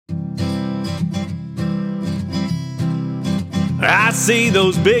I see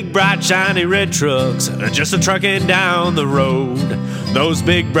those big, bright, shiny red trucks just a-trucking down the road. Those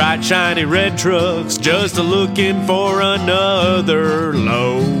big, bright, shiny red trucks just a-looking for another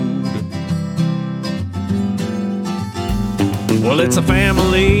load. Well, it's a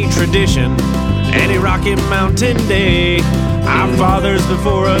family tradition, any Rocky Mountain day. Our fathers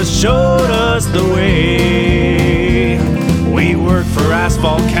before us showed us the way. We work for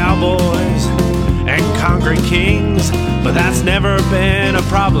asphalt cowboys and concrete kings, but that's never been a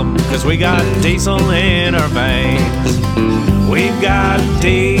problem, cause we got diesel in our veins. We've got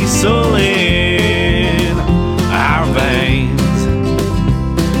diesel in our veins.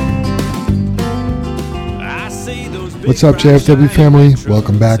 I see those big What's up, JFW family?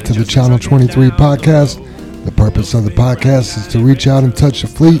 Welcome back to the Channel 23 podcast. The purpose of the podcast is to reach out and touch the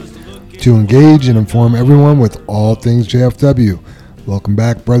fleet, to engage and inform everyone with all things JFW. Welcome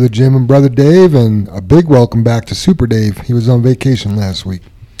back, Brother Jim and Brother Dave, and a big welcome back to Super Dave. He was on vacation last week.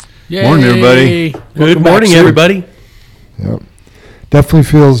 Yay. Morning, everybody. Good morning, everybody. Yep. Definitely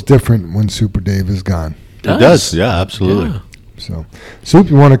feels different when Super Dave is gone. It does, yeah, absolutely. Yeah. So, Soup,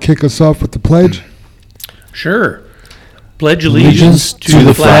 you want to kick us off with the pledge? Sure. Pledge allegiance to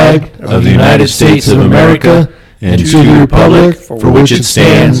the flag of the United States of America and to the republic for which it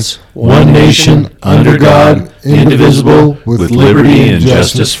stands, one nation, under God, indivisible, with liberty and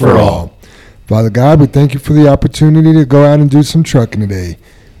justice for all. Father God, we thank you for the opportunity to go out and do some trucking today.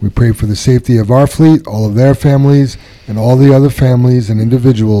 We pray for the safety of our fleet, all of their families, and all the other families and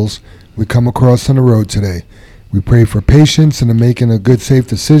individuals we come across on the road today. We pray for patience and in making a good, safe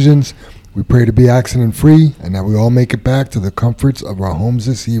decisions. We pray to be accident-free and that we all make it back to the comforts of our homes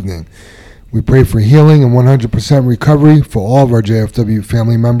this evening. We pray for healing and 100% recovery for all of our JFW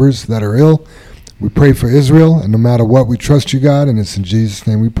family members that are ill. We pray for Israel, and no matter what, we trust you, God, and it's in Jesus'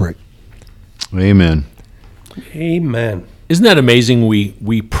 name we pray. Amen. Amen. Isn't that amazing?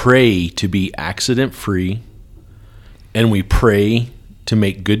 We pray to be accident-free, and we pray to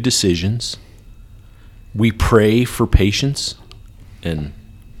make good decisions. We pray for patience, and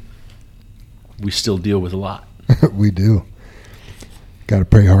we still deal with a lot. We do. Got to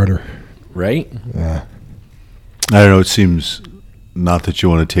pray harder. Right? Yeah. I don't know, it seems, not that you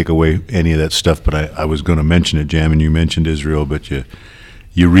want to take away any of that stuff, but I was going to mention it, Jam, and you mentioned Israel, but you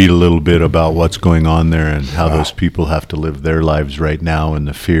read a little bit about what's going on there and how those people have to live their lives right now, and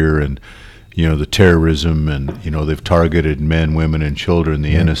the fear and, you know, the terrorism, and, you know, they've targeted men, women, and children,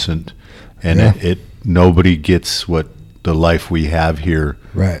 the innocent, and it nobody gets what the life we have here,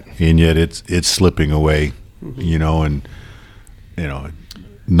 right? And yet it's slipping away, you know, and you know,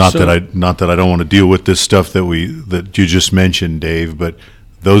 not that I don't want to deal with this stuff that you just mentioned, Dave, but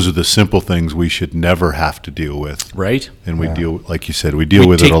those are the simple things we should never have to deal with, right? And we deal, like you said, we deal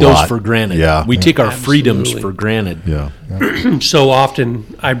with it a lot. We take those for granted. Yeah, we take our Absolutely. freedoms for granted. yeah. So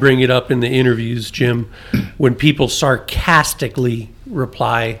often I bring it up in the interviews, Jim, when people sarcastically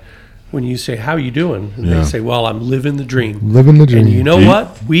reply when you say, "How you doing?" And they say, "Well, I'm living the dream." Living the dream. And you know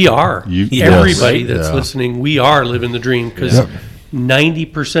what? We are. Everybody Yes. that's Yeah. listening, we are living the dream, because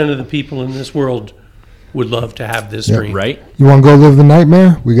 90% of the people in this world would love to have this dream. Right? You want to go live the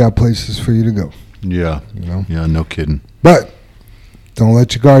nightmare? We got places for you to go. Yeah, You know? yeah, no kidding. But don't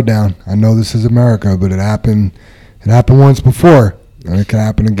let your guard down. I know this is America, but it happened once before, and it can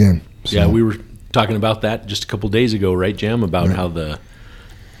happen again. So, Yeah, we were talking about that just a couple days ago, right, Jam? About how the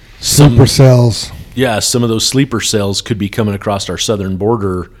super cells. Yeah, some of those sleeper cells could be coming across our southern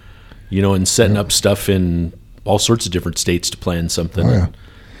border, you know, and setting up stuff in all sorts of different states to plan something. Oh, yeah.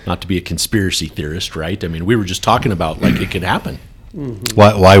 Not to be a conspiracy theorist, right? I mean, we were just talking about like it could happen.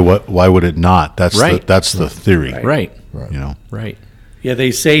 Why would it not? That's Right. that's the theory, Right. you know. Right. Yeah,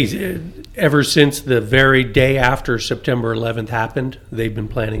 they say ever since the very day after September 11th happened, they've been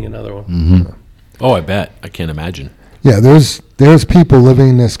planning another one. Oh, I bet. I can't imagine. Yeah, there's people living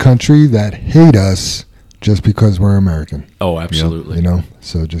in this country that hate us just because we're American. Oh, absolutely. You know,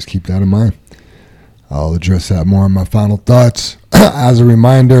 so just keep that in mind. I'll address that more in my final thoughts. As a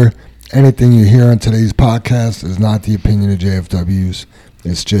reminder, anything you hear on today's podcast is not the opinion of JFW's.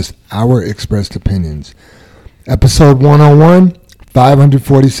 It's just our expressed opinions. Episode 101,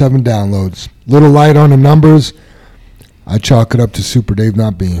 547 downloads. Little light on the numbers. I chalk it up to Super Dave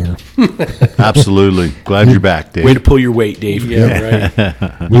not being here. Absolutely. Glad you're back, Dave. Way to pull your weight, Dave. Yeah,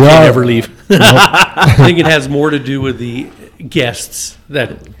 right. We Can't are ever leave. I think it has more to do with the guests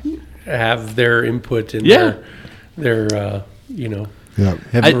that have their input and their you know. Yeah.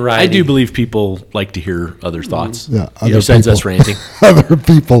 I variety. do believe people like to hear other thoughts. Yeah, other Besides people. us ranting. Other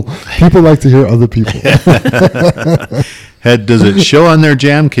people. People like to hear other people. Does it show on their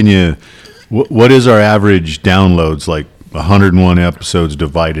Jam? Can you? What is our average downloads like 101 episodes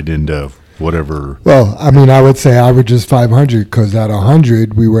divided into whatever. Well, I mean, I would say average is 500 because at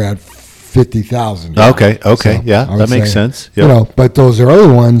 100 we were at 50,000. Okay, So yeah, I would that makes say, sense. You know, but those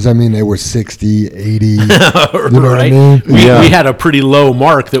early ones, I mean, they were 60, 80. You know what I mean? We had a pretty low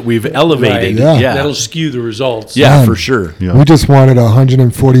mark that we've elevated. Right, Yeah. That'll skew the results. Yeah, Man. for sure. Yeah. We just wanted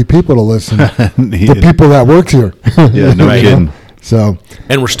 140 people to listen. The people that worked here. Yeah, no Right. kidding. So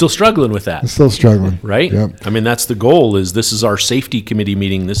And we're still struggling with that. I'm still struggling. Right? Yep. I mean, that's the goal. This is our safety committee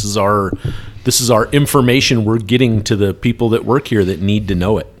meeting. This is our information we're getting to the people that work here that need to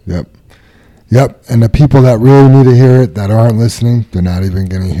know it. Yep. And the people that really need to hear it that aren't listening, they're not even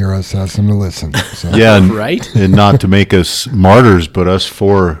going to hear us ask them to listen. So. Yeah, and, Right? and not to make us martyrs, but us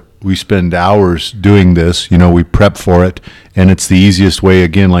four, we spend hours doing this. You know, we prep for it, and it's the easiest way,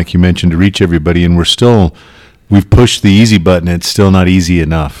 again, like you mentioned, to reach everybody. And we've pushed the easy button. It's still not easy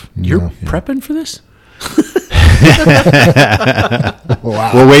enough. You're prepping for this?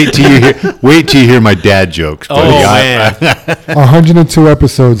 Wow. Well, wait till you hear my dad jokes. Oh, buddy. man. 102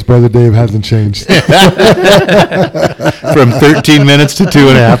 episodes, Brother Dave hasn't changed. From 13 minutes to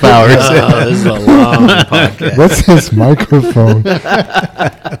 2.5 hours. Oh, this is a long podcast. What's this microphone? We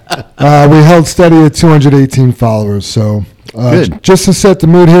held steady at 218 followers. So Good. just to set the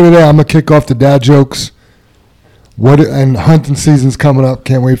mood here today, I'm going to kick off the dad jokes. And hunting season's coming up.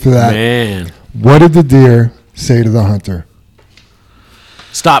 Can't wait for that. Man. What did the deer say to the hunter?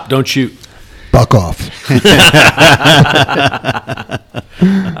 Stop, don't shoot. Buck off.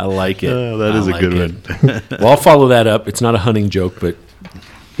 I like it. Oh, that is a good one. Well, I'll follow that up. It's not a hunting joke, but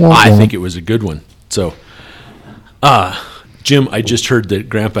I think it was a good one. So, Jim, I just heard that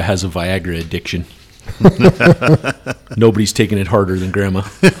Grandpa has a Viagra addiction. Nobody's taking it harder than Grandma.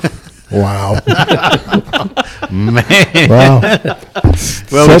 Wow. Man. Wow.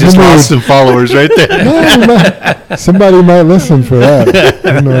 Well, we just lost some followers right there. Somebody might listen for that.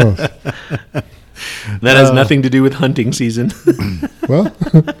 Who knows? That has nothing to do with hunting season. Well,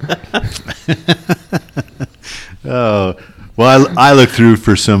 Well, I look through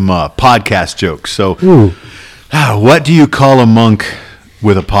for some podcast jokes. So, ooh, what do you call a monk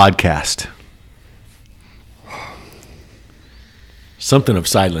with a podcast? Something of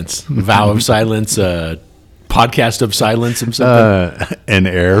silence. Vow of silence. Podcast of silence or something. An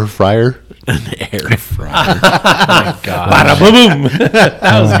air fryer. An air fryer. Oh, my God. Bada boom.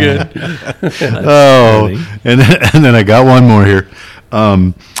 That was good. And then I got one more here.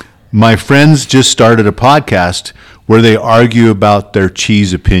 My friends just started a podcast where they argue about their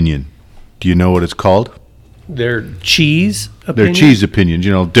cheese opinion. Do you know what it's called? Their cheese opinion? Their cheese opinions.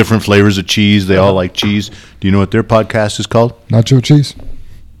 You know, different flavors of cheese. They all like cheese. Do you know what their podcast is called? nacho cheese.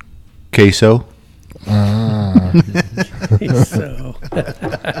 Queso. So,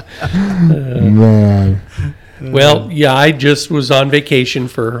 Man. well, yeah, I just was on vacation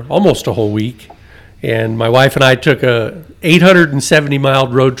for almost a whole week, and my wife and I took a 870-mile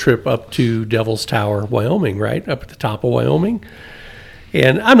road trip up to Devil's Tower, Wyoming, right up at the top of Wyoming.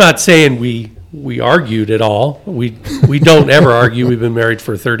 And I'm not saying we argued at all. We don't ever argue. We've been married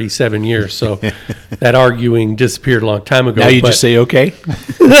for 37 years, so that arguing disappeared a long time ago. Now you But just say, okay.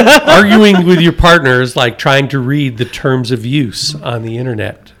 arguing with your partner is like trying to read the terms of use on the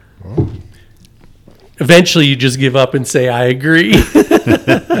internet. Eventually, you just give up and say, I agree.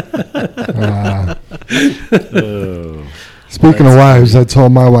 Speaking of wives, I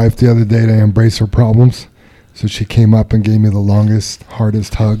told my wife the other day to embrace her problems. So she came up and gave me the longest,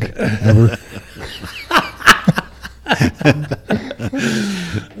 hardest hug ever.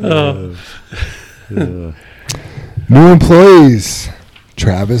 New employees.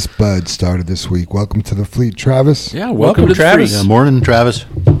 Travis Budd started this week. Welcome to the fleet, Travis. Yeah, welcome to Travis. Travis. Yeah, morning, Travis.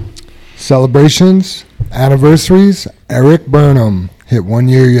 Celebrations, anniversaries. Eric Burnham hit 1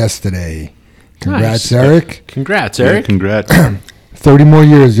 year yesterday. Congrats, Nice. Eric. Congrats, Yeah, Eric. congrats. 30 more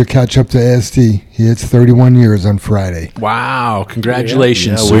years, you'll catch up to ASD. He hits 31 years on Friday. Wow,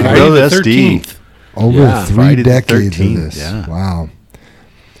 congratulations. Yeah, way to sir. go. Friday the SD. 13th. Over Yeah, 3 Friday the decades of 13th, this. yeah. Wow.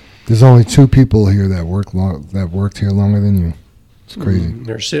 There's only 2 people here that worked here longer than you. It's crazy.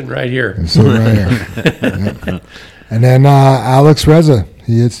 They're sitting right here. And so right here. Yep. And then Alex Reza,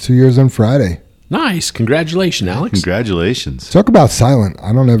 he hits 2 years on Friday. Nice. Congratulations, Alex. Congratulations. Talk about silent.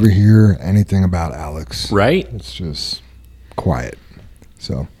 I don't ever hear anything about Alex. Right? It's just quiet.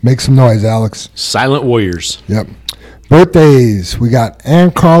 So make some noise, Alex. Silent Warriors. Yep. Birthdays. We got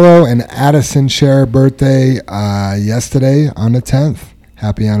Ann Carlo and Addison share a birthday yesterday on the 10th.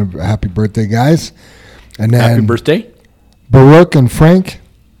 Happy birthday, guys. And then Happy birthday. Baruch and Frank,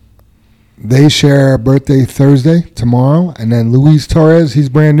 they share a birthday Thursday, tomorrow. And then Luis Torres, he's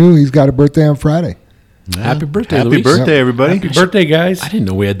brand new. He's got a birthday on Friday. Happy birthday, Happy Luis. birthday, everybody. Happy birthday, guys. I didn't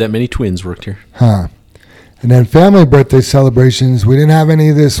know we had that many twins worked here. Huh. And then family birthday celebrations. We didn't have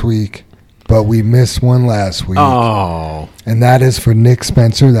any this week, but we missed one last week. Oh. And that is for Nick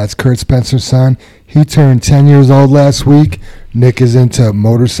Spencer. That's Kurt Spencer's son. He turned 10 years old last week. Nick is into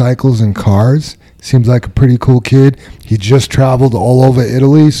motorcycles and cars. Seems like a pretty cool kid. He just traveled all over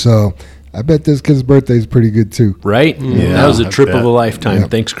Italy, so I bet this kid's birthday is pretty good too. Right? Yeah, that was a I trip bet. of a lifetime.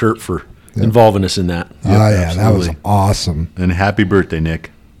 Yep. Thanks, Kurt, for involving us in that. Oh, yeah, that was absolutely. awesome. And happy birthday,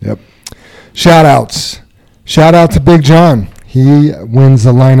 Nick. Yep. Shout outs. Shout out to Big John. He wins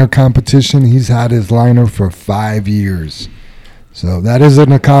the liner competition. He's had his liner for 5 years. So that is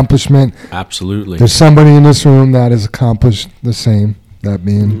an accomplishment. Absolutely. There's somebody in this room that has accomplished the same, that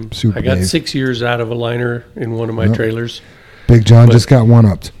being Super I got Dave. 6 years out of a liner in one of my trailers. Big John just got one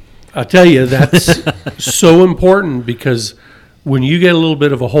upped. I'll tell you, that's so important because when you get a little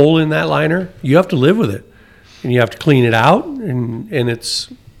bit of a hole in that liner, you have to live with it. And you have to clean it out, and it's,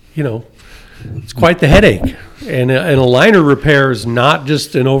 it's quite the headache. And a liner repair is not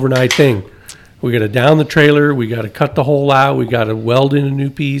just an overnight thing. We got to down the trailer, we got to cut the hole out, we got to weld in a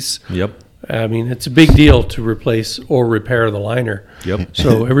new piece. Yep. I mean, it's a big deal to replace or repair the liner. Yep.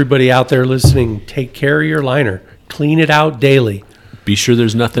 So everybody out there listening, take care of your liner. Clean it out daily. Be sure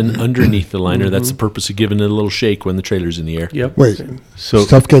there's nothing underneath the liner. That's the purpose of giving it a little shake when the trailer's in the air. Yep. Wait, So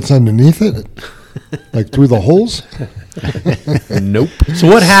stuff gets underneath it? Like through the holes? Nope. So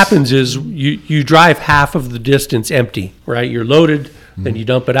what happens is you drive half of the distance empty, right? You're loaded, then you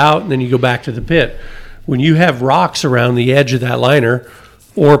dump it out, and then you go back to the pit. When you have rocks around the edge of that liner,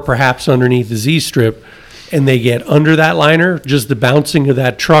 or perhaps underneath the Z-strip, and they get under that liner, just the bouncing of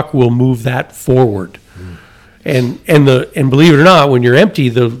that truck will move that forward. And believe it or not, when you're empty,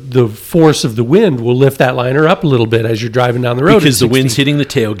 the force of the wind will lift that liner up a little bit as you're driving down the road. Because at the wind's 60. hitting the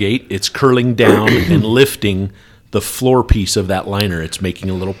tailgate, it's curling down and lifting the floor piece of that liner. It's making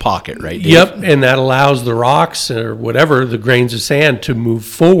a little pocket, right, Dave? Yep, and that allows the rocks or whatever, the grains of sand, to move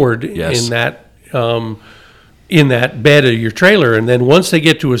forward Yes. in that bed of your trailer. And then once they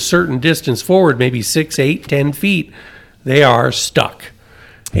get to a certain distance forward, maybe 6, 8, 10 feet, they are stuck.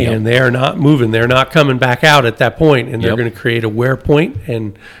 And they are not moving. They're not coming back out at that point, and they're Yep. going to create a wear point,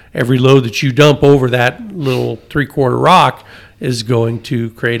 and every load that you dump over that little 3/4 rock is going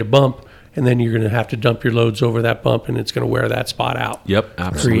to create a bump, and then you're going to have to dump your loads over that bump, and it's going to wear that spot out. Yep,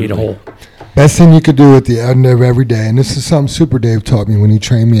 absolutely. Create a hole. Best thing you could do at the end of every day, and this is something Super Dave taught me when he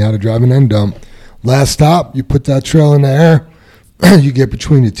trained me how to drive an end dump. Last stop, you put that trailer in the air, you get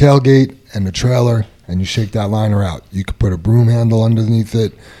between the tailgate and the trailer, and you shake that liner out. You could put a broom handle underneath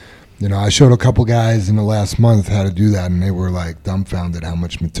it. I showed a couple guys in the last month how to do that, and they were like dumbfounded how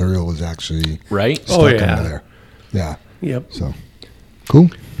much material was actually Right? stuck Oh, yeah. under there. Yeah. Yep. So, cool.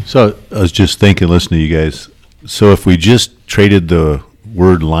 So I was just thinking, listening to you guys. So if we just traded the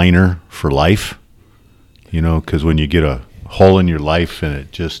word liner for life, because when you get a hole in your life and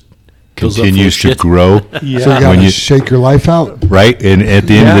it just Fills up full continues of to shit. grow, Yeah. So you got When to you- shake your life out. right? And at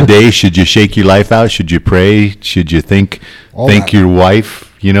the end of the day, should you shake your life out? Should you pray? Should you thank All that. your wife?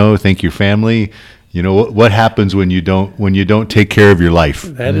 Thank your family. What happens when you don't take care of your life?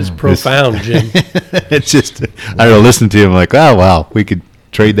 That is profound, Jim. It's just I don't know. Listen to him like, oh wow, we could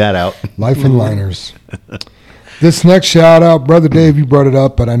trade that out. Life and liners. This next shout out, Brother Dave, you brought it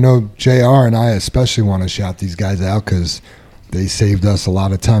up, but I know JR and I especially want to shout these guys out because they saved us a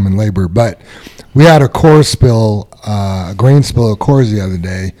lot of time and labor. But we had a core spill, a grain spill of cores the other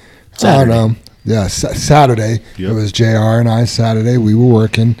day. Saturday. I don't know. Yeah, Saturday. Yep. It was JR and I Saturday. We were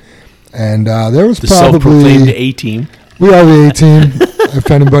working. And there was The self-proclaimed probably... A-team. We are the A-team. If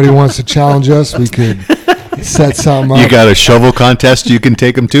anybody wants to challenge us, we could set something up. You got a shovel contest you can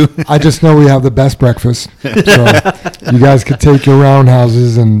take them to? I just know we have the best breakfast. So you guys could take your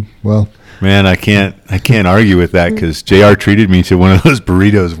roundhouses and, well, Man, I can't argue with that because JR treated me to one of those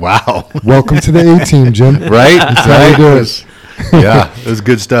burritos. Wow. welcome to the A-team, Jim. Right? That's how we do it. Yeah, it was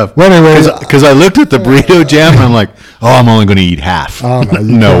good stuff. Well, anyway, Because I looked at the burrito jam and I'm like, oh, I'm only going to eat half. Oh, no,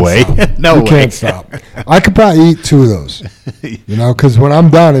 you no can't way. stop. No you way. can't stop. I could probably eat 2 of those, because when I'm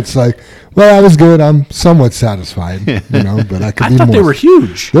done, it's like, well, that was good. I'm somewhat satisfied, but I could I eat thought more. they were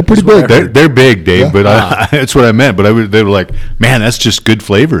huge. They're pretty That's what big. I They're, heard. they're big, Dave, Yeah. but that's what I meant. But they were like, man, that's just good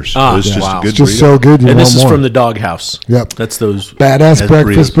flavors. Ah, It was just wow. a good It's just burrito. so good. You And want this is more. from the Doghouse. Yep. That's those Badass That's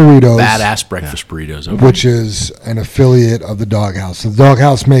Breakfast Burritos. badass breakfast burritos. Okay. Which is an affiliate of the Doghouse. So the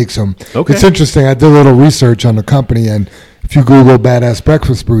Doghouse makes them. Okay. It's interesting. I did a little research on the company, and if you Google Badass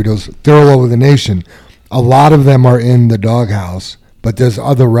Breakfast Burritos, they're all over the nation. A lot of them are in the Doghouse, but there's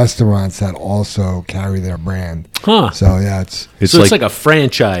other restaurants that also carry their brand. Huh. So, yeah, it's So it's like a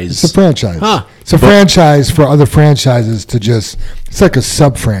franchise. a franchise. Huh. It's a franchise for other franchises to just, it's like a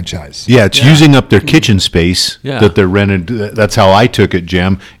sub-franchise. Yeah, it's using up their kitchen space Yeah. that they're rented. That's how I took it,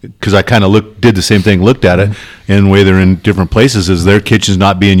 Jam, because I kind of did the same thing, looked at it, and the way they're in different places is their kitchen's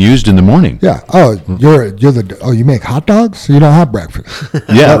not being used in the morning. Yeah. Oh, you make hot dogs? So you don't have breakfast.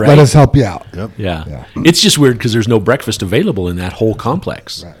 Yeah, Let us help you out. Yep. Yeah. It's just weird because there's no breakfast available in that whole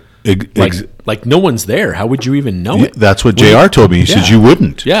complex. Right. Like no one's there. How would you even know it? That's what JR told me. He said you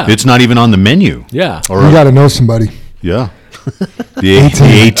wouldn't. Yeah. It's not even on the menu. Yeah. Or, You got to know somebody. yeah.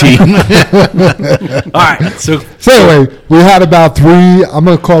 The A-team. All right. So So anyway, we had about I'm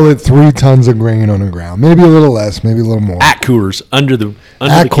going to call it 3 tons of grain on the ground. Maybe a little less, maybe a little more. at Coors under the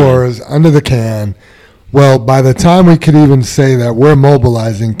At can. Coors, under the can. Well, by the time we could even say that we're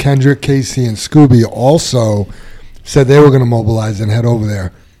mobilizing, Kendrick, Casey, and Scooby also said they were going to mobilize and head over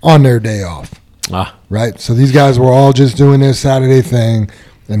there on their day off. Right? So these guys were all just doing their Saturday thing,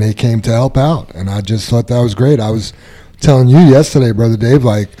 and they came to help out. And I just thought that was great. I was telling you yesterday, Brother Dave,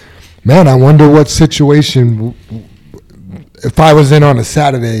 like, man, I wonder what situation, if I was in on a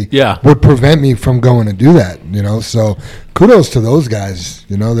Saturday, would prevent me from going to do that, So kudos to those guys.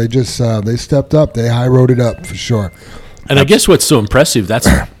 They just, they stepped up. They high-roaded up for sure. And I guess what's so impressive, that's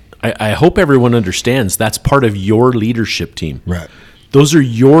I hope everyone understands that's part of your leadership team. Right. Those are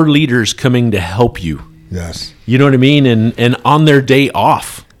your leaders coming to help you. Yes. You know what I mean? And on their day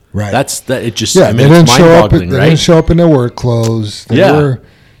off. Right. It just, Yeah, I mean, they didn't it's show up. They mind-boggling, didn't right? show up in their work clothes. They were,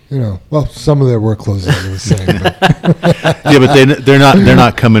 well, some of their work clothes, as I was saying. But Yeah, but they're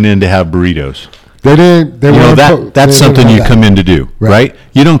not coming in to have burritos. they didn't. They weren't. That's they didn't something have you that. come in to do, right?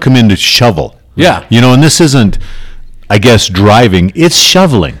 You don't come in to shovel. Yeah. And this isn't, I guess, driving. It's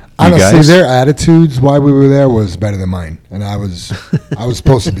shoveling. You Honestly, guys. their attitudes while we were there was better than mine, and I was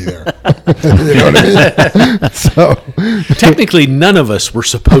supposed to be there. You know what I mean? So Technically, none of us were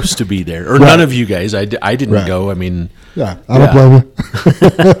supposed to be there, or none of you guys. I didn't go. I mean, yeah, I don't blame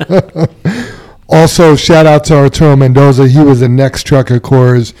you. Also, shout out to Arturo Mendoza. He was the next truck at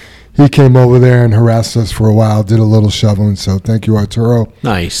Coors. He came over there and harassed us for a while, did a little shoveling. So thank you, Arturo.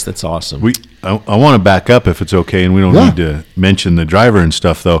 nice. That's awesome. I want to back up if it's okay, and we don't need to mention the driver and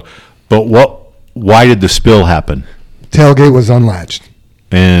stuff though. But why did the spill happen, Tailgate was unlatched.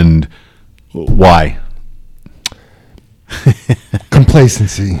 and why?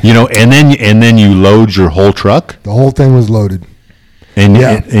 Complacency. And then you load your whole truck, The whole thing was loaded. and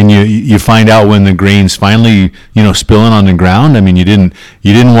Yeah. and you find out when the grain's finally spilling on the ground. I mean, you didn't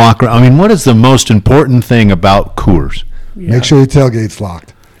walk around. I mean, what is the most important thing about Coors? Make sure your tailgate's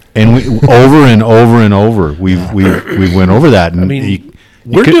locked. And we over and over and over we went over that. And I mean,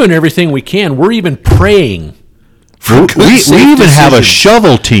 we're doing everything we can. We're even praying. we safe even have a decisions.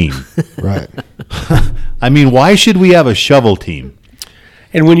 shovel team. Right. I mean, why should we have a shovel team?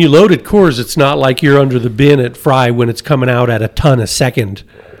 And when you load at Coors, it's not like you're under the bin at Fry when it's coming out at a ton a second.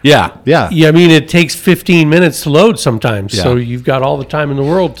 Yeah. Yeah. Yeah, I mean, it takes 15 minutes to load sometimes. Yeah. So you've got all the time in the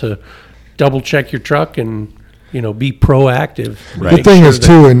world to double check your truck and, be proactive. The Make thing sure is, that-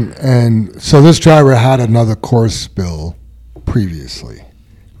 too, and so this driver had another Coors spill previously,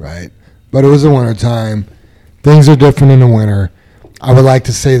 right? But it was the winter time. Things are different in the winter. I would like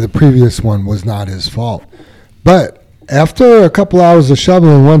to say the previous one was not his fault. But after a couple hours of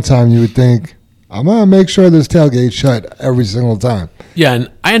shoveling one time, you would think, I'm going to make sure this tailgate's shut every single time. Yeah, and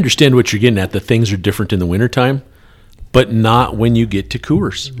I understand what you're getting at, that things are different in the wintertime, but not when you get to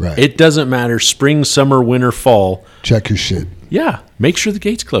Coors. Right. It doesn't matter, spring, summer, winter, fall. Check your shit. Yeah, make sure the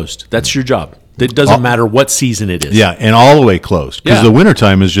gate's closed. That's your job. It doesn't matter what season it is. Yeah, and all the way closed. Because Yeah. the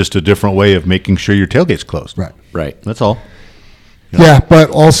wintertime is just a different way of making sure your tailgate's closed. Right. Right. That's all. Yeah, but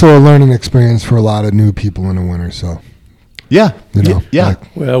also a learning experience for a lot of new people in the winter. So, Yeah. Yeah.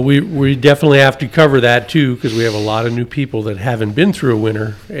 like, Well, we definitely have to cover that too, because we have a lot of new people that haven't been through a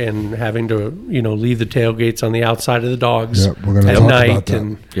winter and having to, leave the tailgates on the outside of the dogs Yep, we're gonna at talk night. about that.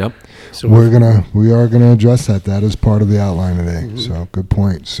 And Yep. so we are gonna address that. That is part of the outline today. So good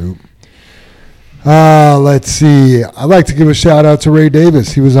point, Soup. Let's see. I'd like to give a shout out to Ray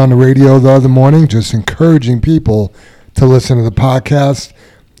Davis. He was on the radio the other morning, just encouraging people to listen to the podcast,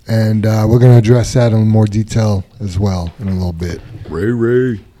 and we're gonna address that in more detail as well in a little bit.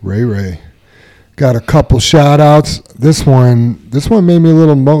 Ray. Got a couple shout outs. This one made me a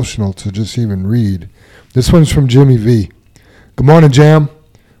little emotional to just even read. This one's from Jimmy V. Good morning, Jam.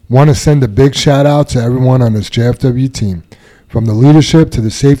 Want to send a big shout out to everyone on this JFW team, from the leadership to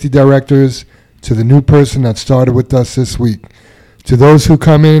the safety directors to the new person that started with us this week, to those who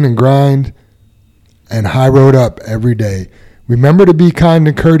come in and grind and high road up every day. Remember to be kind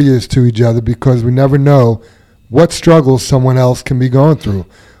and courteous to each other, because we never know what struggles someone else can be going through.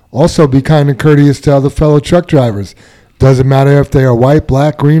 Also, be kind and courteous to other fellow truck drivers. Doesn't matter if they are white,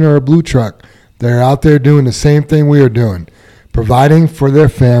 black, green, or a blue truck. They're out there doing the same thing we are doing, providing for their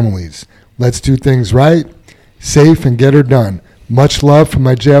families. Let's do things right, safe, and get her done. Much love from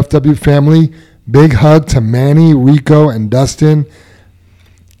my JFW family. Big hug to Manny, Rico, and Dustin.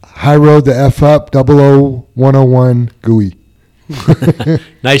 High road the F up, 00101 GUI.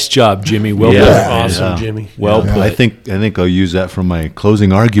 Nice job, Jimmy. Well Yeah. done. Awesome, Jimmy. Well I put. think I'll use that for my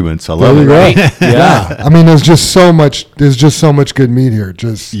closing arguments. I love There it. you go. Yeah. I mean, there's just so much good meat here.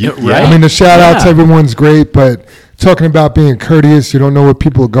 Just Yeah, Yeah. right? I mean, the shout out to Yeah. everyone's great, but talking about being courteous, you don't know what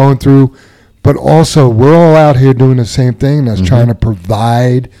people are going through. But also, we're all out here doing the same thing. That's trying to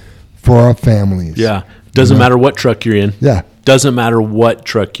provide for our families. Yeah. Doesn't matter what truck you're in. Yeah. Doesn't matter what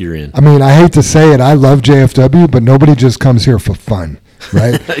truck you're in. I mean, I hate to say it, I love JFW, but nobody just comes here for fun,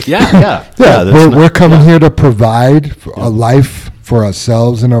 right? Yeah. Yeah, that's we're coming here to provide a life for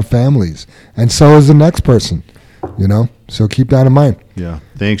ourselves and our families, and so is the next person, So keep that in mind. Yeah.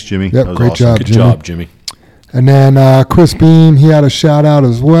 Thanks, Jimmy. Yep, That was great awesome. job. Good Jimmy. job, Jimmy. And then Chris Beam, he had a shout out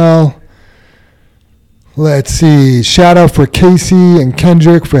as well. Let's see. Shout out for Casey and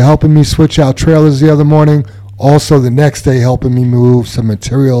Kendrick for helping me switch out trailers the other morning. Also, the next day, helping me move some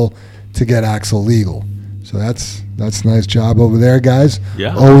material to get Axle legal. So that's a nice job over there, guys.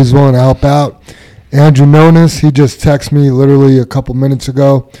 Yeah. Always willing to help out. Andrew Nonis, he just texted me literally a couple minutes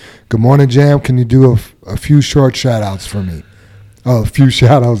ago. Good morning, Jam. Can you do a few short shout outs for me? Oh, a few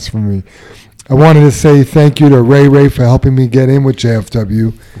shout outs for me. I wanted to say thank you to Ray for helping me get in with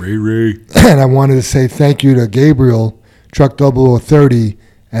JFW. Ray. And I wanted to say thank you to Gabriel, Truck 0030,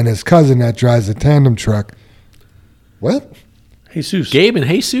 and his cousin that drives the tandem truck. What? Jesus. Gabe and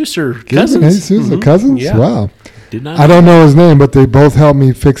Jesus are Gabe and cousins. Jesus are cousins? Yeah. Wow. Did not I know. don't know his name, but they both helped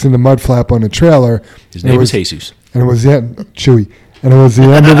me fixing the mud flap on the trailer. His And it name was is Jesus. And it was the end, Chewy. And it was the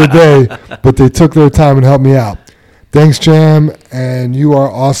end of the day, but they took their time and helped me out. Thanks, Jam, and you are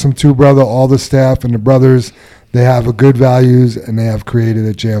awesome too, brother. All the staff and the brothers, they have a good values and they have created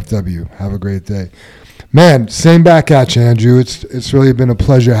at JFW. Have a great day. Man, same back at you, Andrew. It's really been a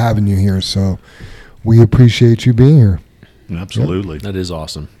pleasure having you here, so we appreciate you being here. Absolutely. That is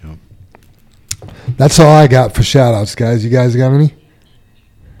awesome. That's all I got for shout-outs, guys. You guys got any?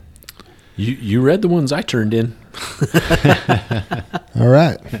 You read the ones I turned in. All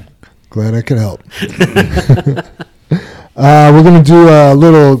right. Glad I could help. We're going to do a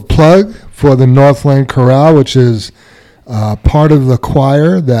little plug for the Northland Chorale, which is part of the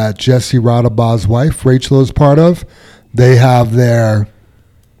choir that Jesse Radabaugh's wife, Rachel, is part of. They have their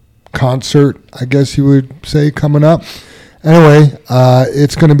concert, I guess you would say, coming up. Anyway,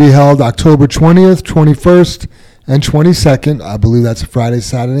 it's going to be held October 20th, 21st, and 22nd. I believe that's a Friday,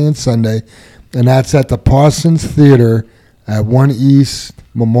 Saturday, and Sunday. And that's at the Parsons Theater at 1 East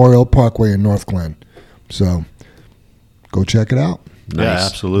Memorial Parkway in North Glen. So go check it out. Yeah, Nice.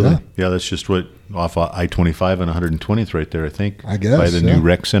 absolutely. Yeah. Yeah, that's just off I-25 and 120th right there, I think. I guess, By the yeah. new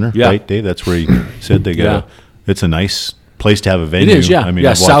rec center, Yeah. right, Dave? That's where he said they got Yeah. it's a nice place to have a It venue. is, yeah. I mean,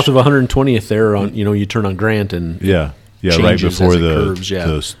 yeah, I've south watched- of 120th there on, you turn on Grant and Yeah, right changes before as it the, curves,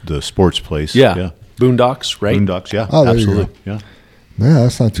 yeah. the sports place. yeah. Boondocks, right? Boondocks, yeah, Oh, there you absolutely. Yeah. Yeah,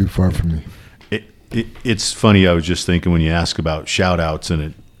 that's not too far from me. It's funny. I was just thinking when you ask about shout outs and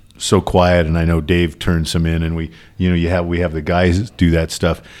it's so quiet, and I know Dave turns some in, and we have the guys do that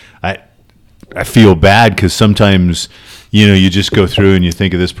stuff. I feel bad because sometimes you just go through and you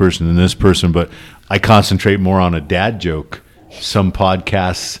think of this person and this person, but I concentrate more on a dad joke, some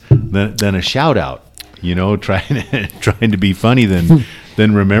podcasts than a shout out. Trying to be funny than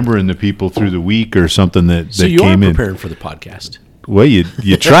remembering the people through the week or something that So you are came in. preparing for the podcast. Well, you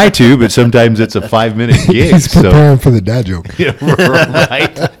try to, but sometimes it's a 5-minute gig. He's preparing for the dad joke.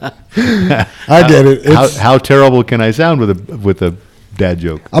 Right. I get it. How terrible can I sound with a dad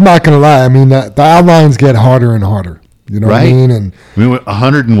joke? I'm not going to lie. I mean, the outlines get harder and harder. You know what I Right. mean? And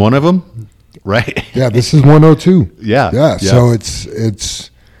 101 of them, right? yeah, this is 102. Yeah. Yeah. So it's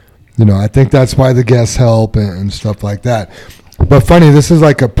I think that's why the guests help and stuff like that. But funny, this is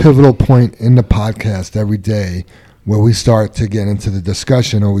like a pivotal point in the podcast every day where we start to get into the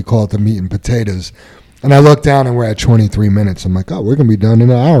discussion, or we call it the meat and potatoes. And I look down and we're at 23 minutes. I'm like, oh, we're going to be done in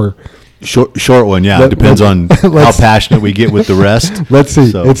an hour. Short one, yeah. Depends on how passionate we get with the rest. Let's see.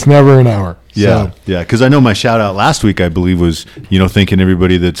 So, It's never an hour. yeah, So, yeah. Because I know my shout out last week, I believe, was thinking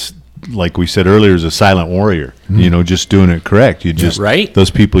everybody that's, like we said earlier, is a silent warrior. Just doing it correct. You just Right.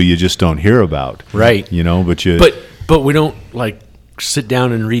 Those people you just don't hear about. Right. But you. But we don't like sit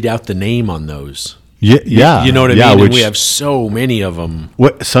down and read out the name on those. Yeah, You know what I yeah, mean? And which- we have so many of them.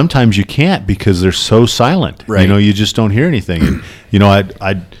 Sometimes you can't because they're so silent. Right. You know, you just don't hear anything. And, you know,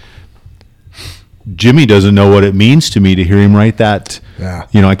 Jimmy doesn't know what it means to me to hear him write that. Yeah.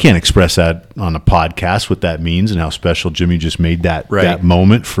 You know, I can't express that on a podcast, what that means and how special Jimmy just made that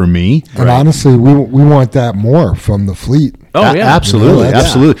moment for me. And honestly, we want that more from the fleet. Oh, yeah. Absolutely, You know,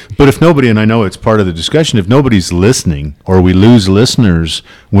 absolutely. But if nobody, and I know it's part of the discussion, if nobody's listening or we lose listeners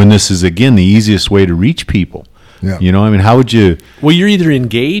when this is, again, the easiest way to reach people. Yeah. You know, I mean, how would you? Well, you're either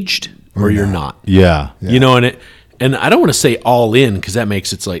engaged or you're not. Yeah. You know, and I don't want to say all in because that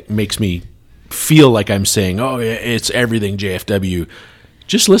makes me feel like I'm saying, oh, it's everything JFW.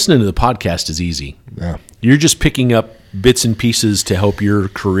 Just listening to the podcast is easy. Yeah. You're just picking up bits and pieces to help your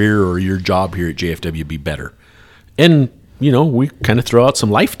career or your job here at JFW be better. And, you know, we kind of throw out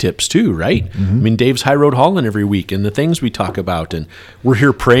some life tips too, right? I mean, Dave's High Road Hauling every week and the things we talk about. And we're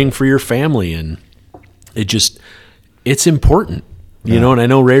here praying for your family. And it's important, you know, and I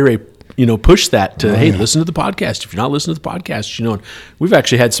know Ray, you know, push that to, hey, listen to the podcast. If you're not listening to the podcast, you know, and we've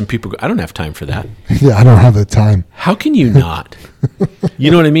actually had some people go, I don't have time for that. Yeah, I don't have the time. How can you not?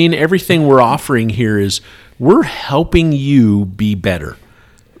 You know what I mean? Everything we're offering here is we're helping you be better,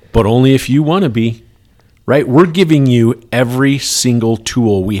 but only if you want to be, right? We're giving you every single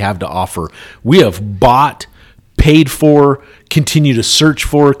tool we have to offer. We have bought, paid for, continue to search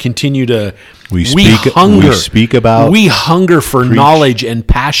for, continue to We speak about, we hunger for preach. knowledge and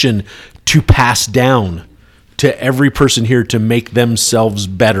passion to pass down to every person here to make themselves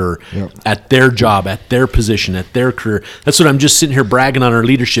better at their job, at their position, at their career. That's what I'm just sitting here bragging on our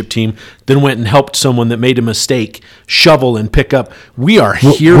leadership team, then went and helped someone that made a mistake, shovel and pick up. We are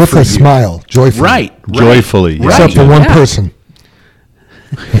here with for a you. smile, joyfully. Right. joyfully. Yeah. Except for one person.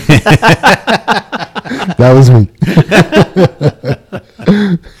 That was me.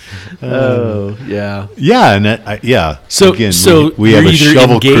 Oh, yeah. Yeah, and that, yeah. So, again, so we have you're a either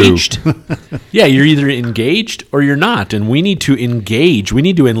shovel engaged. crew. Yeah, you're either engaged or you're not, and we need to engage. We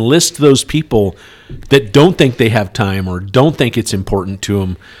need to enlist those people that don't think they have time or don't think it's important to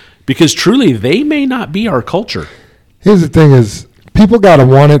them, because truly they may not be our culture. Here's the thing: is people got to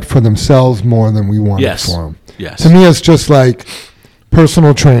want it for themselves more than we want it for them. Yes. To me, it's just like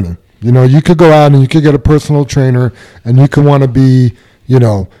personal training. You know, you could go out and you could get a personal trainer, and you could want to be, you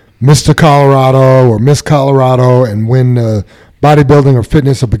know, Mr. Colorado or Miss Colorado and win bodybuilding or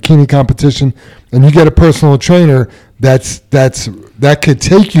fitness or bikini competition, and you get a personal trainer that could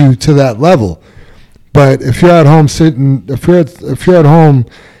take you to that level. But if you're at home sitting, if you're at home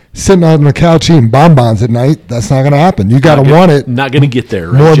sitting on the couch eating bonbons at night, that's not going to happen. You got to want it. Not going to get there,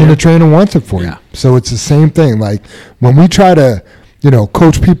 right, more than Jim? the trainer wants it for you. So it's the same thing. Like when we try to, you know,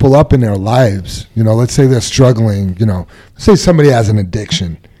 coach people up in their lives, you know, let's say they're struggling, you know, let's say somebody has an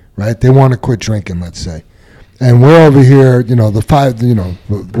addiction, right? They want to quit drinking, let's say. And we're over here, you know,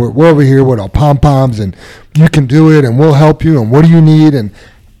 we're over here with our pom-poms and you can do it and we'll help you and what do you need and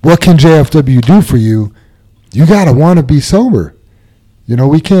what can JFW do for you? You got to want to be sober. You know,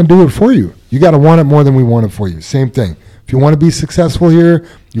 we can't do it for you. You got to want it more than we want it for you. Same thing. If you want to be successful here,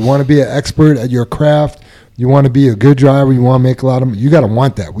 you want to be an expert at your craft, you want to be a good driver, you want to make a lot of money, you got to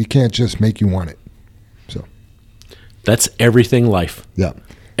want that. We can't just make you want it. So that's everything life. Yeah.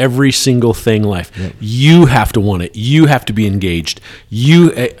 Every single thing life. Yep. You have to want it. You have to be engaged.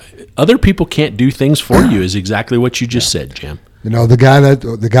 Other people can't do things for you is exactly what you just said, Jim. You know, the guy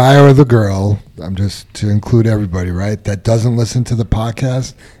or the girl, I'm just to include everybody, right, that doesn't listen to the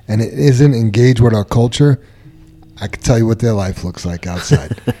podcast and it isn't engaged with our culture, I can tell you what their life looks like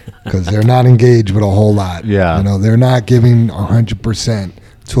outside because they're not engaged with a whole lot. Yeah. You know, they're not giving 100%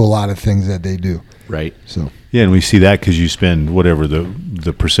 to a lot of things that they do. Right. So. Yeah, and we see that because you spend whatever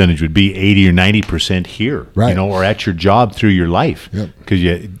the percentage would be, 80 or 90% here, right, you know, or at your job through your life, because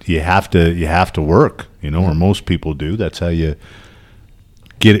you have to work, you know, or most people do. That's how you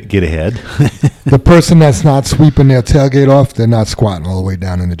get ahead. The person that's not sweeping their tailgate off, they're not squatting all the way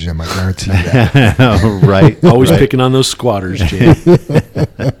down in the gym. I guarantee you that. Right. Always right. picking on those squatters, Jim.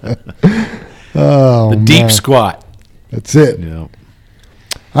 The deep squat. That's it. Yeah.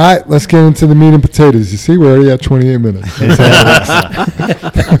 All right, let's get into the meat and potatoes. You see, we're already at 28 minutes.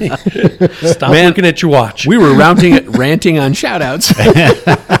 Stop looking at your watch. We were ranting on shout-outs. Oh,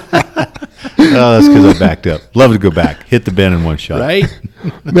 that's because I backed up. Love to go back. Hit the bend in one shot. Right?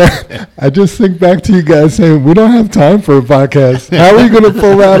 Man, I just think back to you guys saying, we don't have time for a podcast. How are you going to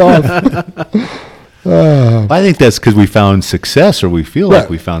pull that off? I think that's because we found success, or we feel like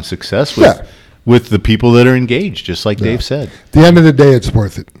we found success with the people that are engaged, just like Dave said. At the end of the day, it's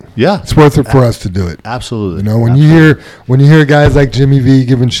worth it. Yeah. It's worth it for us to do it. Absolutely. You know, when you hear guys like Jimmy V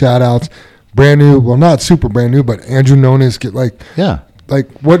giving shout outs, brand new, well, not super brand new, but Andrew Nonis get like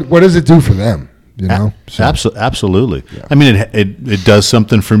what does it do for them? You know, Absolutely. Yeah. I mean, it does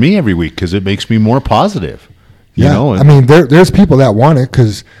something for me every week because it makes me more positive. You know, I mean, there's people that want it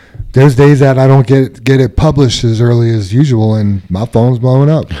because there's days that I don't get it published as early as usual, and my phone's blowing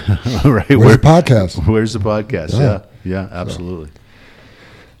up. Right? Where's the podcast? Where's the podcast? Yeah, absolutely.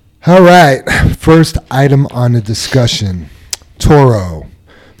 So. All right, first item on the discussion, Toro.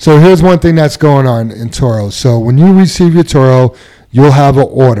 So here's one thing that's going on in Toro. So when you receive your Toro, you'll have an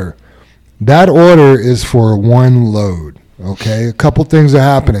order. That order is for one load, okay? A couple things are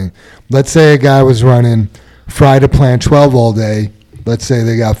happening. Let's say a guy was running fry to plant 12 all day. Let's say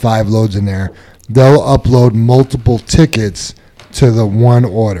they got 5 loads in there. They'll upload multiple tickets to the one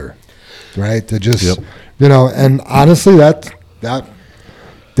order, right? To just, and honestly, that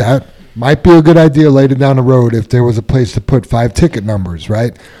might be a good idea later down the road if there was a place to put 5 ticket numbers,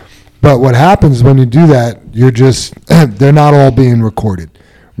 right? But what happens when you do that, they're not all being recorded,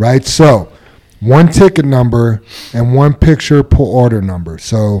 right? So one ticket number and one picture per order number.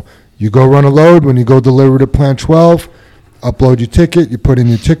 So you go run a load. When you go deliver to plant 12, upload your ticket. You put in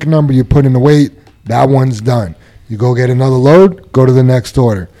your ticket number. You put in the weight. That one's done. You go get another load. Go to the next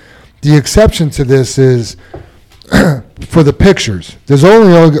order. The exception to this is for the pictures. There's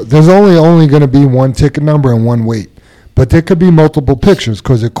only going to be one ticket number and one weight. But there could be multiple pictures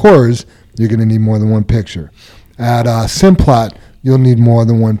because at Courteous, you're going to need more than one picture. At Simplot, you'll need more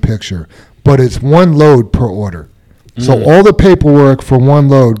than one picture. But it's one load per order. So all the paperwork for one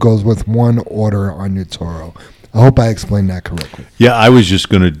load goes with one order on your Toro. I hope I explained that correctly. Yeah, I was just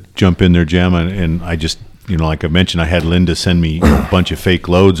going to jump in there, Jam, and I just, like I mentioned, I had Linda send me a bunch of fake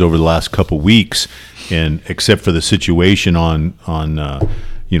loads over the last couple weeks, and except for the situation on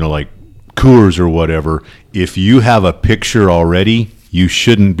like Coors or whatever, if you have a picture already, you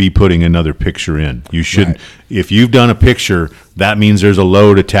shouldn't be putting another picture in. You shouldn't. Right. If you've done a picture, that means there's a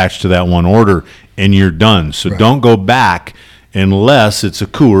load attached to that one order, and you're done. So don't go back unless it's a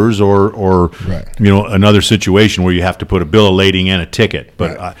Coors or another situation where you have to put a bill of lading and a ticket.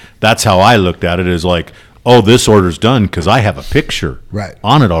 But that's how I looked at it, is like, oh, this order's done because I have a picture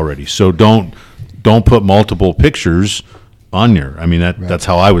on it already. So don't put multiple pictures on there. I mean, that's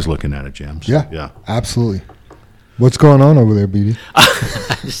how I was looking at it, Jam. So, yeah, absolutely. What's going on over there, BD?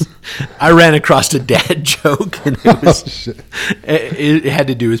 I ran across a dad joke, and it had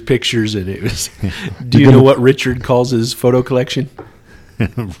to do with pictures, and it was. Do you know what Richard calls his photo collection?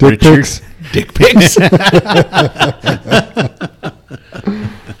 Dick pics. Dick pics.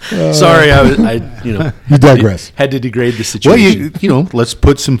 Sorry, You digress. Had to degrade the situation. Well, let's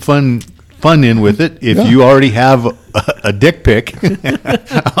put some fun in with it. If you already have a dick pic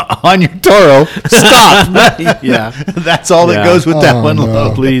on your Toro, stop. That's all that goes with that one.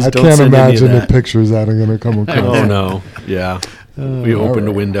 No. Please, I don't can't send imagine any of the pictures that are going to come across. Oh no, yeah. We opened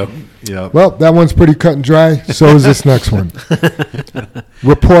a window. Yeah. Well, that one's pretty cut and dry. So is this next one.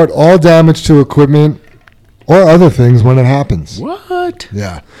 Report all damage to equipment or other things when it happens. What?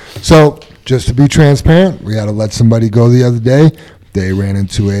 Yeah. So just to be transparent, we had to let somebody go the other day. They ran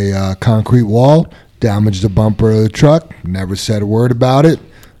into a concrete wall, damaged the bumper of the truck, never said a word about it.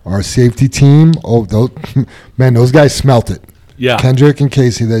 Our safety team, those guys smelt it. Yeah. Kendrick and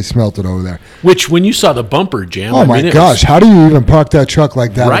Casey, they smelt it over there. Which, when you saw the bumper, Jam, my gosh, how do you even park that truck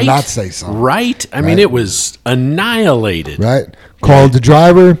like that and not say something? Right? I mean, it was annihilated. Right? Called the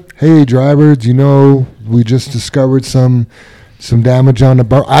driver. Hey, driver, do you know we just discovered some damage on the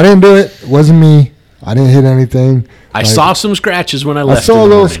bumper? I didn't do it. It wasn't me. I didn't hit anything. I saw some scratches when I left. I saw a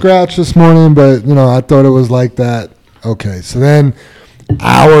little scratch this morning, but I thought it was like that. Okay, so then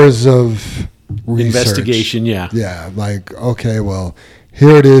hours of research. Investigation, yeah. Yeah, like, okay, well,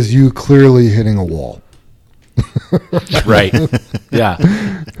 here it is, you clearly hitting a wall. Right.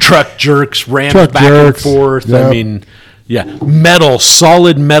 Yeah. Truck jerks, ramps back and forth. Yep. I mean,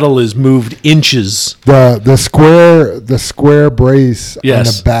 solid metal is moved inches. The square brace on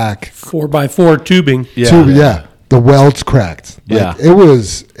the back. 4x4 tubing. Yeah. The welds cracked. It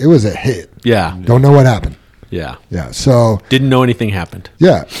was a hit. Yeah. Don't know what happened. Yeah. Yeah. So didn't know anything happened.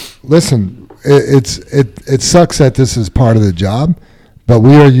 Yeah. Listen, it sucks that this is part of the job, but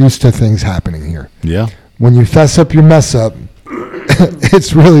we are used to things happening here. Yeah. When you fess up your mess up,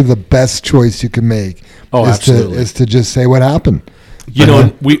 it's really the best choice you can make. Oh, absolutely. Is to just say what happened.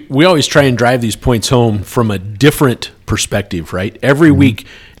 We always try and drive these points home from a different perspective, right? Every week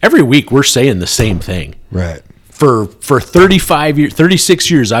we're saying the same thing. Right. For 36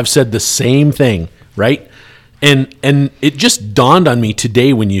 years, I've said the same thing, right? And it just dawned on me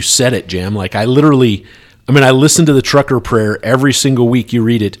today when you said it, Jam. Like, I literally I mean, I listen to the trucker prayer every single week. You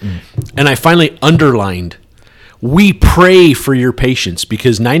read it. And I finally underlined, we pray for your patience,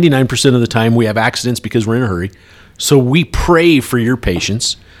 because 99% of the time we have accidents because we're in a hurry. So we pray for your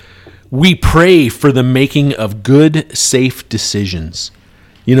patience. We pray for the making of good, safe decisions.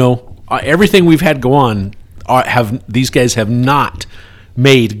 You know, everything we've had go on, these guys have not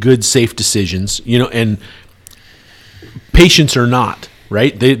made good, safe decisions. You know, and patients are not,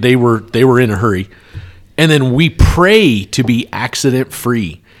 right? They were in a hurry. And then we pray to be accident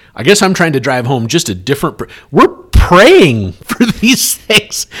free. I guess I'm trying to drive home just a different. We're praying for these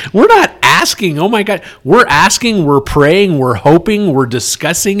things. We're not asking. Oh my God. We're asking, we're praying, we're hoping, we're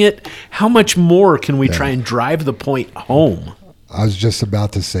discussing it. How much more can we try and drive the point home? I was just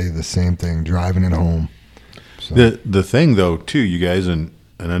about to say the same thing, driving it home. So. The thing, though, too, you guys, and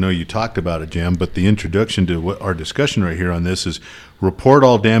I know you talked about it, Jam, but the introduction to what our discussion right here on this is report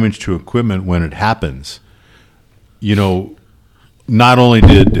all damage to equipment when it happens. You know, not only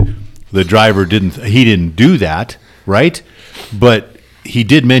did the driver didn't do that, right? But he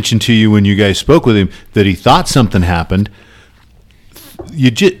did mention to you when you guys spoke with him that he thought something happened.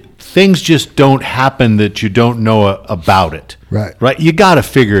 Things just don't happen that you don't know about it. Right. You got to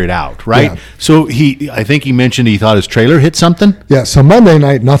figure it out, right? Yeah. So I think he mentioned he thought his trailer hit something. Yeah. So Monday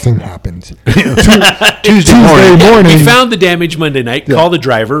night, nothing happened. Tuesday morning. We found the damage Monday night. Yeah. Call the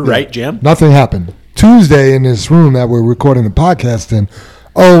driver, right, Jam? Nothing happened. Tuesday in this room that we're recording the podcast in,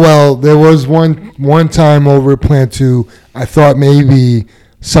 there was one time over at Plant 2, I thought maybe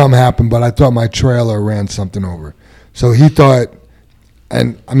something happened, but I thought my trailer ran something over. So he thought,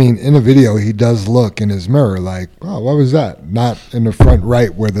 and I mean, in the video, he does look in his mirror like, oh, what was that? Not in the front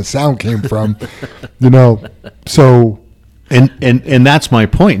right where the sound came from, you know. So. And that's my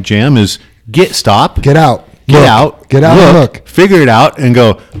point, Jam, is get out. Get out and look. Figure it out and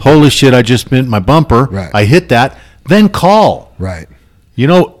go, holy shit, I just bent my bumper. Right. I hit that. Then call. Right. You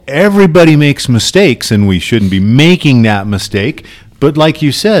know, everybody makes mistakes, and we shouldn't be making that mistake. But like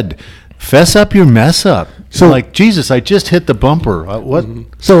you said, fess up your mess up. So, like, Jesus, I just hit the bumper. What?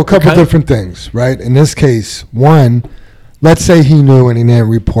 So a couple different things, right? In this case, one, let's say he knew and he didn't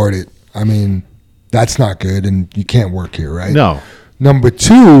report it. I mean, that's not good, and you can't work here, right? No. Number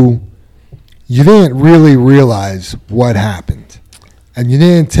two, you didn't really realize what happened, and you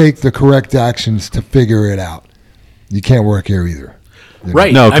didn't take the correct actions to figure it out. You can't work here either. You know?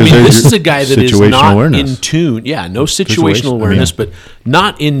 Right. No, I mean, this is a guy that is not in tune. Yeah, no situational awareness, but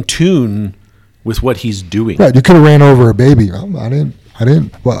not in tune with what he's doing. Right. You could have ran over a baby. Oh, I didn't.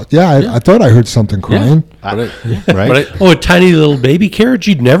 Well, I thought I heard something crying. Yeah. Right. A tiny little baby carriage,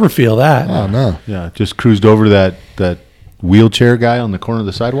 you'd never feel that. Oh, no. Yeah, just cruised over to that wheelchair guy on the corner of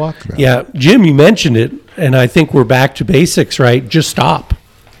the sidewalk. Yeah, Jim, you mentioned it, and I think we're back to basics, right? Just stop.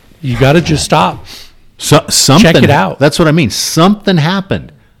 You got to just stop. Something. Check it out. That's what I mean. Something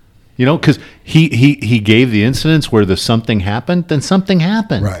happened. You know, because he gave the incidents where the something happened, then something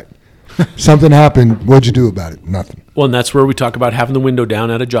happened. Right. Something happened. What'd you do about it? Nothing. Well, and that's where we talk about having the window down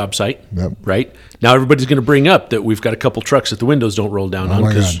at a job site. Yep. Right? Now everybody's going to bring up that we've got a couple trucks that the windows don't roll down on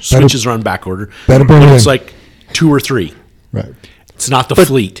because switches are on back order. Better bring it it's in. like 2 or 3. Right. It's not the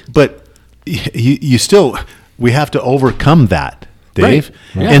fleet. But you still, we have to overcome that, Dave.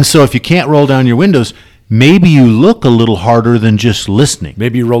 Right. Yeah. And so if you can't roll down your windows, maybe you look a little harder than just listening.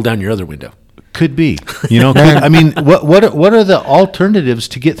 Maybe you roll down your other window. Could be. You know, I mean, what are the alternatives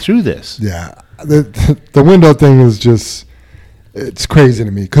to get through this? Yeah. The window thing is just, it's crazy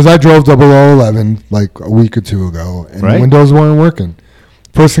to me because I drove 0011 like a week or two ago and the windows weren't working.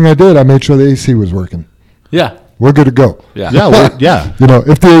 First thing I did, I made sure the AC was working. Yeah. We're good to go. Yeah. Yeah. You know,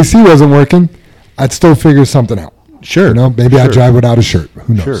 if the AC wasn't working, I'd still figure something out. Sure. You know, maybe I'd drive without a shirt.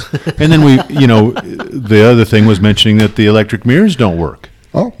 Who knows? Sure. And then the other thing was mentioning that the electric mirrors don't work.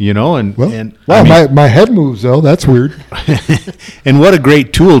 Oh. You know, my head moves though. That's weird. And what a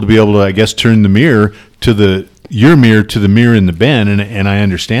great tool to be able to, I guess, turn the mirror to your mirror to the mirror in the bin. And I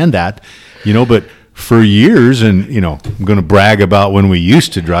understand that, you know, but for years, and, you know, I'm going to brag about when we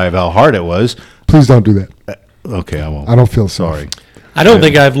used to drive, how hard it was. Please don't do that. Okay, I won't. I don't feel sorry. I don't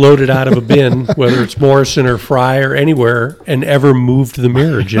think I've loaded out of a bin, whether it's Morrison or Fry or anywhere, and ever moved the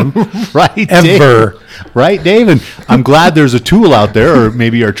mirror, Jim. Right, ever. Dave. Right, Dave? And I'm glad there's a tool out there, or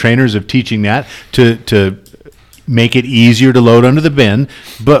maybe our trainers are teaching that, to make it easier to load under the bin.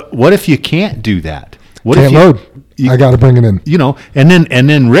 But what if you can't do that? Can't load. I got to bring it in. You know, and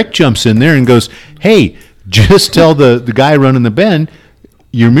then Rick jumps in there and goes, hey, just tell the guy running the bin,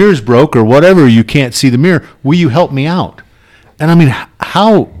 your mirror's broke or whatever, you can't see the mirror. Will you help me out? And I mean,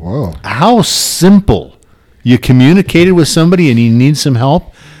 how simple. You communicated with somebody and you need some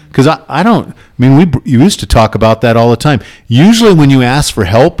help. Because you used to talk about that all the time. Usually when you ask for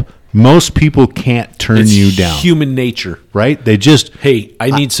help, most people can't turn you down. Human nature. Right? They just, hey,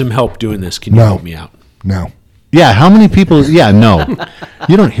 I need some help doing this. Can you help me out? No. yeah, how many people, no.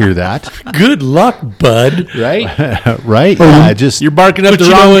 You don't hear that. Good luck, bud. Right? Right? Yeah, just, You're barking up But the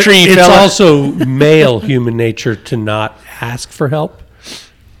you know wrong what? tree, It's fella. also male human nature to not ask for help.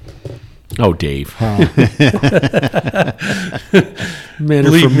 Oh, Dave. Men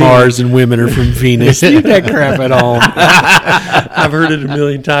are Believe from me. Mars and women are from Venus. Leave that crap at home. I've heard it a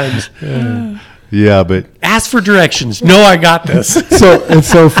million times. yeah, but Ask for directions. No, I got this. So it's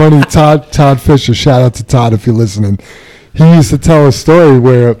so funny. Todd Fisher, shout out to Todd if you're listening. He used to tell a story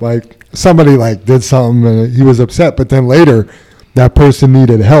where like somebody like did something and he was upset, but then later that person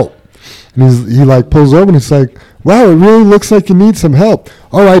needed help, and he like pulls over and he's like, "Wow, it really looks like you need some help."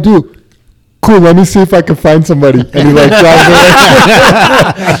 "Oh, I do." "Cool, let me see if I can find somebody." And he like drives away.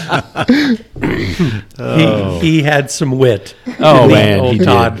 He had some wit. Oh, Didn't man. old He did.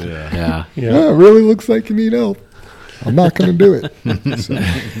 Todd. Yeah. "Yeah, it really looks like you need help. I'm not going to do it." So,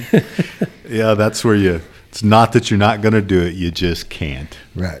 yeah, that's where it's not that you're not going to do it, you just can't.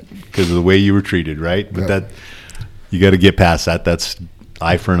 right. Because of the way you were treated, right? But Yep. you got to get past that. That's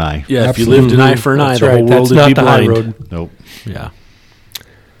eye for an eye. Yeah, if you Absolutely. lived an eye for an eye, That's the right. whole world That's would not be the high blind. road. Nope. Yeah.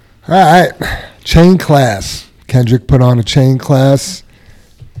 All right. Chain class. Kendrick put on a chain class.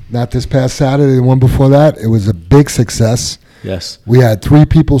 Not this past Saturday, the one before that. It was a big success. Yes. We had 3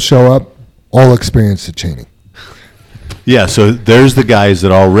 people show up, all experienced the chaining. Yeah, so there's the guys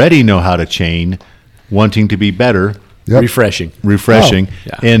that already know how to chain, wanting to be better, Yep. Refreshing. refreshing.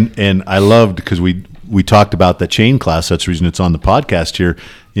 Oh, yeah. And I loved because we talked about the chain class. That's the reason it's on the podcast here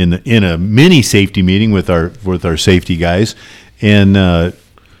in a mini safety meeting with our safety guys. And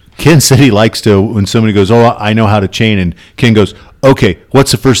Ken said he likes to, when somebody goes, "Oh, I know how to chain," and Ken goes, "Okay,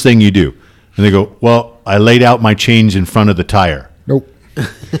 what's the first thing you do?" And they go, "Well, I laid out my chains in front of the tire." Nope.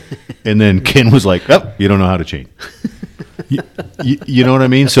 And then Ken was like, "Oh, you don't know how to chain." You know what I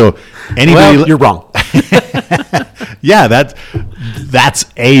mean? So anybody, Well, you're wrong. yeah, that's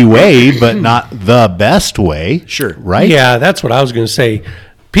a way, but not the best way. Sure. Right? Yeah, that's what I was going to say.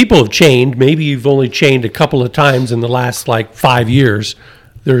 People have chained. Maybe you've only chained a couple of times in the last 5 years.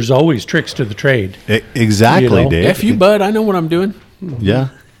 There's always tricks to the trade. Exactly, You know? Dave. F you, bud. I know what I'm doing. Yeah.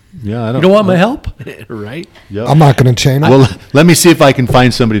 Yeah, I don't. You don't want my help? Right? Yep. I'm not going to chain. Well, let me see if I can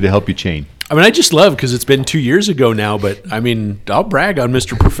find somebody to help you chain. I mean, I just love because it's been 2 years ago now, but I mean, I'll brag on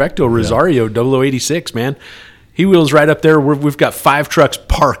Mr. Perfecto Rosario 0086, man. He wheels right up there. We've got 5 trucks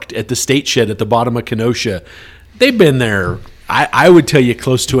parked at the state shed at the bottom of Kenosha. They've been there, I would tell you,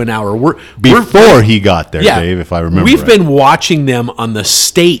 close to an hour. Before he got there, Yeah, Dave, if I remember We've right. been watching them on the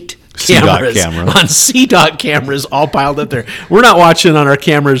state CDOT cameras, camera. on CDOT cameras all piled up there. We're not watching on our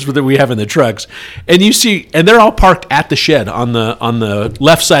cameras that we have in the trucks. And you see, and they're all parked at the shed on the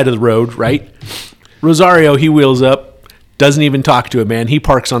left side of the road, right? Rosario, he wheels up, doesn't even talk to a man. He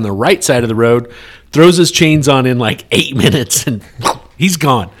parks on the right side of the road, throws his chains on in 8 minutes, and he's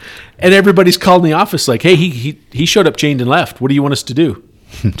gone. And everybody's called in the office like, "Hey, he showed up chained and left. What do you want us to do?"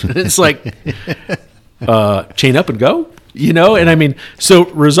 It's like, chain up and go, And I mean, so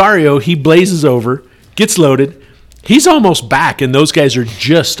Rosario, he blazes over, gets loaded. He's almost back, and those guys are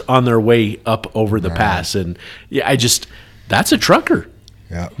just on their way up over the pass. And yeah, that's a trucker.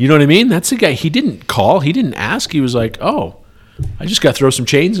 Yeah. You know what I mean? That's a guy. He didn't call. He didn't ask. He was like, "Oh, I just got to throw some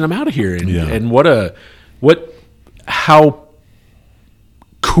chains and I'm out of here." And, Yeah. and how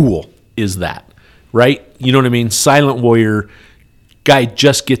cool is that, right? You know what I mean? Silent warrior guy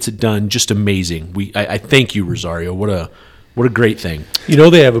just gets it done. Just amazing. I thank you, Rosario. What a great thing. You know,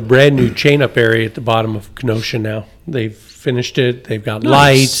 they have a brand new chain up area at the bottom of Kenosha now. They've finished it. They've got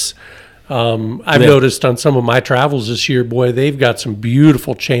lights. I've noticed on some of my travels this year, boy, they've got some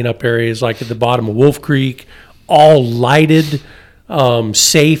beautiful chain up areas like at the bottom of Wolf Creek, all lighted,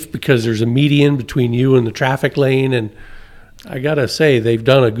 safe because there's a median between you and the traffic lane. And I got to say, they've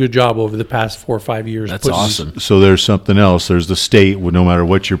done a good job over the past 4 or 5 years. That's awesome. So there's something else. There's the state, no matter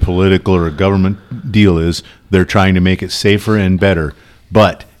what your political or government deal is, they're trying to make it safer and better.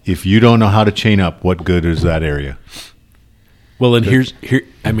 But if you don't know how to chain up, what good is that area? Well, and here's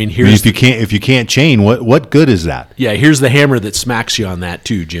if you can't chain, what good is that? Yeah, here's the hammer that smacks you on that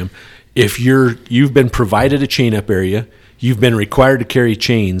too, Jim. If you've been provided a chain up area, you've been required to carry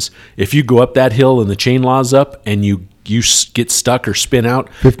chains. If you go up that hill and the chain law's up and you get stuck or spin out,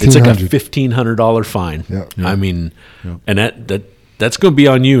 it's like a $1,500 fine. Yeah. I mean, and that's going to be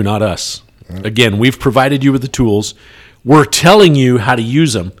on you, not us. Again, we've provided you with the tools. We're telling you how to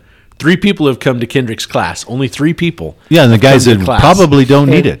use them 3 people have come to Kendrick's class. Only 3 people. Yeah, and the have guys come that to class. probably don't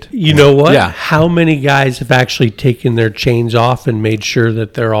need it. You know what? Yeah. How many guys have actually taken their chains off and made sure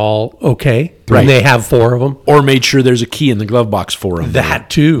that they're all okay? Right. And they have 4 of them. Or made sure there's a key in the glove box for them.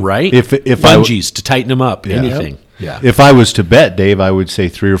 That too. Right? If Bungees to tighten them up, anything. Yeah. If I was to bet, Dave, I would say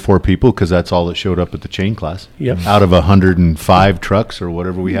 3 or 4 people because that's all that showed up at the chain class. Yep. Out of 105 trucks or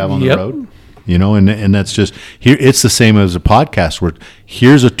whatever we have on Yep. the road. You know, and that's just here. It's the same as a podcast. Where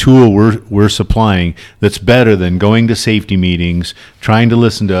here's a tool we're supplying that's better than going to safety meetings, trying to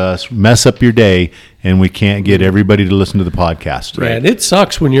listen to us, mess up your day, and we can't get everybody to listen to the podcast. Right. And it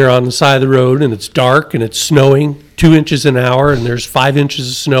sucks when you're on the side of the road and it's dark and it's snowing 2 inches an hour and there's 5 inches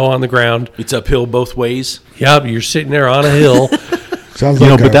of snow on the ground. It's uphill both ways. Yeah, but you're sitting there on a hill. Sounds You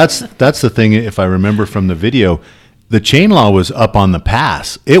know, like but that's the thing. If I remember from the video, the chain law was up on the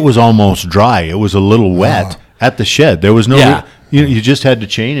pass. It was almost dry. It was a little wet at the shed. There was no. Yeah. You just had to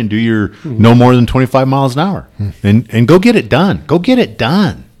chain and do your no more than 25 miles an hour, and go get it done. Go get it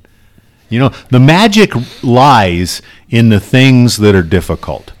done. You know, the magic lies in the things that are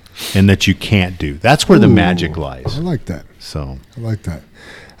difficult and that you can't do. That's where the magic lies. I like that. So I like that.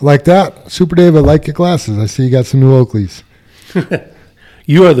 I like that. Super Dave, I like your glasses. I see you got some new Oakleys.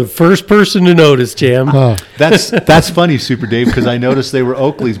 You are the first person to notice, Jam. that's funny, Super Dave, because I noticed they were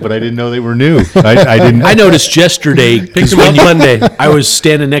Oakleys, but I didn't know they were new. I didn't. I noticed yesterday, Picked them up Monday. I was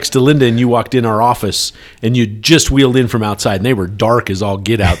standing next to Linda and you walked in our office and you just wheeled in from outside and they were dark as all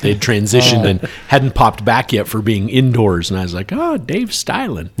get out. They'd transitioned and hadn't popped back yet for being indoors. And I was like, oh, Dave's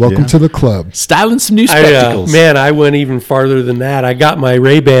styling. Welcome to the club. Styling some new spectacles. I went even farther than that. I got my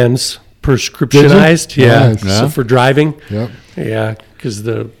Ray-Bans prescriptionized. Did you? Yeah. Nice. So for driving. Yep. Yeah, because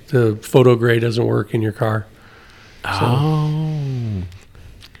the photo gray doesn't work in your car. Oh.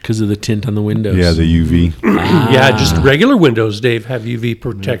 Because of the tint on the windows. Yeah, the UV. Yeah, just regular windows, Dave, have UV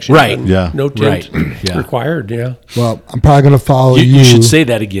protection. Right. and Yeah. No tint Right. Yeah. required, yeah. Well, I'm probably going to follow you. You should say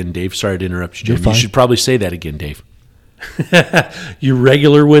that again, Dave. Sorry to interrupt you, Jim. You fine. should probably say that again, Dave. Your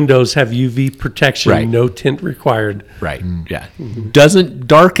regular windows have UV protection, Right. no tint required. Right. Yeah. Doesn't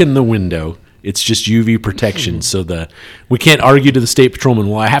darken the window. It's just UV protection. So we can't argue to the state patrolman,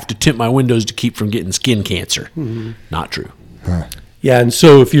 well, I have to tint my windows to keep from getting skin cancer. Not true. Yeah, and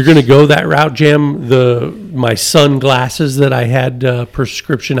so if you're going to go that route, Jim, my sunglasses that I had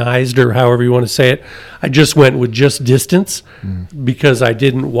prescriptionized, or however you want to say it, I just went with just distance because I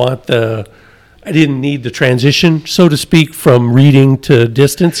didn't need the transition, so to speak, from reading to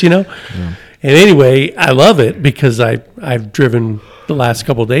distance, you know? Yeah. And anyway, I love it because I've driven the last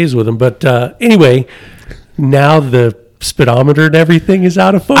couple of days with them. But anyway, now the speedometer and everything is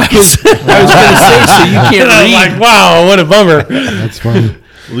out of focus. I was going to say, so you can't I'm read. like, wow, what a bummer. That's funny.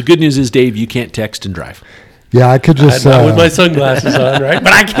 Well, the good news is, Dave, you can't text and drive. Yeah, I could just. Not with my sunglasses on, right?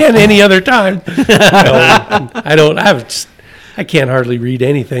 But I can any other time. No, I can't hardly read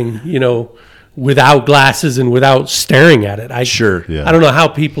anything, you know, without glasses and without staring at it. Sure. Yeah. I don't know how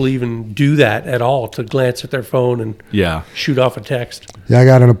people even do that at all, to glance at their phone and Yeah. shoot off a text. Yeah, I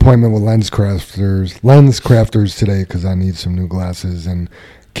got an appointment with lens crafters today because I need some new glasses and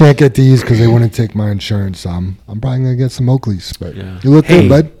can't get these because they wouldn't take my insurance. I'm probably gonna get some Oakleys, but you look Hey. good,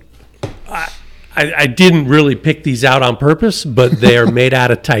 bud. I didn't really pick these out on purpose, but they are made out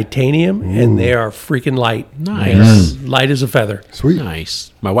of titanium and they are freaking light. Nice. They're light as a feather. Sweet,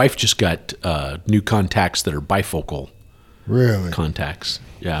 Nice. My wife just got new contacts that are bifocal really. contacts.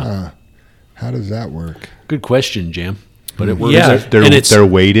 Yeah. How does that work? Good question, Jam. But it works. Yeah. They're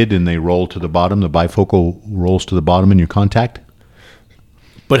weighted and they roll to the bottom. The bifocal rolls to the bottom in your contact.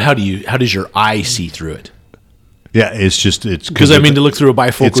 But how does your eye see through it? Yeah, it's Because I mean, to look through a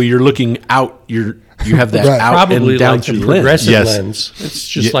bifocal, you're looking out. You have that Right. out Probably and down like through the the lens. progressive Yes. lens. It's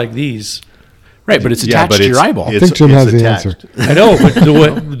just Yeah. like these. Right, but it's attached to your eyeball. I think Jim has the answer. I know,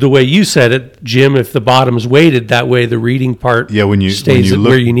 but the way you said it, Jim, if the bottom's weighted, that way the reading part Yeah, when you stays look,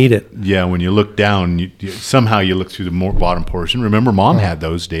 where you need it. Yeah, when you look down, somehow you look through the bottom portion. Remember, Mom had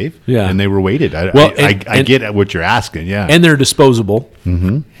those, Dave. Yeah. and they were weighted. I and- get at what you're asking. Yeah, And they're disposable.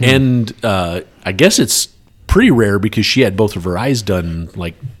 Mm-hmm. And I guess it's pretty rare because she had both of her eyes done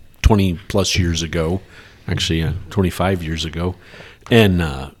like 20 plus years ago. Actually, 25 years ago. And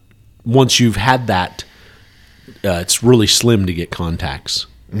once you've had that, it's really slim to get contacts.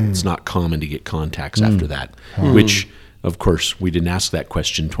 It's not common to get contacts after that, which, of course, we didn't ask that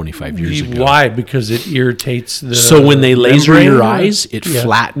question 25 years ago. Why? Because it irritates the. So when they laser membrane, your or- eyes, it Yeah.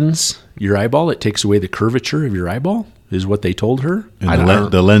 flattens your eyeball. It takes away the curvature of your eyeball, is what they told her. and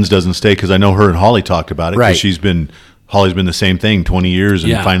the lens doesn't stay because I know her and Holly talked about it. 'Cause Right. she's been Holly's been the same thing 20 years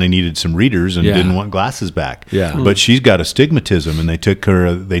and Yeah. finally needed some readers and Yeah. didn't want glasses back. Yeah. But she's got astigmatism, and they take care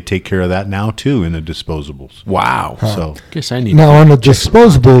of that now too in the disposables. Wow. So Guess I need Now to on the check some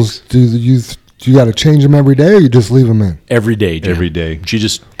disposables, do you got to change them every day, or you just leave them in? every day. Jim. every day. She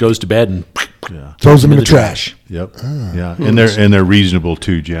just goes to bed and Throws them in the trash. Yep. Yeah. And they're reasonable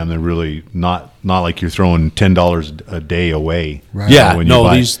too, Jim. They're really not like you're throwing $10 a day away. Right. yeah. when you No,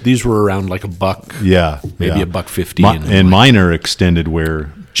 buy- these were around like $1. Yeah. Maybe yeah. $1.50. And mine are extended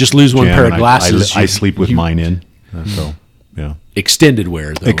wear. just lose one Jam, pair of and glasses. I sleep with you- mine in. So yeah. Extended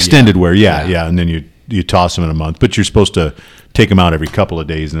wear though. Extended wear, yeah. And then you toss them in a month, but you're supposed to take them out every couple of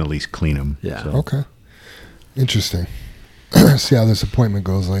days and at least clean them. Yeah. Okay. Interesting. See how this appointment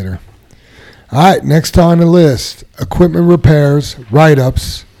goes later. All right, next on the list, equipment repairs,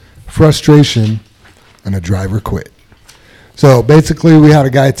 write-ups, frustration, and a driver quit. So basically we had a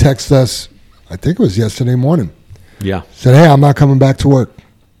guy text us, I think it was yesterday morning, Yeah. said, hey, I'm not coming back to work.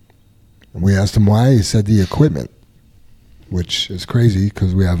 And we asked him why. He said the equipment, which is crazy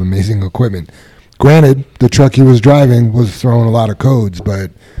because we have amazing equipment. Granted, the truck he was driving was throwing a lot of codes,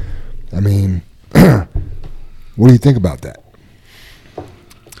 but, I mean, what do you think about that?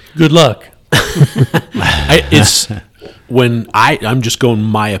 Good luck. It's when I'm just going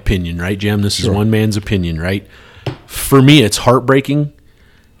my opinion, right, Jim? This is one man's opinion, right? For me, it's heartbreaking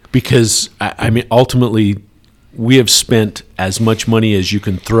because I mean, ultimately, we have spent as much money as you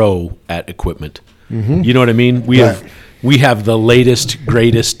can throw at equipment. You know what I mean? We have the latest,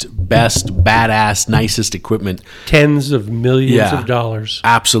 greatest, best, badass, nicest equipment. Tens of millions Yeah. of dollars.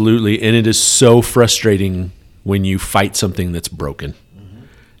 Absolutely, and it is so frustrating when you fight something that's broken.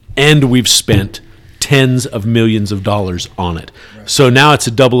 And we've spent tens of millions of dollars on it. So now it's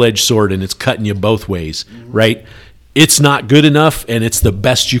a double-edged sword and it's cutting you both ways, right? It's not good enough and it's the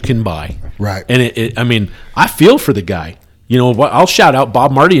best you can buy. Right. And I mean, I feel for the guy. You know, I'll shout out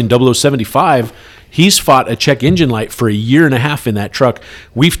Bob Marty in 0075. He's fought a check engine light for a year and a half in that truck.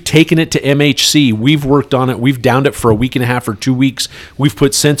 We've taken it to MHC. We've worked on it. We've downed it for a week and a half or 2 weeks. We've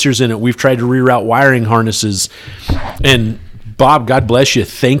put sensors in it. We've tried to reroute wiring harnesses. And Bob, God bless you.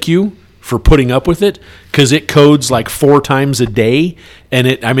 Thank you for putting up with it because it codes like 4 times a day. And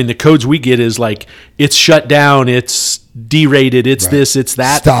the codes we get is like, it's shut down, it's derated, it's this, it's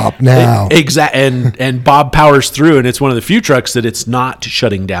that. Stop now. And Bob powers through, and it's one of the few trucks that it's not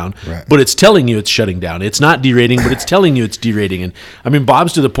shutting down, Right. but it's telling you it's shutting down. It's not derating, but it's telling you it's derating. And I mean,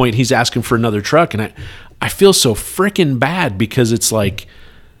 Bob's to the point he's asking for another truck, and I feel so freaking bad because it's like,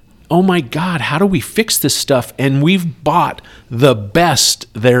 oh my God, how do we fix this stuff? And we've bought the best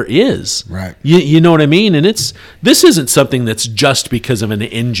there is. Right. You know what I mean? And this isn't something that's just because of an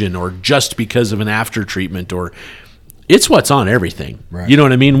engine or just because of an after treatment, or it's what's on everything. Right. You know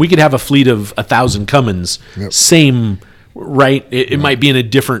what I mean? We could have a fleet of 1,000 Cummins, Yep. same, right? It might be in a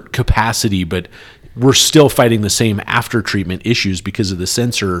different capacity, but we're still fighting the same after treatment issues because of the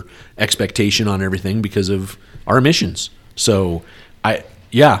sensor expectation on everything because of our emissions. So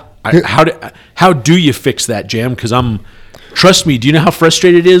how do you fix that, Jam? Because trust me, do you know how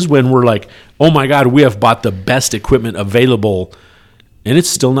frustrated it is when we're like, oh my God, we have bought the best equipment available and it's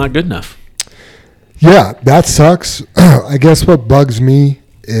still not good enough. Yeah, that sucks. I guess what bugs me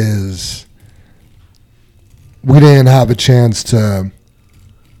is we didn't have a chance to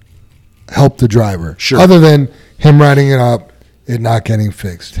help the driver. Sure. Other than him writing it up, it not getting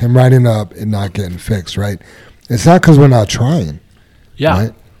fixed. Him writing up, it not getting fixed, right? It's not because we're not trying. Yeah.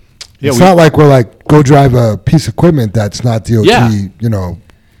 Right? It's not like we're like, go drive a piece of equipment that's not DOT, Yeah. you know,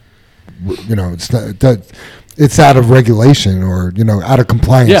 it's not that. It's out of regulation or, out of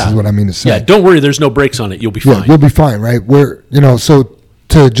compliance is what I mean to say. Yeah, don't worry, there's no brakes on it. You'll be fine. Yeah, you'll be fine, right? So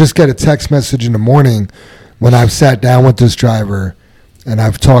to just get a text message in the morning when I've sat down with this driver and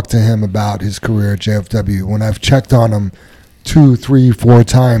I've talked to him about his career at JFW, when I've checked on him 2, 3, 4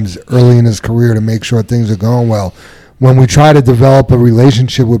 times early in his career to make sure things are going well, when we try to develop a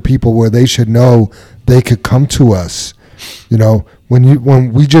relationship with people where they should know they could come to us, I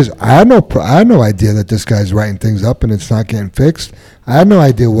had no idea that this guy's writing things up and it's not getting fixed. I had no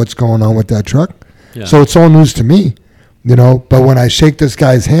idea what's going on with that truck. Yeah. So it's all news to me, but when I shake this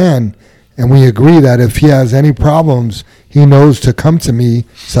guy's hand and we agree that if he has any problems, he knows to come to me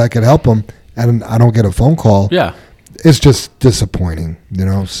so I could help him and I don't get a phone call. Yeah. It's just disappointing,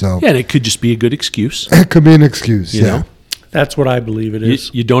 so. Yeah, and it could just be a good excuse. It could be an excuse, You yeah. know? That's what I believe it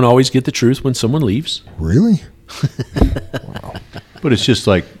is. You don't always get the truth when someone leaves. Really? But it's just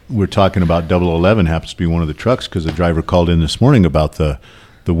like we're talking about 011 happens to be one of the trucks because the driver called in this morning about the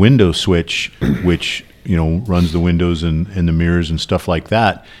window switch, which runs the windows and the mirrors and stuff like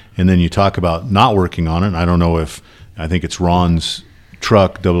that. And then you talk about not working on it. And I don't know if I think it's Ron's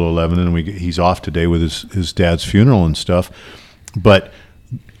truck, 011, and he's off today with his dad's funeral and stuff. But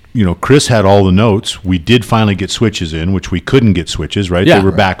Chris had all the notes. We did finally get switches in, which we couldn't get switches, right? Yeah, they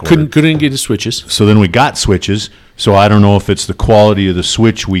were back ordered. Couldn't get the switches. So then we got switches. So I don't know if it's the quality of the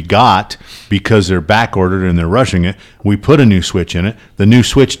switch we got because they're back ordered and they're rushing it. We put a new switch in it. The new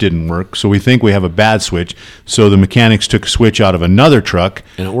switch didn't work, so we think we have a bad switch. So the mechanics took a switch out of another truck.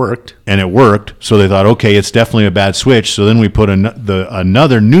 And it worked. So they thought, okay, it's definitely a bad switch. So then we put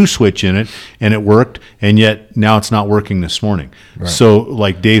another new switch in it, and it worked. And yet now it's not working this morning. Right. So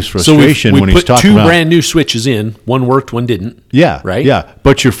like Dave's frustration when he's talking about... we put two brand new switches in. One worked, one didn't. Yeah. Right? Yeah.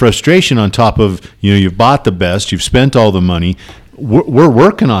 But your frustration on top of, you've bought the best, you've spent all the money, we're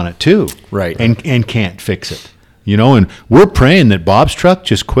working on it too. Right. And can't fix it. And we're praying that Bob's truck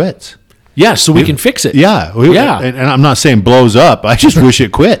just quits. Yeah, so we can fix it. Yeah. And I'm not saying blows up. I just wish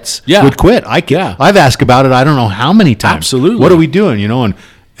it quits. Yeah. Would quit. I've asked about it I don't know how many times. Absolutely. What are we doing?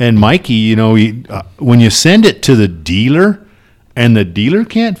 And Mikey, when you send it to the dealer and the dealer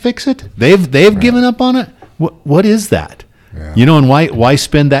can't fix it, they've given up on it. What is that? Yeah. And why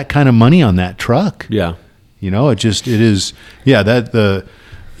spend that kind of money on that truck? Yeah. But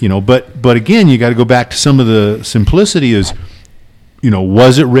again, you got to go back to some of the simplicity is,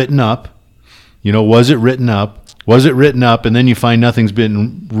 was it written up? Was it written up? Was it written up? And then you find nothing's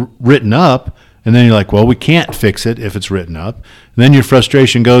been written up. And then you're like, well, we can't fix it if it's written up. And then your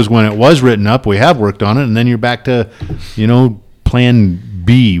frustration goes when it was written up, we have worked on it. And then you're back to, plan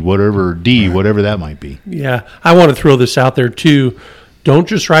B, whatever, D, whatever that might be. Yeah. I want to throw this out there too. Don't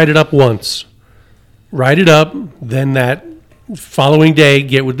just write it up once. Write it up, then that following day,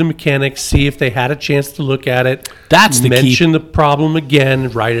 get with the mechanics, see if they had a chance to look at it. That's the key. Mention the problem again,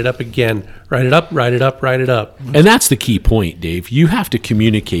 write it up again. Write it up, write it up, write it up. And that's the key point, Dave. You have to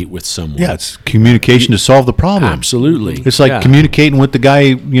communicate with someone. Yeah, it's communication to solve the problem. Absolutely. It's like communicating with the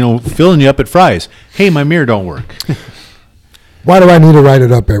guy, filling you up at Fry's. Hey, my mirror don't work. Why do I need to write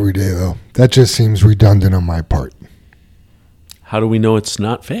it up every day, though? That just seems redundant on my part. How do we know it's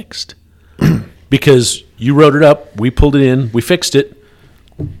not fixed? Because you wrote it up, we pulled it in, we fixed it.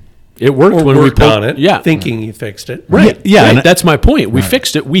 It worked when we worked on it, yeah, thinking you fixed it. Right. Yeah, right. That's my point. We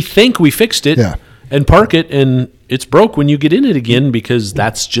fixed it. We think we fixed it, and park it, and it's broke when you get in it again because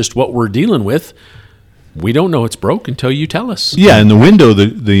that's just what we're dealing with. We don't know it's broke until you tell us. Yeah, in the window,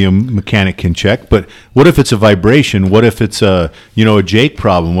 the mechanic can check. But what if it's a vibration? What if it's a Jake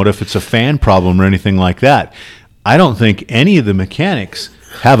problem? What if it's a fan problem or anything like that? I don't think any of the mechanics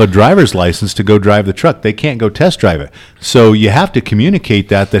have a driver's license to go drive the truck. They can't go test drive it. So you have to communicate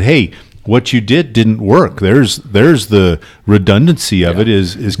that hey, what you didn't work. There's the redundancy of it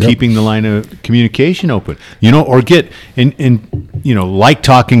is keeping the line of communication open. Or get like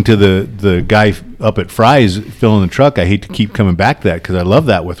talking to the guy up at Fry's filling the truck. I hate to keep coming back to that because I love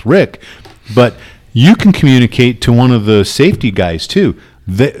that with Rick, but you can communicate to one of the safety guys too.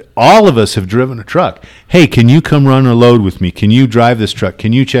 All of us have driven a truck. Hey, can you come run a load with me? Can you drive this truck?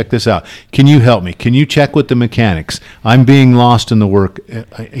 Can you check this out? Can you help me? Can you check with the mechanics? I'm being lost in the work.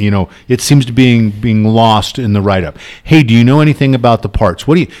 It seems to be being lost in the write-up. Hey, do you know anything about the parts?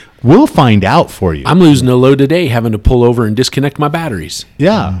 We'll find out for you. I'm losing a load today, having to pull over and disconnect my batteries.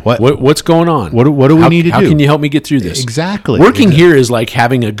 Yeah. What's going on? What do we need to do? How can you help me get through this? Exactly. Working here is like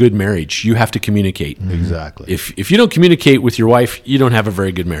having a good marriage. You have to communicate. Exactly. If you don't communicate with your wife, you don't have a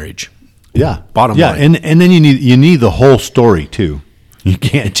very good marriage. Yeah. Bottom line. Yeah, and then you need the whole story too. You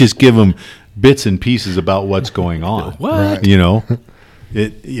can't just give them bits and pieces about what's going on. What? Right.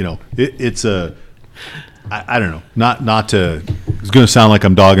 It's a. I don't know. Not to. It's going to sound like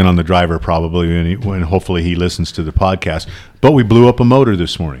I'm dogging on the driver probably when hopefully he listens to the podcast. But we blew up a motor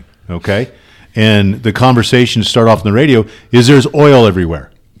this morning. Okay, and the conversation to start off on the radio is there's oil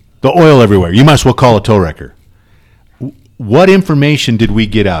everywhere. The oil everywhere. You might as well call a tow wrecker. What information did we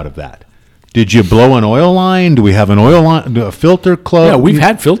get out of that? Did you blow an oil line? Do we have an oil line, a filter club? Yeah, we've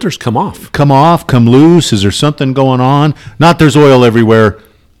had filters come off. Come loose. Is there something going on? Not there's oil everywhere.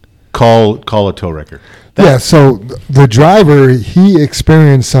 Call a tow wrecker. So the driver, he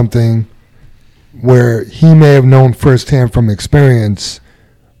experienced something where he may have known firsthand from experience,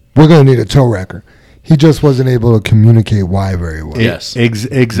 we're going to need a tow wrecker. He just wasn't able to communicate why very well. Yes.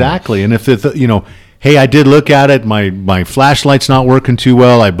 Exactly. And if hey, I did look at it. My flashlight's not working too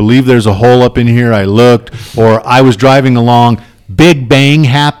well. I believe there's a hole up in here. I looked, or I was driving along. Big bang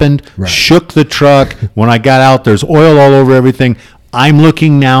happened, shook the truck. When I got out, there's oil all over everything. I'm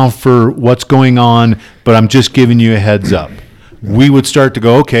looking now for what's going on, but I'm just giving you a heads up. We would start to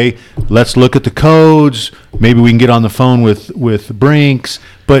go, okay, let's look at the codes. Maybe we can get on the phone with Brinks.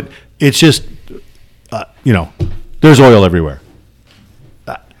 But it's just, There's oil everywhere.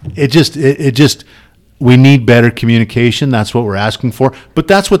 It just we need better communication. That's what we're asking for. But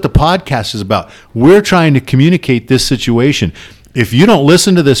that's what the podcast is about. We're trying to communicate this situation. If you don't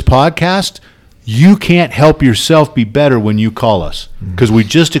listen to this podcast, you can't help yourself be better when you call us, because we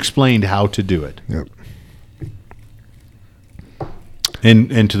just explained how to do it. Yep.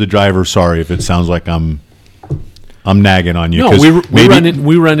 And to the driver, sorry if it sounds like I'm nagging on you. No,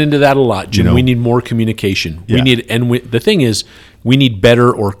 we run into that a lot, Jim. You know, we need more communication. Yeah. The thing is, we need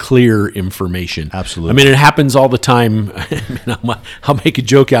better or clear information. Absolutely. I mean, it happens all the time. I'll make a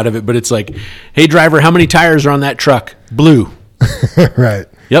joke out of it, but it's like, hey, driver, how many tires are on that truck? Blue. Right.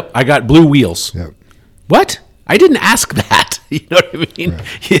 Yep, I got blue wheels. Yep. What? I didn't ask that. You know what I mean?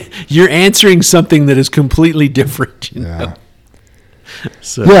 Right. You're answering something that is completely different. You know? Yeah.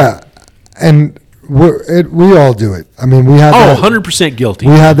 So. Yeah, and we all do it. I mean, we had 100% guilty.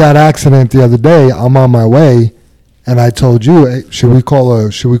 We had that accident the other day. I'm on my way, and I told you, hey, should we call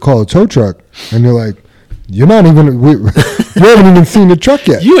a tow truck? And you're like, you haven't even seen the truck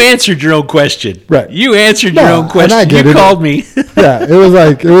yet. You answered your own question. Right. You answered your own question. And I get you it. called me. Yeah,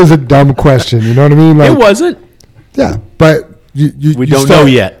 it was a dumb question. You know what I mean? Like, it wasn't. Yeah, but we don't know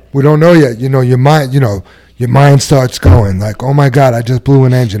yet. We don't know yet. You know, your mind starts going like, oh my God, I just blew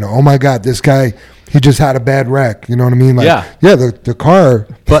an engine. Oh my God, this guy, he just had a bad wreck. You know what I mean? Like, yeah, the car,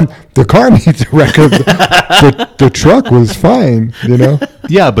 but the car needs a wreck. The truck was fine, you know?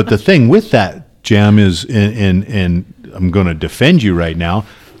 Yeah, but the thing with that, Jam, is, and I'm going to defend you right now,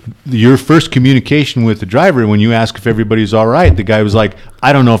 your first communication with the driver, when you ask if everybody's all right, the guy was like,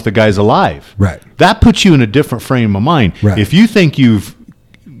 I don't know if the guy's alive. Right. That puts you in a different frame of mind. Right. If you think you've,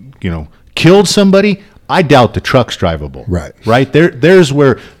 killed somebody, I doubt the truck's drivable. Right. Right? There's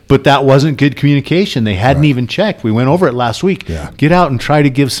where, but that wasn't good communication. They hadn't even checked. We went over it last week. Yeah. Get out and try to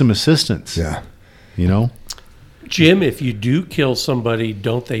give some assistance. Yeah. Jim, if you do kill somebody,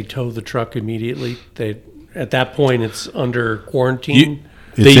 don't they tow the truck immediately? At that point, it's under quarantine.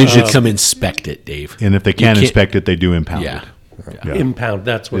 They usually come inspect it, Dave. And if they can't inspect it, they do impound it. Yeah. Impound.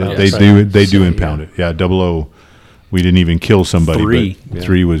 That's what I they was do. saying. They do impound it. Yeah, 00. We didn't even kill somebody. 3. But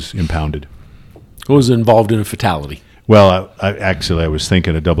 3 was impounded. Who was involved in a fatality? Well, I was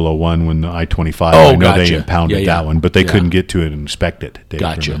thinking of 001 when the I-25. Oh, I know gotcha. they impounded that one, but they couldn't get to it and inspect it. Dave,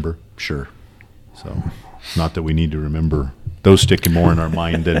 Gotcha. remember? Sure. So, not that we need to remember. Those stick more in our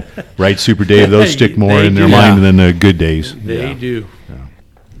mind than, right, Super Dave? Those stick more They in their do. mind than the good days. They do.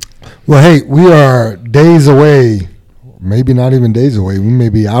 Well, hey, we are days away, maybe not even days away. We may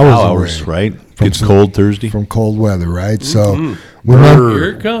be hours away. Right? It's cold Thursday. From cold weather, right? So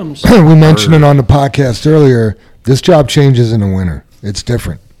Here it comes. we mentioned it on the podcast earlier. This job changes in the winter. It's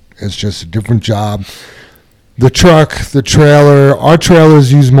different. It's just a different job. The truck, the trailer, our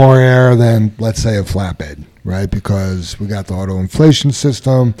trailers use more air than, let's say, a flatbed, right? Because we got the auto inflation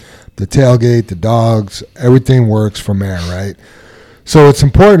system, the tailgate, the dogs, everything works from air, right? So it's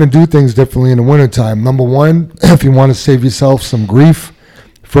important to do things differently in the wintertime. Number one, if you want to save yourself some grief,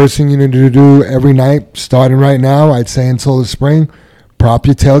 first thing you need to do every night, starting right now, I'd say until the spring, prop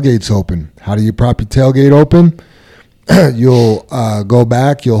your tailgates open. How do you prop your tailgate open? You'll go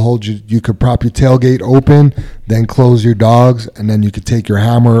back, you could prop your tailgate open, then close your dogs, and then you could take your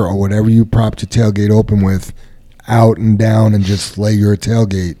hammer or whatever you propped your tailgate open with out and down and just lay your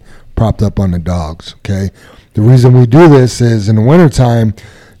tailgate propped up on the dogs, okay? The reason we do this is in the wintertime,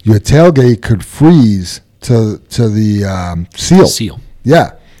 your tailgate could freeze to the seal.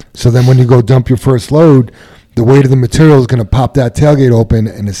 Yeah. So then when you go dump your first load, the weight of the material is going to pop that tailgate open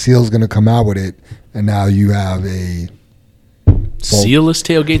and the seal is going to come out with it. And now you have a sealless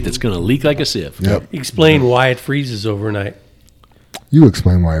tailgate that's going to leak like a sieve. Yep. Explain why it freezes overnight. You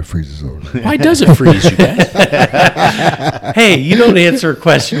explain why it freezes overnight. Why does it freeze, you guys? Hey, you don't answer a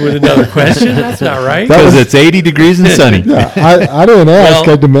question with another question. That's not right. Because it's 80 degrees and sunny. Yeah, I didn't ask.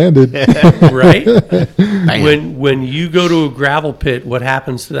 Well, I demanded. Right? When you go to a gravel pit, what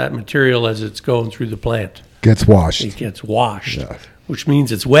happens to that material as it's going through the plant? Gets washed. It gets washed, Yeah. which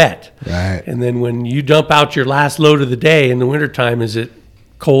means it's wet. Right. And then when you dump out your last load of the day in the wintertime, is it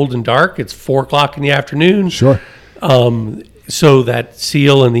cold and dark? It's 4 o'clock in the afternoon. Sure. So that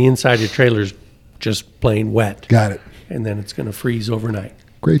seal and the inside of your trailer is just plain wet. Got it. And then it's going to freeze overnight.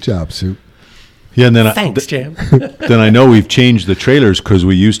 Great job, Sue. Yeah, and then Thanks, Jam. then I know we've changed the trailers because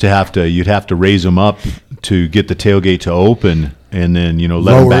we used to you'd have to raise them up to get the tailgate to open, and then let them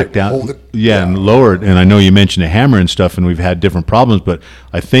Lower back it, down. hold it. Yeah, and lower it. And I know you mentioned a hammer and stuff, and we've had different problems, but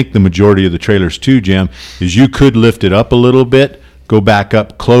I think the majority of the trailers too, Jam, is you could lift it up a little bit, go back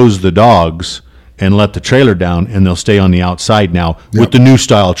up, close the dogs, and let the trailer down, and they'll stay on the outside now with the new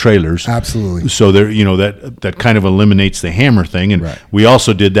style trailers. Absolutely. So there, that kind of eliminates the hammer thing, and we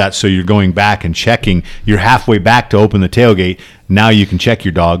also did that. So you're going back and checking. You're halfway back to open the tailgate. Now you can check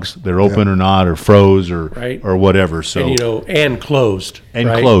your dogs; they're open or not, or froze, or whatever. So and closed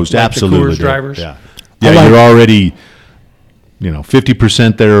closed. Like absolutely, the Courteous drivers. Yeah. You're already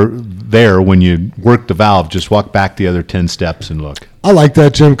 50% there when you work the valve. Just walk back the other 10 steps and look. I like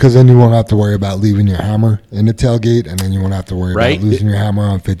that, Jim, because then you won't have to worry about leaving your hammer in the tailgate, and then you won't have to worry about losing your hammer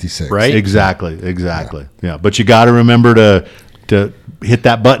on 56. Right? Exactly. Yeah. But you got to remember to hit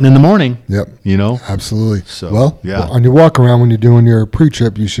that button in the morning. Yep. Absolutely. So, well, on your walk around when you're doing your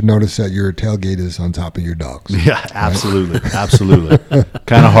pre-trip, you should notice that your tailgate is on top of your dogs. Yeah, absolutely. Right? Absolutely.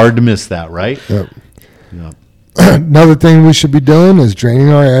 Kind of hard to miss that, right? Yep. Yep. Another thing we should be doing is draining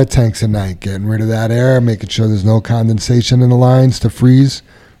our air tanks at night, getting rid of that air, making sure there's no condensation in the lines to freeze,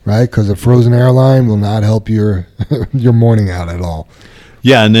 right? Because a frozen air line will not help your morning out at all.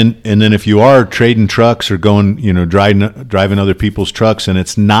 Yeah, and then if you are trading trucks or going, driving other people's trucks, and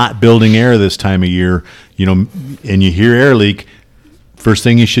it's not building air this time of year, and you hear air leak, first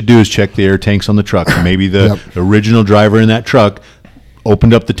thing you should do is check the air tanks on the truck. Maybe the original driver in that truck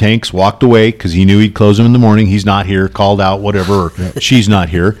opened up the tanks, walked away because he knew he'd close them in the morning. He's not here, called out, whatever, or she's not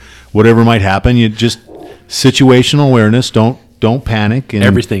here, whatever might happen. You just situational awareness. Don't panic. And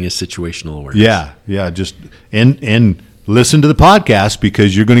everything is situational awareness. Yeah. Just and listen to the podcast,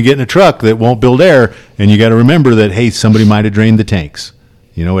 because you're going to get in a truck that won't build air, and you got to remember that, hey, somebody might have drained the tanks.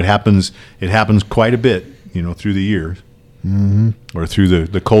 It happens quite a bit, through the year, or through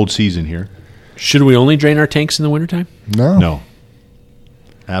the cold season here. Should we only drain our tanks in the wintertime? No.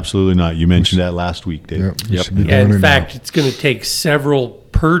 Absolutely not. You mentioned that last week, Dave. Yep. In fact, it's going to take several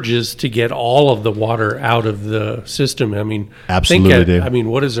purges to get all of the water out of the system. I mean, absolutely, Dave.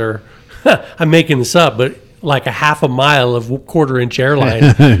 What is our? I'm making this up, but like a half a mile of 1/4-inch airline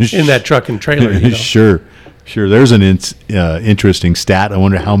in that truck and trailer. Sure. There's an interesting stat. I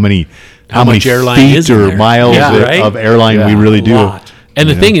wonder how many airline feet is or miles of airline we really do. And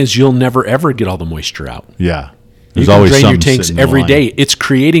the thing is, you'll never ever get all the moisture out. Yeah. There's always drain your tanks every day. It's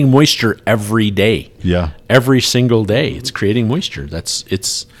creating moisture every day. Yeah. Every single day, it's creating moisture.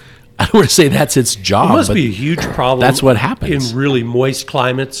 I don't want to say that's its job. It must be a huge problem. That's what happens in really moist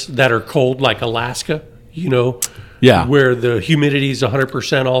climates that are cold, like Alaska. Yeah. Where the humidity is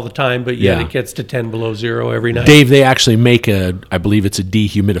 100% all the time, but yet it gets to 10 below zero every night. Dave, they actually make I believe it's a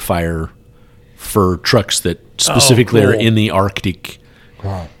dehumidifier for trucks that specifically are in the Arctic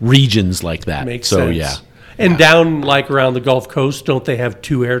regions like that. Makes sense. Yeah. And down like around the Gulf Coast, don't they have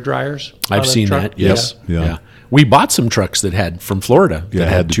 2 air dryers? I've seen that. Yes. Yeah. We bought some trucks that had from Florida that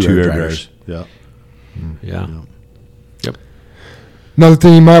had the 2 air dryers. Yeah. Yep. Another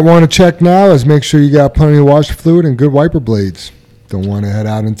thing you might want to check now is make sure you got plenty of washer fluid and good wiper blades. Don't want to head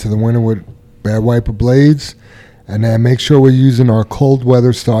out into the winter with bad wiper blades. And then make sure we're using our cold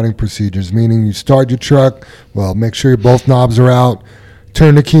weather starting procedures, meaning you start your truck, make sure both knobs are out,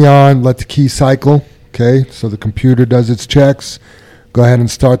 turn the key on, let the key cycle. Okay, so the computer does its checks. Go ahead and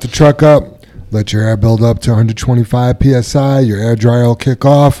start the truck up. Let your air build up to 125 PSI. Your air dryer will kick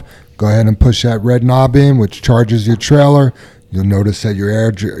off. Go ahead and push that red knob in, which charges your trailer. You'll notice that your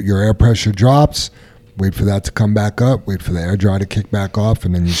air pressure drops. Wait for that to come back up. Wait for the air dryer to kick back off,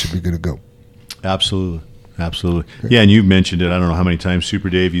 and then you should be good to go. Absolutely. Yeah, and you mentioned it. I don't know how many times, Super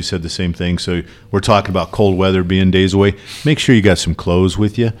Dave, you said the same thing. So we're talking about cold weather being days away. Make sure you got some clothes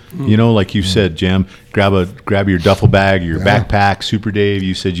with you. Like you said, Jam, grab your duffel bag, your backpack. Super Dave,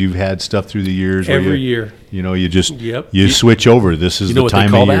 you said you've had stuff through the years. Every year. You just you switch over. This is the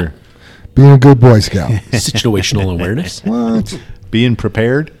time of year. Being a good Boy Scout. Situational awareness. What? Being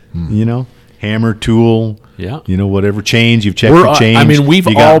prepared. Hammer, tool. Yeah. Whatever chains, you've checked your chains. I mean, we've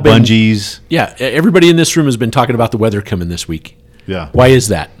you all got been bungees. Yeah, everybody in this room has been talking about the weather coming this week. Yeah. Why is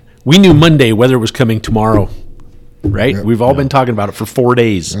that? We knew Monday weather was coming tomorrow, right? Yep. We've all been talking about it for 4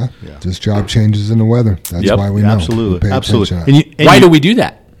 days. Yeah. Just job changes in the weather. That's why we know. Absolutely. Why do we do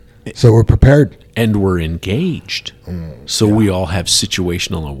that? So we're prepared. And we're engaged. So we all have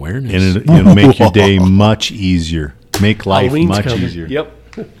situational awareness. And it'll make your day much easier. Make life much easier. Yep.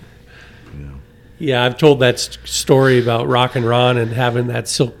 Yeah, I've told that story about Rock and Ron and having that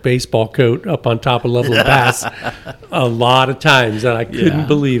silk baseball coat up on top of Loveland Pass a lot of times, and I couldn't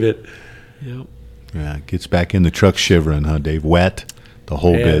believe it. Yep. Yeah, it gets back in the truck shivering, huh, Dave? Wet, the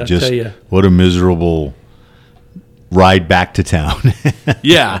whole bit. I'll tell you. What a miserable ride back to town.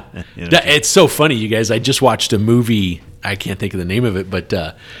 Yeah. It's so funny, you guys. I just watched a movie. I can't think of the name of it, but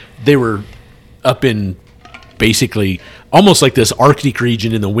they were up in basically almost like this Arctic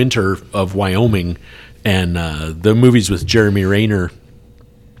region in the winter of Wyoming, and the movies with Jeremy Rayner.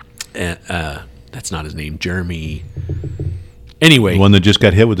 That's not his name, Jeremy. Anyway, The one that just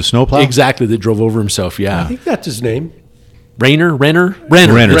got hit with the snowplow? exactly, that drove over himself. I Yeah, think that's his name. Renner. Renner. It's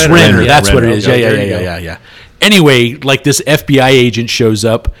Renner. Renner. That's Yeah, what it Renner. is. Okay, Yeah. there you go. Yeah. Anyway, like this FBI agent shows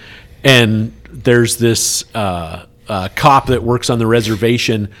up, and there's this cop that works on the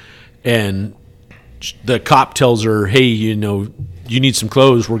reservation, and the cop tells her, "Hey, you need some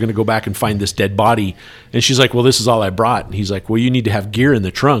clothes. We're going to go back and find this dead body." And she's like, "Well, this is all I brought." And he's like, "Well, you need to have gear in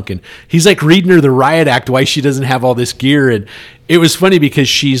the trunk." And he's like reading her the riot act why she doesn't have all this gear. And it was funny because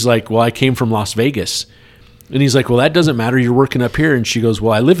she's like, "Well, I came from Las Vegas." And he's like, "Well, that doesn't matter. You're working up here." And she goes,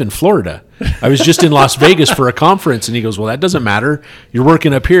 "Well, I live in Florida. I was just in Las Vegas for a conference." And he goes, "Well, that doesn't matter. You're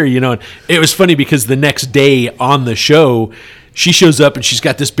working up here." And it was funny because the next day on the show, she shows up and she's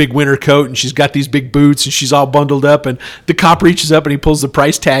got this big winter coat and she's got these big boots and she's all bundled up, and the cop reaches up and he pulls the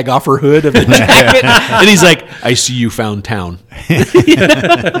price tag off her hood of the jacket and he's like, "I see you found town."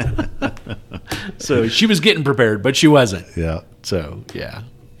 So she was getting prepared, but she wasn't. Yeah. So, yeah.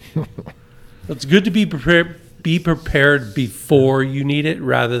 It's good to be prepared. Be prepared before you need it,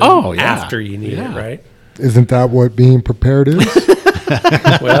 rather than after you need it. Right? Isn't that what being prepared is?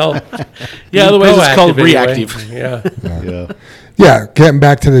 Well, Yeah, otherwise it's called proactive anyway. reactive. Yeah. Yeah. Yeah, getting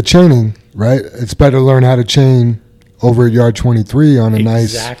back to the chaining, right? It's better to learn how to chain over at yard 23 on a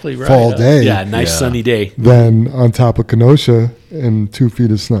Exactly nice right. fall day Yeah, nice sunny day. than on top of Kenosha in 2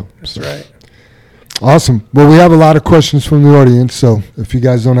 feet of snow. That's right. Awesome. Well, we have a lot of questions from the audience, so if you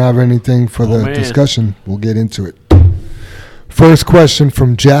guys don't have anything for the man. discussion, we'll get into it. First question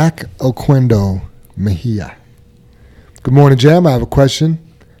from Jack Oquendo Mejia. Good morning, Jam. I have a question.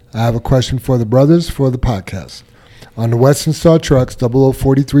 I have a question for the brothers for the podcast. On the Western Star trucks,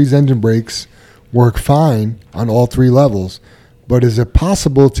 0043's engine brakes work fine on all 3 levels, but is it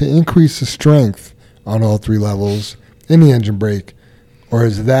possible to increase the strength on all 3 levels in the engine brake, or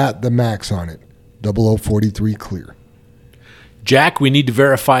is that the max on it? 0043 clear. Jack, we need to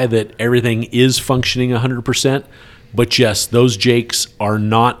verify that everything is functioning 100%, but yes, those Jakes are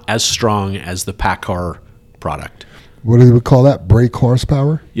not as strong as the PACCAR product. What do we call that? Brake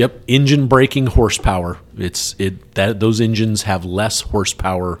horsepower? Yep, engine braking horsepower. Those engines have less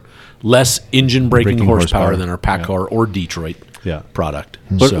horsepower, less engine braking Braking horsepower horsepower. than our PACCAR or Detroit Yeah. product.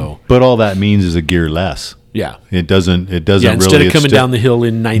 But, but all that means is a gear less. Yeah. It doesn't Yeah, really. instead of it's coming still- down the hill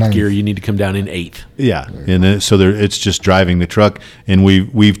in ninth Ninth. gear, you need to come down in 8th. Yeah, and then, so it's just driving the truck, and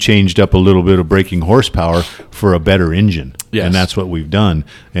we've changed up a little bit of braking horsepower for a better engine, Yes. and that's what we've done.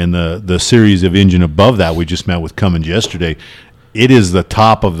 And the series of engine above that, we just met with Cummins yesterday. It is the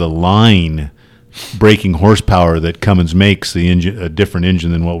top of the line braking horsepower that Cummins makes. The engine, a different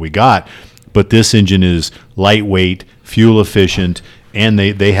engine than what we got, but this engine is lightweight, fuel efficient, and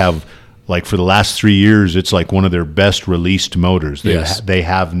they have. Like for the last 3 years, it's like one of their best released motors. They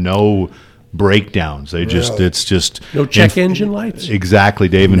have no breakdowns. It's just No check engine lights. Exactly,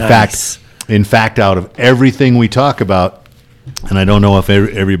 Dave. Nice. In fact, out of everything we talk about, and I don't know if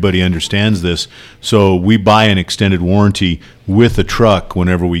everybody understands this, so we buy an extended warranty with the truck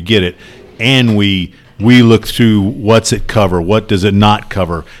whenever we get it, and we look through what's it cover, what does it not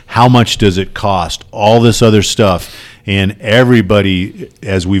cover, how much does it cost, all this other stuff. And everybody,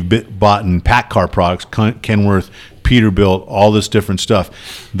 as we've bought in PACCAR products, Kenworth, Peterbilt, all this different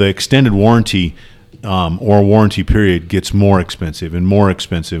stuff, the extended warranty or warranty period gets more expensive and more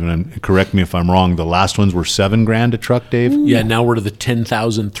expensive. And correct me if I'm wrong, the last ones were $7,000 a truck, Dave? Yeah, now we're to the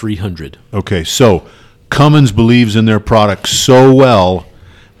 10,300. Okay, so Cummins believes in their product so well,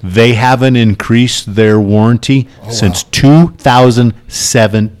 they haven't increased their warranty since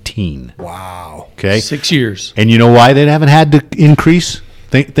 2017. Wow. Okay? 6 years. And you know why they haven't had to increase?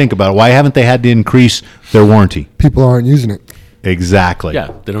 Think about it. Why haven't they had to increase their warranty? People aren't using it. Exactly.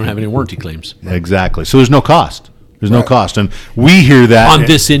 Yeah, they don't have any warranty claims Exactly. So there's no cost. There's no cost. And we hear that on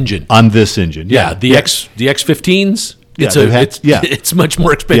this engine. On this engine. Yeah, the X15s. It's much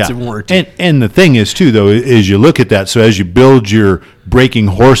more expensive warranty. And the thing is too, though, is you look at that. So as you build your braking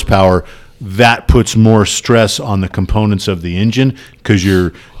horsepower, that puts more stress on the components of the engine because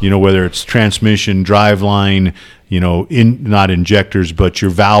whether it's transmission, driveline, not injectors, but your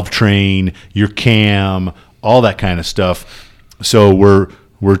valve train, your cam, all that kind of stuff. So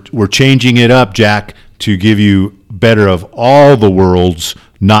we're changing it up, Jack, to give you better of all the worlds,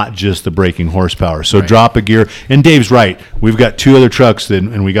 not just the braking horsepower. So drop a gear. And Dave's right. We've got 2 other trucks,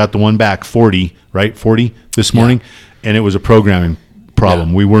 and we got the one back 40 this morning, and it was a programming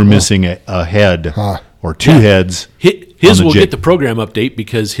problem. We were missing a head or 2 heads. His will get the program update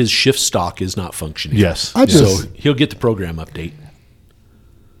because his shift stock is not functioning. Yes. So he'll get the program update.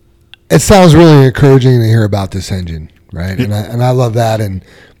 It sounds really encouraging to hear about this engine, right? And I love that. And,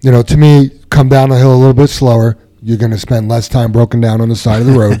 to me, come down the hill a little bit slower. You're going to spend less time broken down on the side of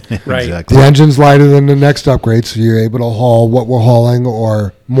the road. Right. Exactly. The engine's lighter than the next upgrade, so you're able to haul what we're hauling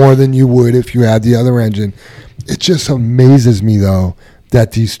or more than you would if you had the other engine. It just amazes me, though,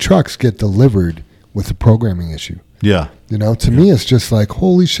 that these trucks get delivered with a programming issue. Yeah. To me, it's just like,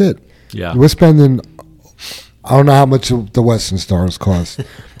 holy shit. Yeah. We're spending, I don't know how much the Western Stars cost.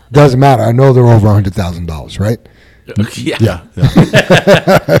 Doesn't matter. I know they're over $100,000, right? Yeah.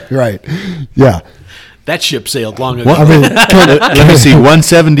 Right. Yeah. That ship sailed long ago. I mean, Let me see,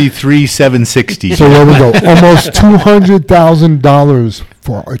 173,760. so there we go. Almost $200,000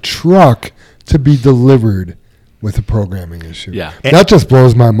 for a truck to be delivered with a programming issue. Yeah. That just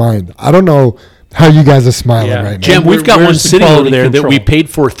blows my mind. I don't know how you guys are smiling Yeah. right now. Jim, we've got one Where's the sitting over quality there that we control? paid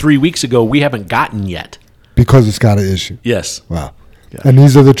for 3 weeks ago. We haven't gotten yet. Because it's got an issue. Yes. Wow. And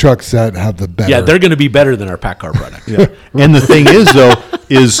these are the trucks that have the better. Yeah, they're going to be better than our PACCAR product. Yeah. And the thing is, though,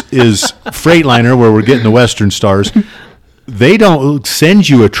 is Freightliner, where we're getting the Western Stars, they don't send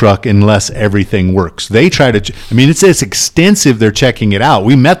you a truck unless everything works. They try to, it's extensive. They're checking it out.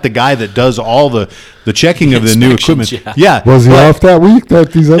 We met the guy that does all the checking of the new equipment. Inspections, Yeah. Was he off that week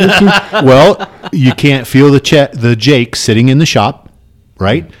that these other two? Well, you can't feel the Jake sitting in the shop,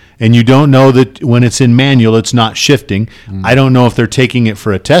 right? And you don't know that when it's in manual, it's not shifting. I don't know if they're taking it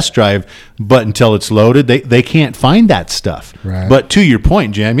for a test drive, but until it's loaded, they can't find that stuff. Right. But to your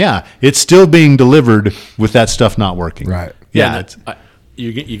point, Jam, it's still being delivered with that stuff not working. Right. Yeah. And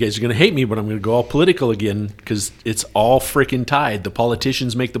you guys are going to hate me, but I'm going to go all political again because it's all freaking tied. The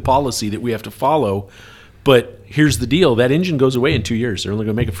politicians make the policy that we have to follow. But here's the deal. That engine goes away in 2 years. They're only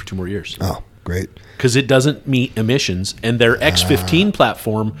going to make it for 2 more years. Oh, great. Because it doesn't meet emissions. And their X15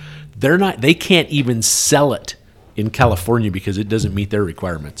 platform, they can't even sell it in California because it doesn't meet their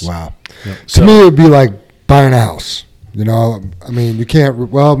requirements. Wow. To me, it would be like buying a house. You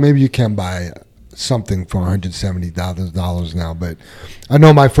can't, maybe you can buy something for $170,000 now, but I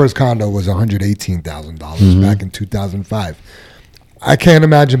know my first condo was $118,000 back in 2005. I can't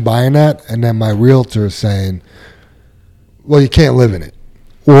imagine buying that and then my realtor saying, well, you can't live in it.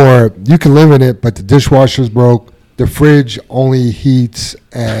 Or you can live in it, but the dishwasher's broke, the fridge only heats,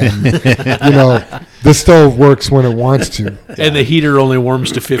 and, the stove works when it wants to. And the heater only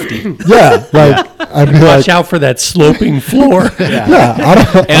warms to 50. Yeah, I'd be Watch like, out for that sloping floor.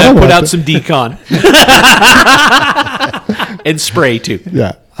 I And I put out that. some decon. And spray, too.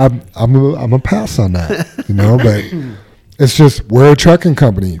 Yeah, I'm a pass on that, but it's just, we're a trucking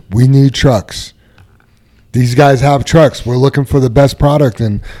company. We need trucks. These guys have trucks. We're looking for the best product,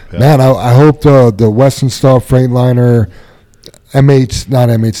 and man, I hope the Western Star Freightliner, not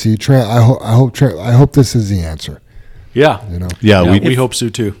MHC, Trent. I hope this is the answer. Yeah. Yeah, We hope so,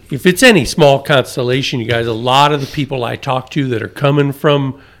 too. If it's any small consolation, you guys, a lot of the people I talk to that are coming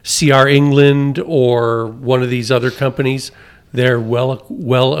from CR England or one of these other companies, they're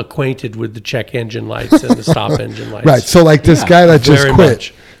well acquainted with the check engine lights and the stop engine lights. Right. So like this guy that just very quit,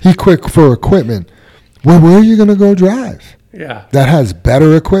 much. he quit for equipment. Well, where are you going to go drive? Yeah. That has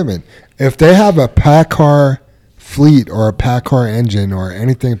better equipment. If they have a PACCAR fleet or a PACCAR engine or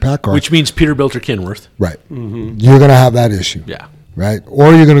anything PACCAR, Which means Peterbilt or Kenworth. right, you're going to have that issue. Yeah. Right.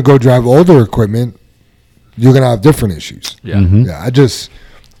 Or you're going to go drive older equipment. You're going to have different issues. Yeah. Yeah. I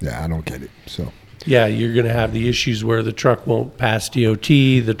don't get it. So. Yeah, you're going to have the issues where the truck won't pass DOT.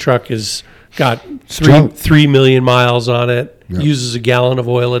 The truck has got Strong. 3 million miles on it, Yep. uses a gallon of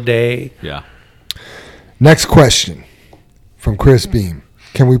oil a day. Yeah. Next question from Chris Beam.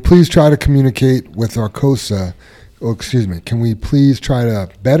 Can we please try to communicate with Arcosa? Can we please try to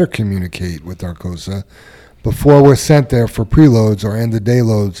better communicate with Arcosa before we're sent there for preloads or end-of-day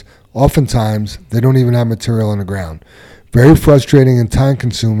loads? Oftentimes, they don't even have material on the ground. Very frustrating and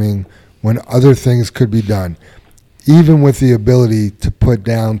time-consuming when other things could be done, even with the ability to put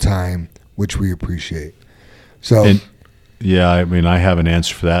down time, which we appreciate. So, And I have an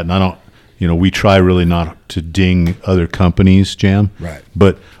answer for that, and I don't. We try really not to ding other companies, Jam. Right.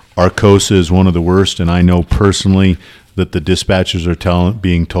 But Arcosa is one of the worst, and I know personally that the dispatchers are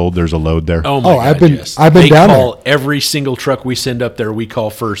being told there's a load there. Oh, my God, I've been yes. down They there. call every single truck we send up there, we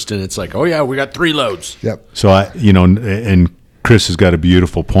call first, and it's like, oh, yeah, we got 3 loads. yep. So and Chris has got a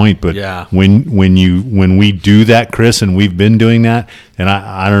beautiful point, but Yeah. when we do that, Chris, and we've been doing that, and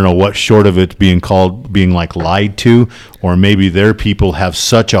I don't know what short of it being like lied to, or maybe their people have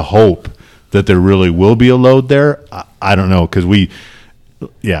such a hope that there really will be a load there. I don't know, because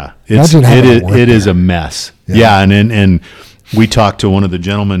Yeah, Imagine having to work it is there. a mess. Yeah. Yeah, and we talked to one of the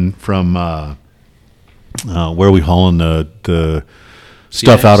gentlemen from where are we hauling the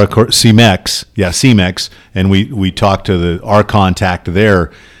stuff out of CMEX. Yeah, CMEX, and we talked to our contact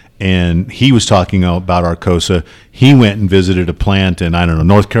there, and he was talking about Arcosa. He went and visited a plant in, I don't know,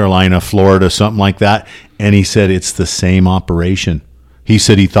 North Carolina, Florida, something like that, and he said it's the same operation. He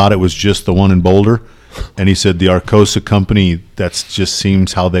said he thought it was just the one in Boulder. And he said the Arcosa company, that's just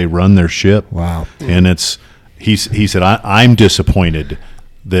seems how they run their ship. Wow. And he said, I'm disappointed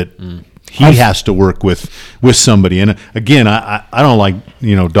that he has to work with somebody. And again, I don't like,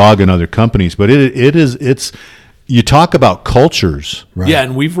 dogging other companies, but it's you talk about cultures. Right. Yeah,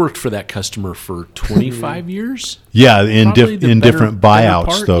 and we've worked for that customer for 25 years. Yeah, in Probably the different better buyouts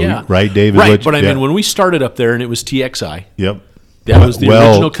part, though, yeah. right, David? Right, but I mean, when we started up there and it was TXI, Yep. that was the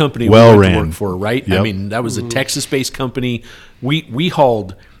original company we went ran. to work for, right? Yep. I mean, that was a Texas-based company. We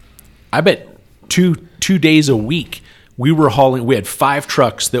hauled, I bet, two days a week. We were hauling. We had 5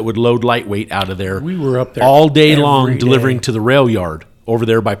 trucks that would load lightweight out of there. We were up there all day every long day. delivering to the rail yard over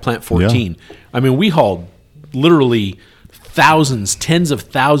there by Plant 14. Yeah. I mean, we hauled literally thousands, tens of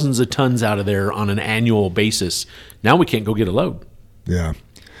thousands of tons out of there on an annual basis. Now we can't go get a load. Yeah.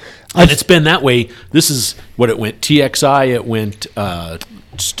 And it's been that way. This is what it went. TXI, it went.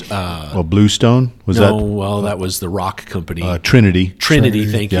 Bluestone was That was the rock company. Trinity. Trinity,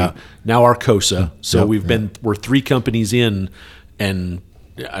 thank yeah. you. Now Arcosa. So Yep. we're 3 companies in, and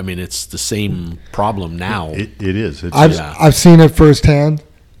I mean it's the same problem now. It is. It's I've seen it firsthand.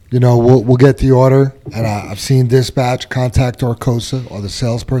 We'll get the order, and I've seen dispatch contact Arcosa or the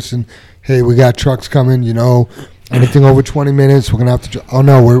salesperson. Hey, we got trucks coming. Anything over 20 minutes, we're gonna have to. Oh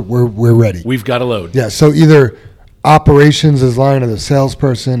no, we're ready. We've got a load. Yeah. So either operations is lying to the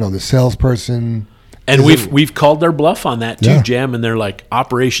salesperson, or the salesperson. And we've called their bluff on that too, Yeah. Jam. And they're like,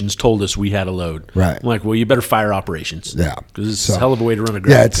 operations told us we had a load. Right. I'm like, well, you better fire operations. Yeah. Because it's So- a hell of a way to run a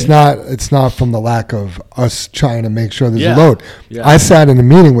gravel Yeah, it's pit. not from the lack of us trying to make sure there's Yeah. a load. Yeah. I sat in a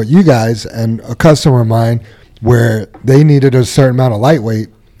meeting with you guys and a customer of mine where they needed a certain amount of lightweight,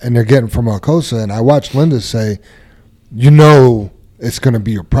 and they're getting from Arcosa, and I watched Linda say, it's going to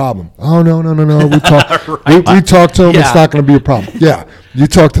be a problem. Oh no! We talked. we talked to them. Yeah. It's not going to be a problem. Yeah, you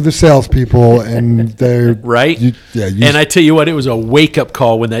talk to the salespeople, and they're Right? And I tell you what, it was a wake-up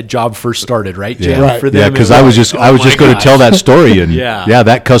call when that job first started, right, Jam? Right. For them, Yeah, it because was I was like, just oh my going to gosh. tell that story, and Yeah.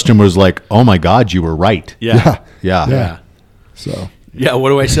 that customer was like, "Oh my God, you were right." Yeah. Yeah, Yeah. So Yeah, what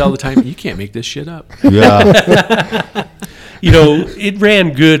do I say all the time? You can't make this shit up. yeah. It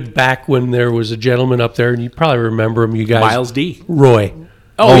ran good back when there was a gentleman up there, and you probably remember him, you guys. Miles D. Roy.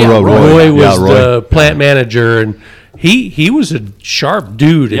 Oh, yeah. Roy. Roy was Yeah, Roy. the plant manager, and he was a sharp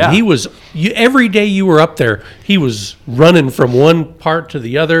dude, and Yeah. he was every day you were up there, he was running from one part to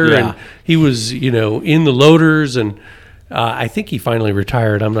the other, Yeah. and he was in the loaders, and I think he finally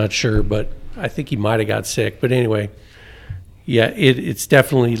retired. I'm not sure, but I think he might have got sick. But anyway, yeah, it's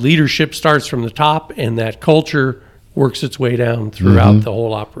definitely leadership starts from the top, and that culture works its way down throughout the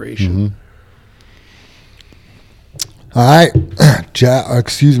whole operation. all right,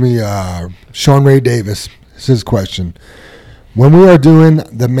 Sean Ray Davis. This is his question. When we are doing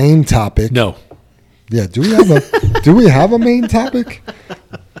the main topic, No. Yeah, do we have a main topic?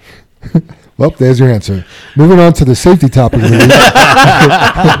 Well, there's your answer. Moving on to the safety topic of the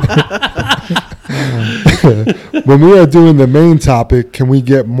week. When we are doing the main topic, can we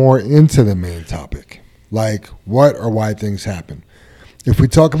get more into the main topic? Like what or why things happen? If we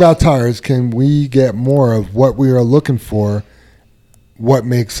talk about tires, can we get more of what we are looking for, what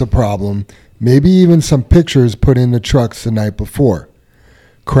makes a problem, maybe even some pictures put in the trucks the night before?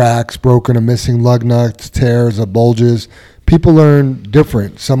 Cracks, broken or missing lug nuts, tears or bulges. People learn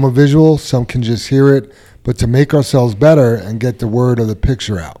different. Some are visual, some can just hear it, but to make ourselves better and get the word or the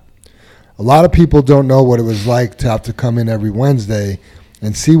picture out. A lot of people don't know what it was like to have to come in every Wednesday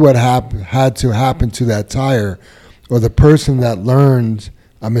and see what had to happen to that tire, or the person that learned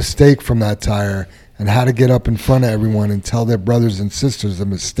a mistake from that tire and how to get up in front of everyone and tell their brothers and sisters the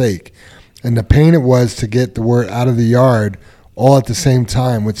mistake. And the pain it was to get the word out of the yard all at the same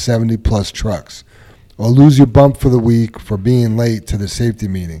time with 70 plus trucks. Or lose your bump for the week for being late to the safety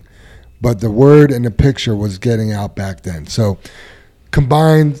meeting. But the word and the picture was getting out back then. So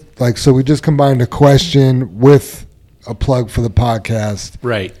we just combined a question with a plug for the podcast.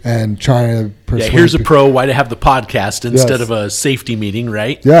 Right. And trying to persuade Here's a people. pro. Why to have the podcast instead Yes. of a safety meeting,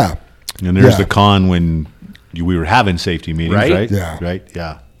 right? Yeah. And there's Yeah. the con when we were having safety meetings, Right? right? Yeah. Right?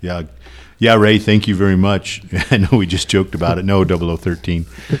 Yeah. Yeah, Ray, thank you very much. I know we just joked about it. No, 0013.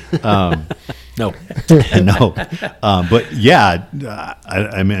 No. No, but yeah,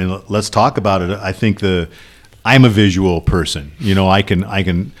 I mean, let's talk about it. I think I'm a visual person. I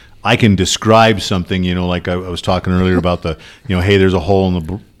can describe something. Like I was talking earlier about hey, there's a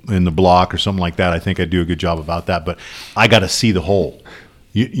hole in the block or something like that. I think I do a good job about that, but I got to see the hole.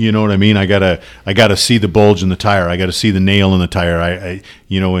 You know what I mean? I gotta see the bulge in the tire. I gotta see the nail in the tire.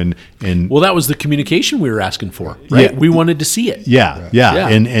 And well, that was the communication we were asking for, right? Yeah. We wanted to see it. Yeah.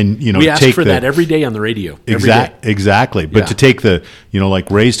 And we asked for that every day on the radio. Exactly. But to take like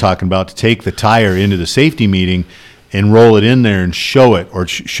Ray's talking about, to take the tire into the safety meeting and roll it in there and show it, or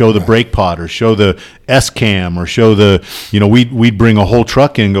show the brake pod, or show the S-cam, or show we'd bring a whole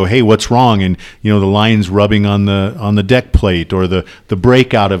truck in and go, hey, what's wrong? And, the line's rubbing on the deck plate, or the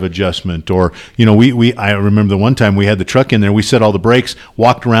brake out of adjustment, or, I remember the one time we had the truck in there, we set all the brakes,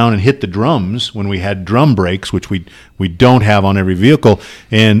 walked around and hit the drums when we had drum brakes, which we don't have on every vehicle,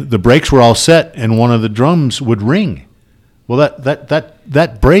 and the brakes were all set and one of the drums would ring. Well,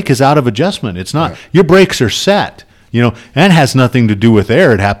 that brake is out of adjustment. It's not, your brakes are set. And has nothing to do with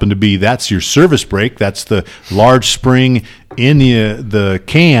air. It happened to be that's your service brake. That's the large spring in the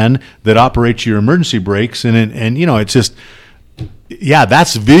can that operates your emergency brakes. And it's just,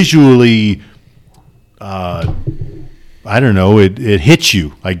 that's visually, I don't know. It hits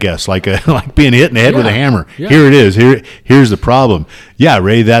you, I guess, like being hit in the head with a hammer. Yeah. Here it is. Here's the problem. Yeah,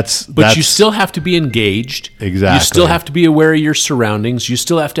 Ray, But you still have to be engaged. Exactly. You still have to be aware of your surroundings. You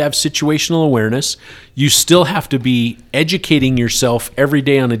still have to have situational awareness. You still have to be educating yourself every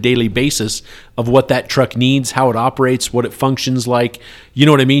day on a daily basis of what that truck needs, how it operates, what it functions like. You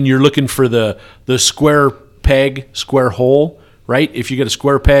know what I mean? You're looking for the square peg, square hole, right? If you get a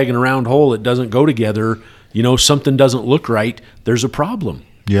square peg and a round hole, it doesn't go together. Something doesn't look right, there's a problem.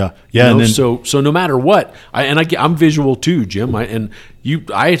 Yeah. And then, so no matter what, I'm visual too, Jim. I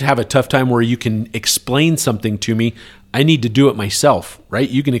have a tough time where you can explain something to me. I need to do it myself, right?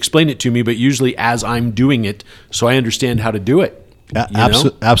 You can explain it to me, but usually as I'm doing it, so I understand how to do it.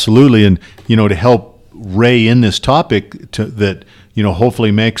 Absolutely, and to help Ray in this topic that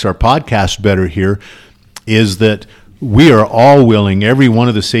hopefully makes our podcast better here, is that we are all willing, every one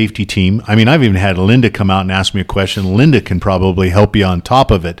of the safety team. I mean, I've even had Linda come out and ask me a question. Linda can probably help you on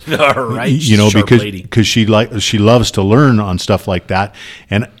top of it. All right, because she loves to learn on stuff like that.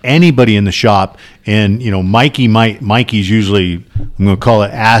 And anybody in the shop, and Mikey's usually, I'm going to call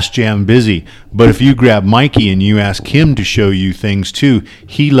it ass jam busy. But if you grab Mikey and you ask him to show you things too,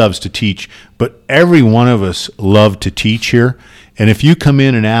 he loves to teach. But every one of us love to teach here. And if you come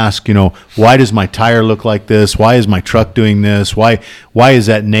in and ask, why does my tire look like this? Why is my truck doing this? Why is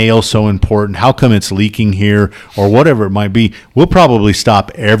that nail so important? How come it's leaking here? Or whatever it might be, we'll probably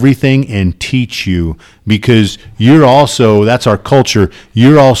stop everything and teach you, because that's our culture.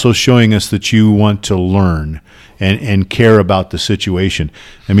 You're also showing us that you want to learn and care about the situation.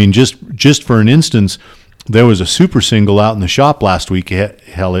 I mean, just for an instance, there was a super single out in the shop last week.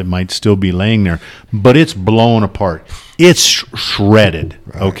 Hell, it might still be laying there, but it's blown apart. It's shredded,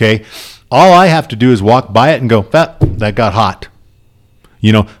 okay? All I have to do is walk by it and go, that got hot.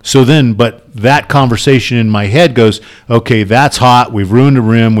 So then, but that conversation in my head goes, okay, that's hot. We've ruined the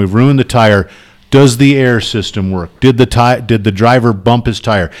rim. We've ruined the tire. Does the air system work? Did the driver bump his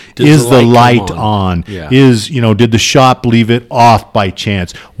tire? Is the light on? Yeah. Did the shop leave it off by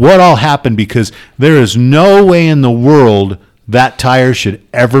chance? What all happened? Because there is no way in the world that tire should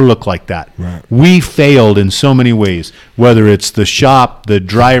ever look like that. Right. We failed in so many ways, whether it's the shop, the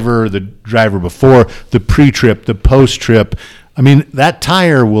driver before, the pre-trip, the post-trip. I mean, that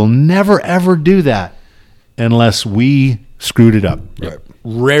tire will never, ever do that unless we screwed it up. Right.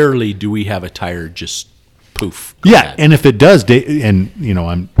 Rarely do we have a tire just poof. Yeah, and if it does, and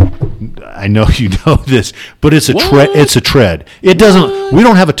I know you know this, but it's a it's a tread. It doesn't. We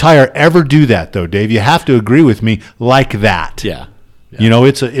don't have a tire ever do that though, Dave. You have to agree with me like that. Yeah.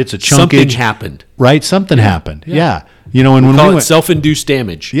 It's a chunkage. Something happened, right? Something happened. Yeah. And when call we it self-induced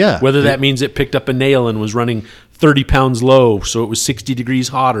damage. Yeah. Whether that means it picked up a nail and was running 30 pounds low, so it was 60 degrees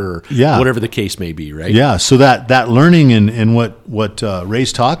hotter, or whatever the case may be, right? Yeah, so that learning and what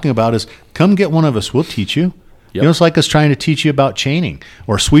Ray's talking about is, come get one of us, we'll teach you. Yep. It's like us trying to teach you about chaining,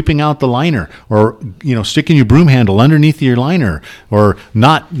 or sweeping out the liner, or sticking your broom handle underneath your liner, or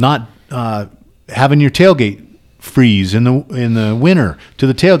not having your tailgate freeze in the winter to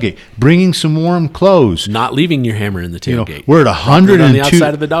the tailgate, bringing some warm clothes, not leaving your hammer in the tailgate. We're at 102 on the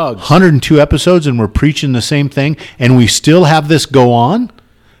outside of the dogs. 102 episodes, and we're preaching the same thing, and we still have this go on.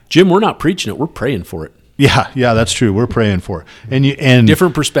 Jim, we're not preaching it; we're praying for it. Yeah, that's true. We're praying for it, and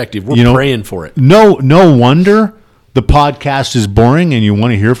different perspective. We're praying for it. No wonder the podcast is boring, and you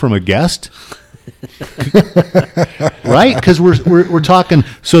want to hear from a guest. Right? Because we're talking.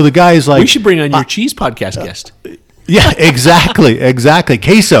 So the guy's like, We should bring on your cheese podcast guest. yeah, exactly.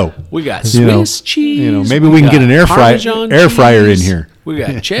 Queso. We got You know, Swiss cheese. maybe we can got get an air fryer in cheese, here. We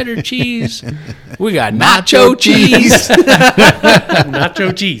got cheddar cheese. We got nacho cheese.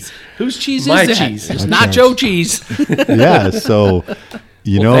 Nacho cheese. Whose cheese My is that? cheese. It's nacho cheese. Yeah. So,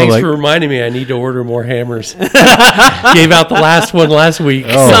 Thanks like, for reminding me. I need to order more hammers. Gave out the last one last week.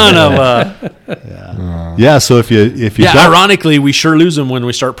 Son of a. yeah. So if you Yeah, got, ironically, we sure lose them when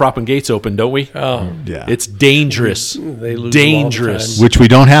we start propping gates open, don't we? Oh, yeah, It's dangerous. they lose Dangerous. them all which we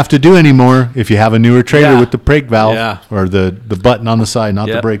don't have to do anymore if you have a newer trailer Yeah. with the brake valve Yeah. or the button on the side, not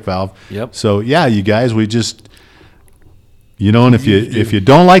the Yep. brake valve. Yep. So yeah, you guys, we just, and if you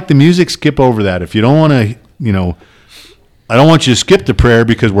don't like the music, skip over that. If you don't want to, I don't want you to skip the prayer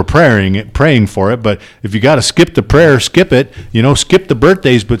because we're praying for it. But if you got to skip the prayer, skip it. Skip the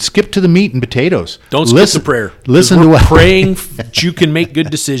birthdays, but skip to the meat and potatoes. Don't skip the prayer. 'Cause Listen to we're what praying that you can make good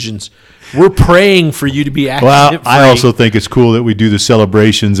decisions. We're praying for you to be accident Well, free. I also think it's cool that we do the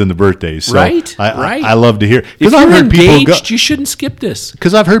celebrations and the birthdays. So Right, I right. I love to hear If because I've you're heard people engaged, you shouldn't skip this.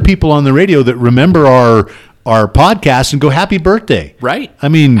 because I've heard people on the radio that remember our podcast and go happy birthday. Right. I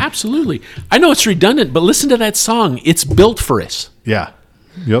mean, Absolutely. I know it's redundant, but listen to that song. It's built for us. yeah,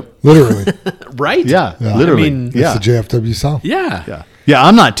 yep, Literally. Right? yeah, Yeah. literally, I mean, It's yeah, the JFW South. Yeah. yeah, yeah.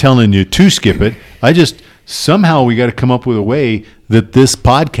 I'm not telling you to skip it. I just somehow we got to come up with a way that this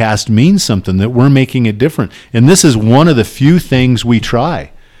podcast means something, that we're making it different, and this is one of the few things we try.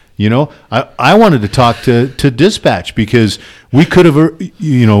 I wanted to talk to dispatch because we could have,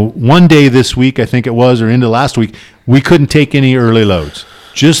 one day this week, I think it was, or into last week, we couldn't take any early loads,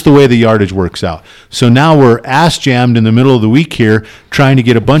 just the way the yardage works out. So now we're ass jammed in the middle of the week here trying to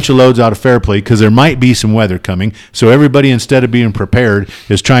get a bunch of loads out of Fairplay because there might be some weather coming. So everybody, instead of being prepared,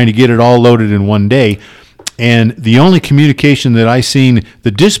 is trying to get it all loaded in one day. And the only communication that I seen the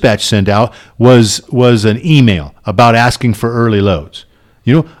dispatch sent out was an email about asking for early loads.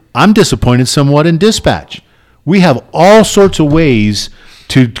 I'm disappointed somewhat in dispatch. We have all sorts of ways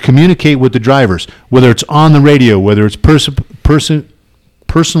to communicate with the drivers, whether it's on the radio, whether it's personally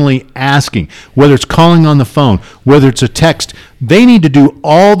asking, whether it's calling on the phone, whether it's a text. They need to do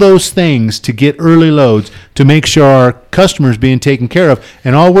all those things to get early loads to make sure our customers being taken care of.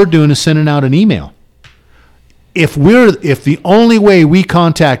 And all we're doing is sending out an email. If the only way we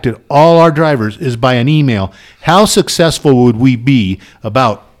contacted all our drivers is by an email, how successful would we be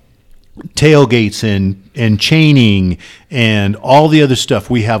about tailgates and chaining and all the other stuff?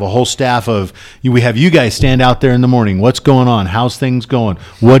 We have a whole staff we have you guys stand out there in the morning. What's going on? How's things going?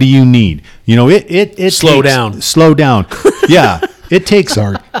 What do you need? It Slow takes- down. Slow down. Yeah. It takes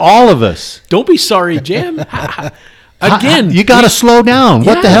all of us. Don't be sorry, Jim. Again, You got to slow down.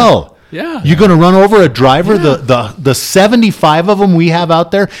 What the Yeah. hell? Yeah. You're going to run over a driver, the 75 of them we have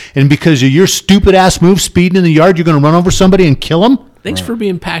out there, and because of your stupid ass move speeding in the yard, you're going to run over somebody and kill them? Thanks for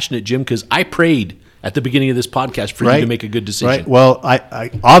being passionate, Jim, because I prayed at the beginning of this podcast for you to make a good decision. Right. Well,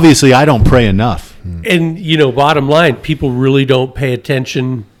 I obviously I don't pray enough. And bottom line, people really don't pay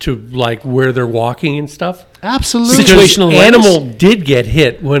attention to like where they're walking and stuff. Absolutely. Situational Because awareness. Animal did get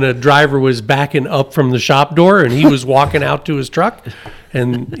hit when a driver was backing up from the shop door and he was walking out to his truck,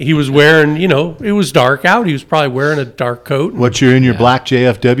 and he was wearing, it was dark out. He was probably wearing a dark coat. What, you're in your black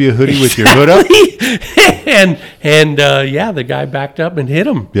JFW hoodie with your hood up? and the guy backed up and hit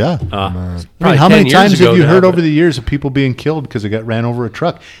him. Yeah. Probably how 10 many years times ago have you now, heard but- over the years of people being killed because they got ran over a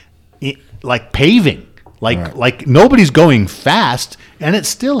truck? Like paving. Like nobody's going fast, and it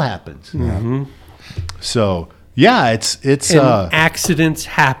still happens. Mm-hmm. So, yeah, it's And accidents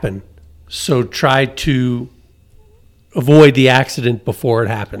happen, so try to avoid the accident before it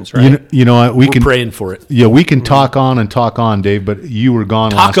happens, right? you know what, we We're can praying for it. Yeah, we can talk on, Dave, but you were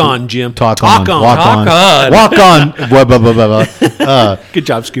gone last Talk week. on, Jim. Talk Talk on. on. Walk Talk on. on. Walk on. Blah, blah, blah, blah, blah. Good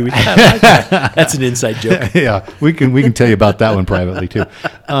job, Scooby. That's an inside joke. Yeah, we can tell you about that one privately too,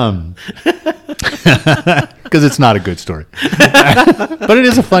 because it's not a good story, but it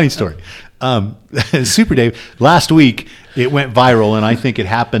is a funny story. Super Dave, last week it went viral, and I think it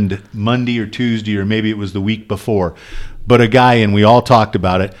happened Monday or Tuesday, or maybe it was the week before. But a guy, and we all talked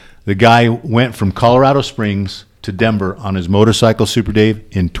about it. The guy went from Colorado Springs to Denver on his motorcycle, Super Dave,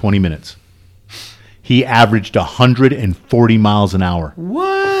 in 20 minutes. He averaged 140 miles an hour.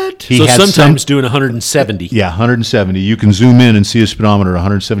 What? He So had sometimes doing 170. Yeah, 170. You can zoom in and see a speedometer,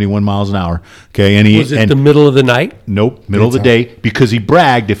 171 miles an hour. Okay, and Was it the middle of the night? Nope, middle of the day, because he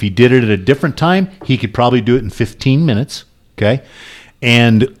bragged if he did it at a different time, he could probably do it in 15 minutes. Okay,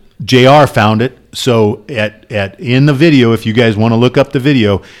 and JR found it. So in the video, if you guys want to look up the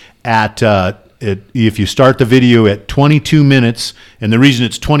video, at if you start the video at 22 minutes, and the reason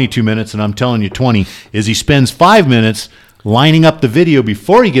it's 22 minutes, and I'm telling you 20, is he spends 5 minutes lining up the video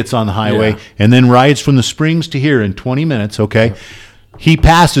before he gets on the highway, and then rides from the Springs to here in 20 minutes, okay? He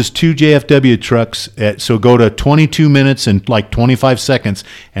passes 2 JFW trucks, so go to 22 minutes and like 25 seconds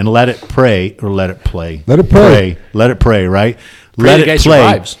and let it pray, or let it play. Let it pray. Let it pray, right? Pray Let the it guy play.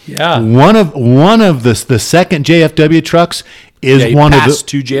 survives. Yeah. One of the second JFW trucks is He one of passed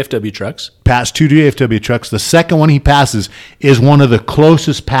the 2 JFW trucks. past 2 JFW trucks. The second one he passes is one of the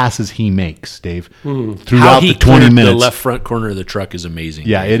closest passes he makes, Dave, How throughout he the 20 cleared minutes. the left front corner of the truck is amazing.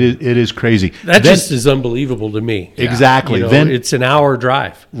 Yeah, it is crazy. That Then- just is unbelievable to me. exactly. You know, Then it's an hour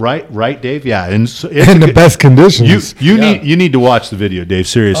drive. right, Dave. Yeah, and so it's In a the good- best conditions. You need to watch the video, Dave.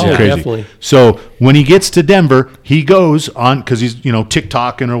 Seriously, Oh, crazy. definitely. So when he gets to Denver, he goes on because he's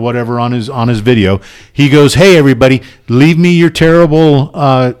TikToking or whatever on his video. He goes, "Hey everybody, leave me your terrible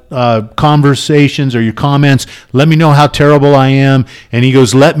conversations or your comments. Let me know how terrible I am." And he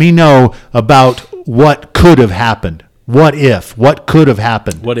goes, "Let me know about what could have happened. What if? What could have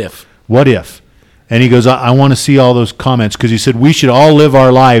happened? What if? What if?" And he goes, I want to see all those comments because he said we should all live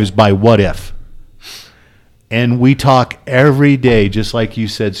our lives by what if. And we talk every day, just like you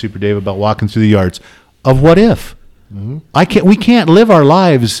said, Super Dave, about walking through the yards, of what if. We can't live our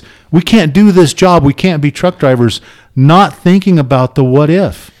lives. We can't do this job. We can't be truck drivers not thinking about the what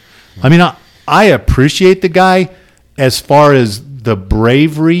if. I mean, I appreciate the guy as far as the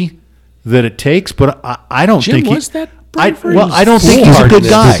bravery that it takes, but I don't Jim, think was that bravery? I don't think he's a good Foolhardiness.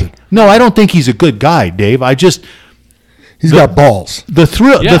 guy. No, I don't think he's a good guy, Dave. He's got balls. The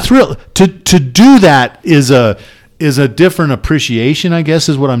thrill Yeah. to do that is a different appreciation, I guess,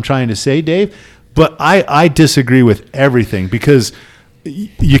 is what I'm trying to say, Dave. But I disagree with everything because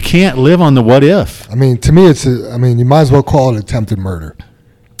you can't live on the what if. I mean, to me, you might as well call it attempted murder.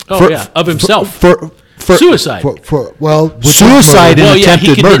 Oh, yeah, of himself. For Suicide. With suicide and Well, yeah,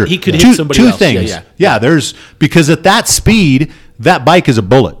 he attempted could murder. hit- he could hit two, somebody two else. Yeah, things. yeah. There's because at that speed, that bike is a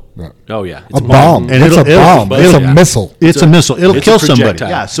bullet. Oh, yeah. a bomb. And It's a it'll- bomb. It's a yeah. missile. It's a missile. It'll it's kill a somebody. projectile.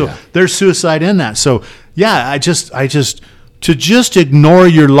 Yeah. So Yeah. there's suicide in that. So yeah, I just to just ignore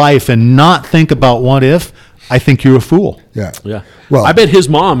your life and not think about what if, I think you're a fool. Yeah. Yeah. Well, I bet his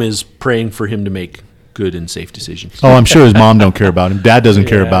mom is praying for him to make good and safe decisions. Oh, I'm sure his mom don't care about him. Dad doesn't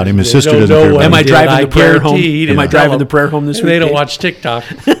care about him. His They sister don't doesn't know care what about Am him. I did. driving the prayer home? guarantee he Am I didn't driving tell the them. prayer home this week? They don't Dave? watch TikTok.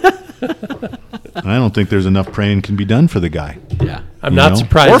 I don't think there's enough praying can be done for the guy. Yeah. I'm You not know?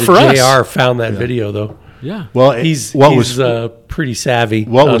 surprised Or for that us. JR found that video though. Yeah. Well, He's what was pretty savvy.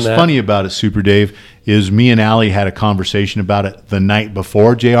 What on was that. funny about it, Super Dave, is me and Allie had a conversation about it the night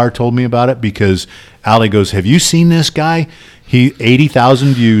before JR told me about it because Allie goes, "Have you seen this guy? He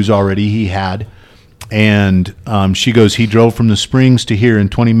 80,000 views already he had." And she goes, "He drove from the Springs to here in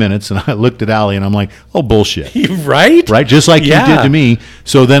 20 minutes." And I looked at Allie and I'm like, "Oh, bullshit." right? Right? Just like you did to me.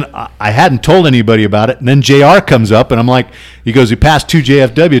 So then I hadn't told anybody about it. And then JR comes up and I'm like, he goes, he passed 2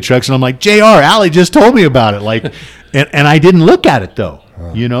 JFW trucks. And I'm like, JR, Allie just told me about it. Like, and I didn't look at it though,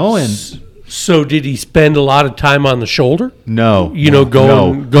 and So did he spend a lot of time on the shoulder? no, Going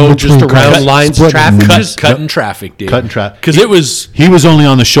In just between around cars. lines of Splitting. traffic? Cut, cutting traffic, dude. Cutting traffic. Because it was, He was only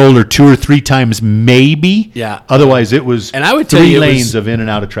on the shoulder 2 or 3 times, maybe. Yeah. Otherwise, it was And I would tell 3 you it was- lanes of in and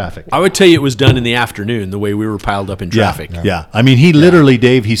out of traffic. I would tell you it was done in the afternoon, the way we were piled up in traffic. Yeah. I mean, he literally,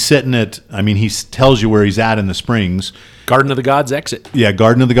 Dave, he's sitting at, he tells you where he's at in the Springs. Garden of the Gods exit. Yeah,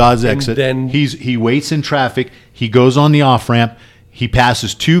 Garden of the Gods exit. then- he waits in traffic. He goes on the off ramp. He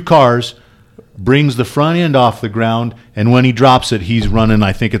passes 2 cars, brings the front end off the ground, and when he drops it, he's running.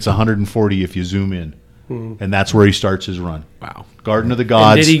 I think it's 140 if you zoom in, and that's where he starts his run. Wow. Garden of the And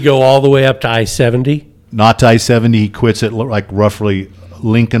Gods. did he go all the way up to I-70? Not to I-70. He quits at like roughly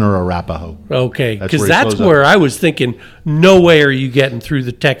Lincoln or Arapahoe. Okay, That's because where he that's slows up. where I was thinking, no way are you getting through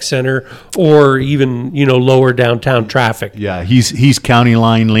the tech center or even, lower downtown traffic. Yeah, he's County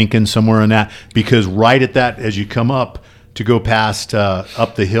Line, Lincoln, somewhere in that. Because right at that, as you come up to go past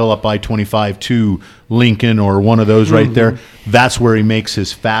up the hill, up I-25 to Lincoln or one of those right there, that's where he makes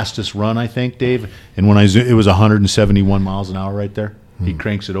his fastest run, I think, Dave. And when it was 171 miles an hour right there. He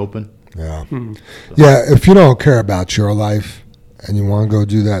cranks it open. Yeah. Yeah, if you don't care about your life and you want to go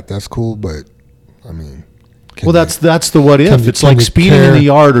do that, that's cool, but I mean, Well, that's the what if. can It's you like speeding in care? the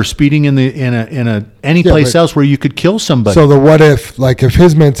yard or speeding in any place but- else where you could kill somebody. so the what if, like if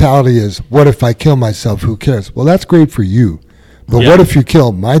his mentality is, what if I kill myself, who cares? Well, that's great for you. But Yeah. what if you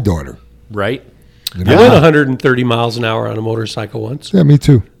kill my daughter? Right? I went 130 miles an hour on a motorcycle once. Yeah, me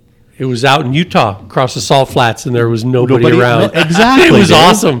too. It was out in Utah, across the salt flats, and there was nobody around. Exactly. It was Dave.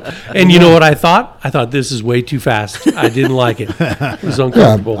 awesome. And you know what I thought? I thought this is way too fast. I didn't like it. It was Yeah,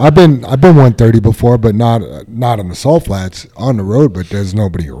 uncomfortable. I've been 130 before, but not on the salt flats on the road. But there's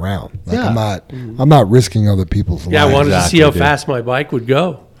nobody around. Like Yeah. I'm not risking other people's Yeah, I lives. wanted to see Exactly, how dude. fast my bike would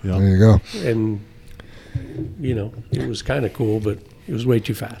go. Yeah. There you go. And, it was kind of cool, but it was way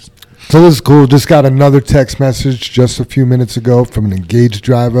too fast. So this is cool. Just got another text message just a few minutes ago from an engaged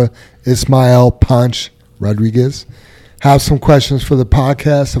driver, Ismael Panch Rodriguez. Have some questions for the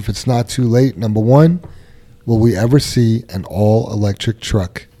podcast if it's not too late. Number one, will we ever see an all-electric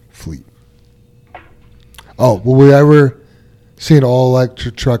truck fleet? Oh, will we ever see an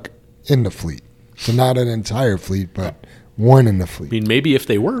all-electric truck in the fleet? So not an entire fleet, but one in the I fleet. mean, maybe if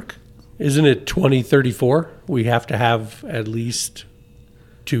they work. Isn't it 2034? We have to have at least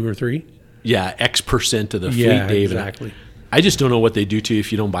 2 or 3. Yeah, X% of the Yeah, fleet, Dave. exactly. I just don't know what they do to you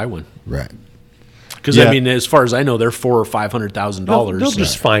if you don't buy one. Right. Because Yeah. I mean, as far as I know, they're $400,000 or $500,000. They'll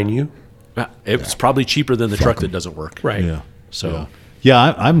just fine you. It's probably cheaper than the truck that doesn't work. Right. Yeah. So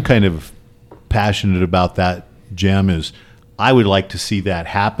Yeah, I'm kind of passionate about that, Jam, is I would like to see that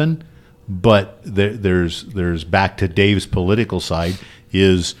happen, but there's back to Dave's political side,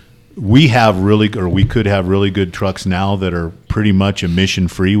 is we could have really good trucks now that are pretty much emission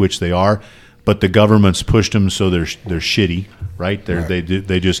free, which they are, but the government's pushed them so they're shitty, right?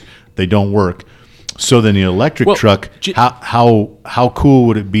 They don't work. So then the electric Well, truck, how cool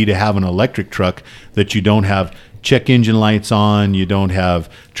would it be to have an electric truck that you don't have check engine lights on, you don't have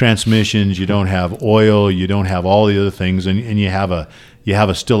transmissions, you don't have oil, you don't have all the other things, and you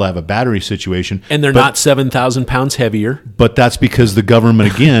still have a battery situation. and they're not 7,000 pounds heavier. But that's because the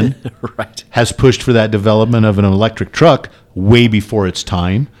government again Right. has pushed for that development of an electric truck way before its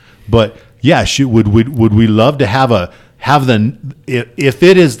time. But yeah, would we love to if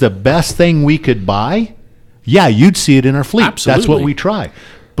it is the best thing we could buy? Yeah, you'd see it in our fleet. That's what Absolutely. we try.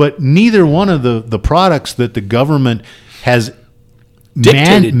 But neither one of the products that the government has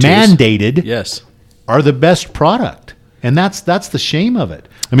Dictated to us. mandated Yes. are the best product, and that's the shame of it.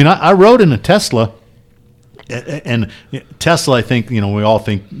 I mean, I rode in a Tesla, and Tesla, I think, we all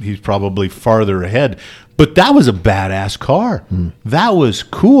think he's probably farther ahead, but that was a badass car. That was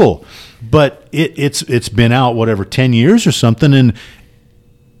cool, but it's been out 10 years or something, and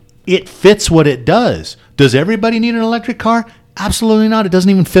it fits what it does. Does everybody need an electric car? Absolutely not. It doesn't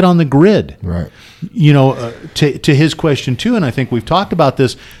even fit on the grid. Right. To his question too, and I think we've talked about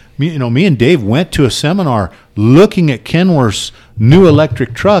this. Me and Dave went to a seminar looking at Kenworth's new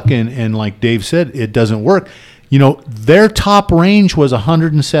electric truck, and like Dave said, it doesn't work. Their top range was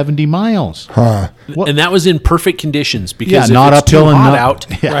 170 miles. Huh. And that was in perfect conditions because Yeah, if not it's uphill too and hot not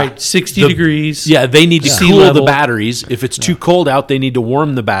out, Yeah. Right. 60 degrees. yeah, they need to Sea cool level. the batteries. If it's too cold out, they need to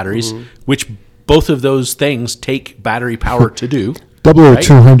warm the batteries, which both of those things take battery power to do.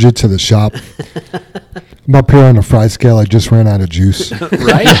 00200 to the shop. I'm up here on the fry scale. I just ran out of juice.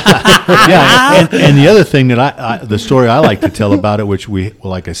 Right? Yeah, and the other thing that the story I like to tell about it, which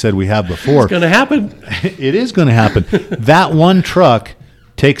like I said, we have before. It's going to happen. It is going to happen. That one truck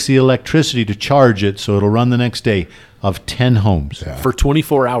takes the electricity to charge it, so it'll run the next day, of 10 homes. Yeah. For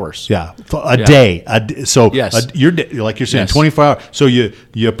 24 hours. A day. So Yes. like you're saying, Yes. 24 hours. So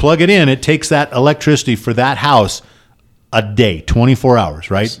you plug it in, it takes that electricity for that house a day, 24 hours,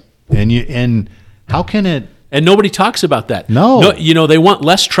 right? And how can it? And nobody talks about that. No. They want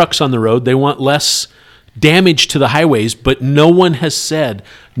less trucks on the road. They want less damage to the highways, but no one has said,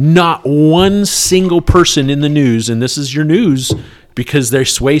 not one single person in the news, and this is your news because they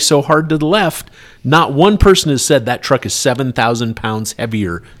sway so hard to the left, not one person has said that truck is 7,000 pounds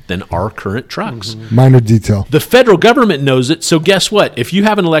heavier than our current trucks. Minor detail. The federal government knows it, so guess what? If you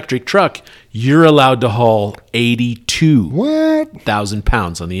have an electric truck, you're allowed to haul 82,000 What?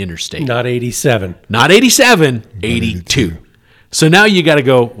 pounds on the interstate. Not 87. Not 87, 82. So now you got to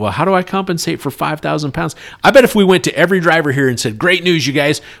go, well, how do I compensate for 5,000 pounds? I bet if we went to every driver here and said, great news, you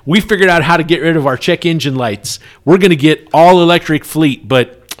guys, we figured out how to get rid of our check engine lights. We're going to get all electric fleet,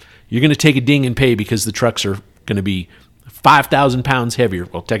 but you're going to take a ding and pay because the trucks are going to be 5,000 pounds heavier.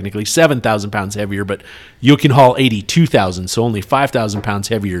 Well, technically 7,000 pounds heavier, but you can haul 82,000, so only 5,000 pounds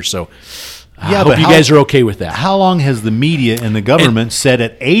heavier. So I hope you guys are okay with that. How long has the media and the government said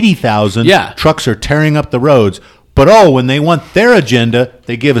at 80,000 Yeah. trucks are tearing up the roads? But when they want their agenda,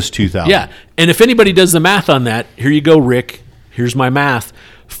 they give us 2,000. Yeah, and if anybody does the math on that, here you go, Rick. Here's my math.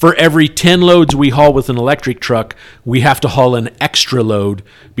 For every 10 loads we haul with an electric truck, we have to haul an extra load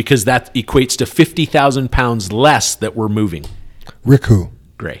because that equates to 50,000 pounds less that we're moving. Rick who?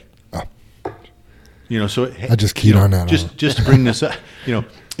 Gray. So I just keyed on that. Just to bring this up,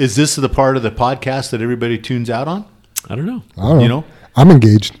 Is this the part of the podcast that everybody tunes out on? I don't know. I don't know. You know? I'm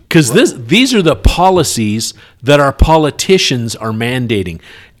engaged. Because these are the policies that our politicians are mandating.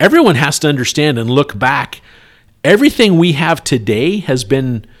 Everyone has to understand and look back. Everything we have today has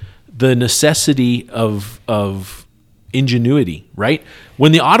been the necessity of ingenuity, right?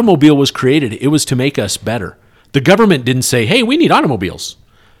 When the automobile was created, it was to make us better. The government didn't say, hey, we need automobiles,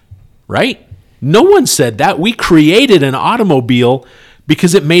 right? No one said that. We created an automobile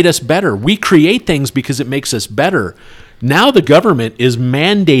because it made us better. We create things because it makes us better. Now the government is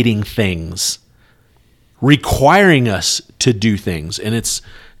mandating things, requiring us to do things, and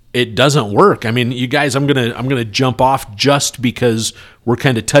it doesn't work. I mean, you guys, I'm gonna jump off just because we're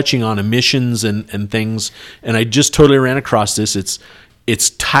kind of touching on emissions and things, and I just totally ran across this. It's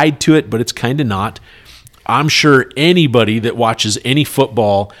tied to it, but it's kind of not. I'm sure anybody that watches any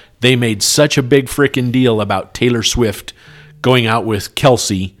football, they made such a big freaking deal about Taylor Swift going out with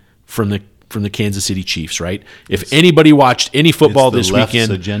Kelsey from the Kansas City Chiefs, right? If anybody watched any football this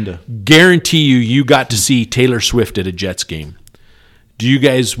weekend, agenda. guarantee you got to see Taylor Swift at a Jets game. Do you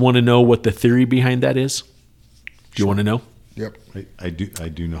guys want to know what the theory behind that is? Do you want to know? Yep. I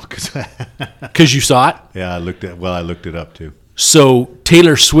do know Because you saw it? yeah, I looked it up too. So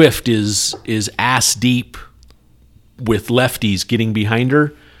Taylor Swift is ass deep with lefties getting behind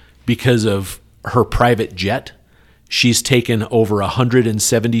her because of her private jet. She's taken over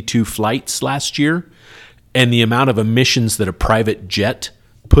 172 flights last year, and the amount of emissions that a private jet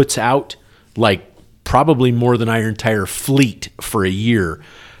puts out, like probably more than our entire fleet for a year.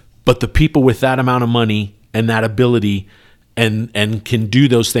 But the people with that amount of money and that ability and can do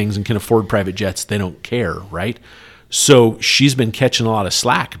those things and can afford private jets, they don't care, right? So she's been catching a lot of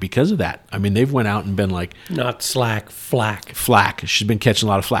slack because of that. I mean, they've went out and been like... Not slack, flack. Flack. She's been catching a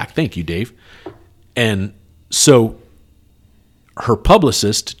lot of flack. Thank you, Dave. And so her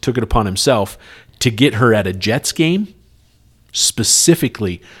publicist took it upon himself to get her at a Jets game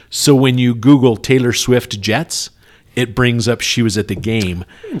specifically. So when you Google Taylor Swift Jets, it brings up she was at the game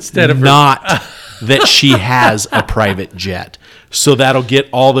Instead of not that she has a private jet. So that'll get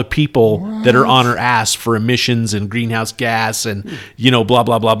all the people that are on her ass for emissions and greenhouse gas and, blah,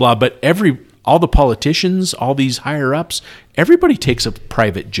 blah, blah, blah. But all the politicians, all these higher ups, everybody takes a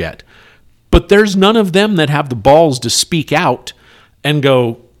private jet. But there's none of them that have the balls to speak out and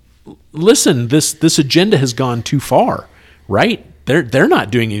go, listen, this agenda has gone too far, right? They're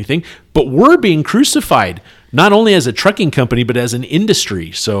not doing anything, but we're being crucified, not only as a trucking company, but as an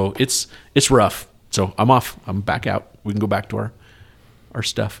industry. So it's rough. So I'm off. I'm back out. We can go back to our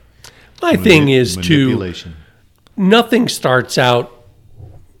stuff. My thing is Manipulation. nothing starts out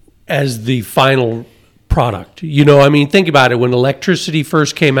as the final product. Think about it. When electricity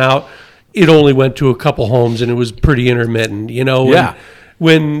first came out, it only went to a couple homes and it was pretty intermittent. Yeah.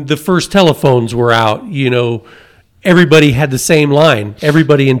 When the first telephones were out, everybody had the same line.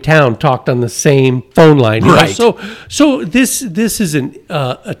 Everybody in town talked on the same phone line. Right. So this isn't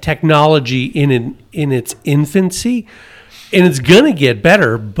a technology in its infancy, and it's gonna get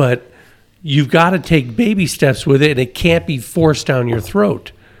better, but you've got to take baby steps with it, and it can't be forced down your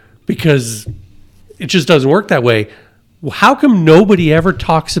throat because it just doesn't work that way. How come nobody ever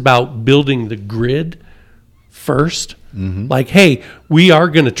talks about building the grid first? Mm-hmm. Like, hey, we are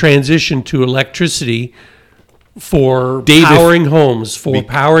going to transition to electricity for powering homes, for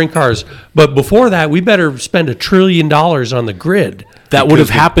powering cars. But before that, we better spend $1 trillion on the grid. That would have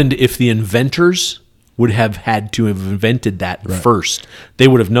happened if the inventors would have had to have invented that first. They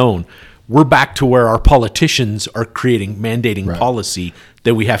would have known. We're back to where our politicians are mandating policy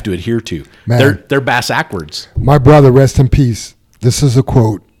that we have to adhere to. Man. They're bass-ackwards. My brother, rest in peace. This is a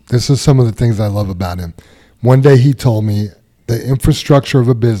quote. This is some of the things I love about him. One day he told me the infrastructure of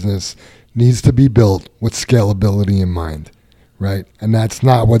a business needs to be built with scalability in mind, right? And that's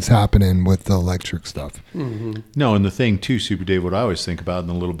not what's happening with the electric stuff. Mm-hmm. No, and the thing too, Super Dave, what I always think about, and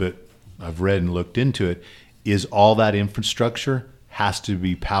a little bit I've read and looked into it, is all that infrastructure has to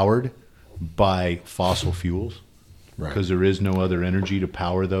be powered by fossil fuels, because there is no other energy to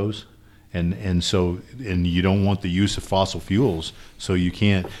power those. And so you don't want the use of fossil fuels, so you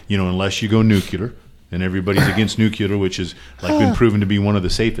can't, unless you go nuclear. And everybody's against nuclear, which has been proven to be one of the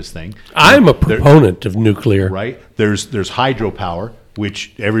safest things. I'm a proponent of nuclear. Right? There's hydropower,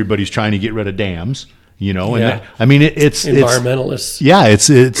 which everybody's trying to get rid of dams. And it's environmentalists.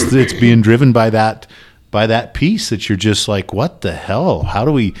 It's being driven by that piece that you're just like, what the hell? How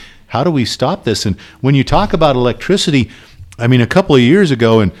do we stop this? And when you talk about electricity, a couple of years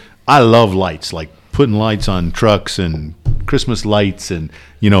ago, and I love lights, like putting lights on trucks and Christmas lights, and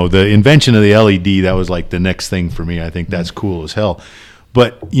the invention of the LED, that was like the next thing for me. I think that's cool as hell.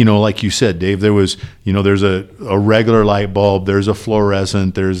 But, like you said, Dave, there was, there's a regular light bulb, there's a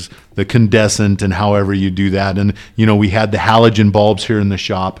fluorescent, there's the incandescent, and however you do that. And, we had the halogen bulbs here in the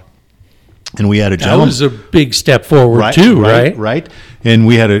shop. And we had a That gentleman. was a big step forward too, right? Right. And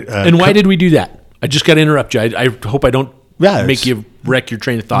we had And why did we do that? I just got to interrupt you. I hope I don't make you wreck your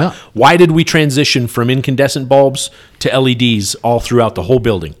train of thought. No. Why did we transition from incandescent bulbs to LEDs all throughout the whole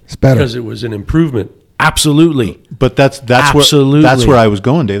building? It's better. Because it was an improvement. Absolutely. But that's Absolutely. where I was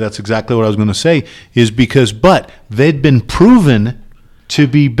going, Dave. That's exactly what I was going to say. But they'd been proven to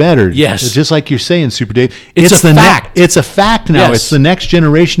be better. Yes. Just like you're saying, Super Dave. It's a fact. It's a fact now. Yes. It's the next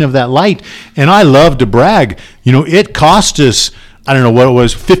generation of that light. And I love to brag. It cost us, I don't know what it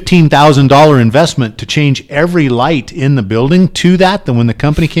was, $15,000 investment to change every light in the building to that than when the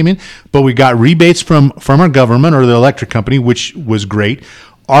company came in. But we got rebates from our government or the electric company, which was great.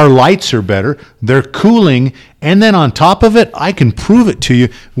 Our lights are better. They're cooling. And then on top of it, I can prove it to you.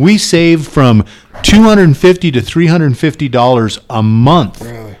 We saved from $250 to $350 a month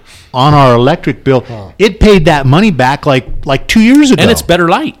on our electric bill. Huh. It paid that money back like 2 years ago. And it's better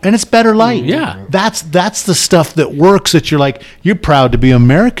light. Yeah. That's the stuff that works that you're proud to be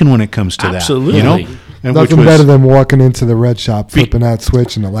American when it comes to Absolutely. that. And Nothing better than walking into the red shop, flipping that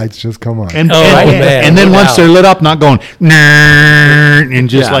switch, and the lights just come on. And then once they're lit up, not going and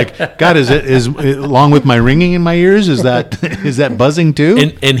just like, God, is along with my ringing in my ears, is that buzzing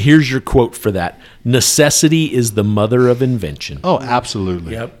too? And here's your quote for that: necessity is the mother of invention. Oh,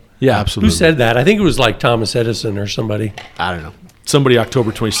 absolutely. Yep. Yeah, absolutely. Who said that? I think it was like Thomas Edison or somebody. I don't know. Somebody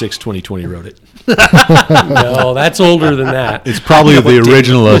October 26, 2020 wrote it. No, that's older than that. It's probably the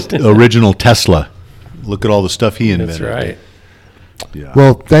original Tesla. Look at all the stuff he invented. That's right. Yeah.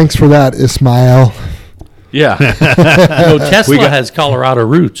 Well, thanks for that, Ismail. Yeah. Tesla has Colorado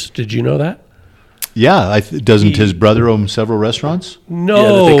roots. Did you know that? Yeah. Doesn't his brother own several restaurants?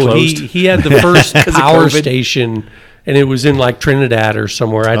 No, Yeah, that they closed. he had the first power COVID. station, and it was in like Trinidad or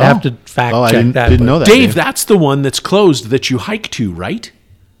somewhere. I'd have to fact check that. Didn't but- know that. Dave, that's the one that's closed that you hike to, right?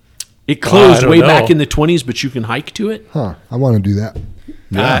 It closed don't way know. back in the 20s, but you can hike to it? Huh. I want to do that.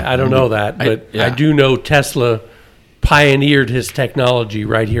 I don't know that, but I yeah. do know Tesla pioneered his technology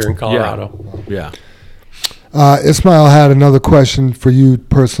right here in Colorado. Yeah. Ismail had another question for you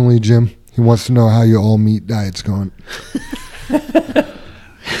personally, Jim. He wants to know how your all meat diet's going.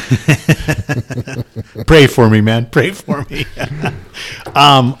 Pray for me, man. Pray for me.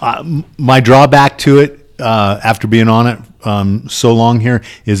 My drawback to it, after being on it so long here,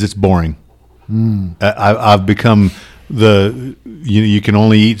 is it's boring. I've become you can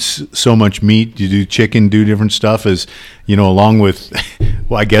only eat so much meat. You do chicken, do different stuff along with,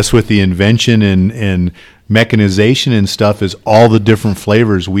 I guess with the invention and mechanization and stuff is all the different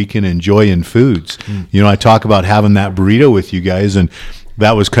flavors we can enjoy in foods. I talk about having that burrito with you guys, and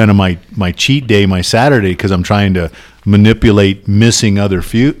that was kind of my cheat day, my Saturday, because I'm trying to manipulate missing other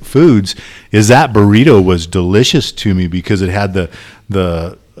foods. Is that burrito was delicious to me because it had the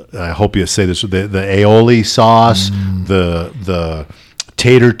I hope you say this, the aioli sauce, the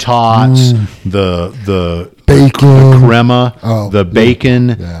tater tots, the bacon, the crema, the bacon,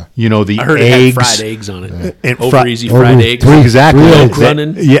 the I heard eggs. it had fried eggs on it. Over easy over fried eggs. Exactly. Eggs.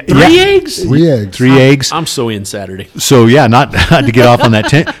 Running. Yeah, Three yeah. eggs? Three eggs. I'm so in Saturday. So yeah, not to get off on that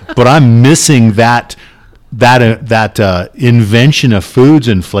tent, but I'm missing that invention of foods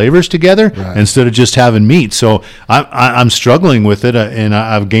and flavors together instead of just having meat. So I'm struggling with it, and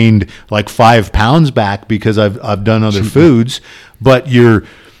I've gained like 5 pounds back because I've done other foods. But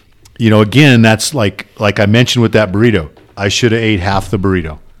again, that's like I mentioned with that burrito. I should have ate half the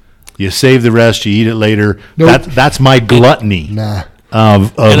burrito. You save the rest, you eat it later. Nope. That's my gluttony. Nah.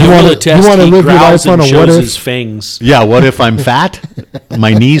 And I You will wanna- attest, you wanna he live your growls life on and a what shows if? his fangs. Yeah, what if I'm fat?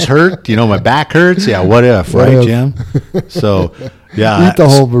 My knees hurt. My back hurts. Yeah, what if, What right, if? Jim? So, yeah, Eat the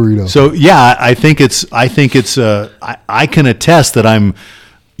whole burrito. So, yeah, I think it's. I can attest that I'm,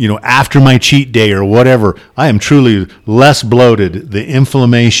 after my cheat day or whatever, I am truly less bloated. The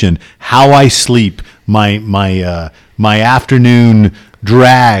inflammation, how I sleep, my afternoon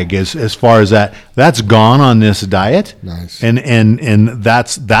drag as far as that's gone on this diet. Nice. And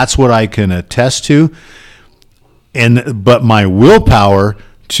that's what I can attest to. But my willpower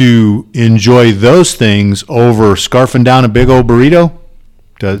to enjoy those things over scarfing down a big old burrito,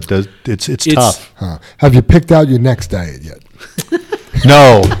 it's tough. Huh. Have you picked out your next diet yet?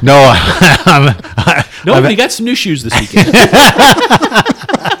 No. No, but he got some new shoes this weekend.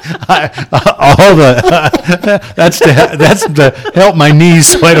 That's to help my knees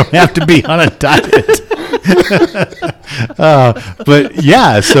so I don't have to be on a diet. But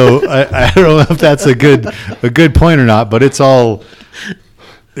yeah, so I don't know if that's a good point or not, but it's all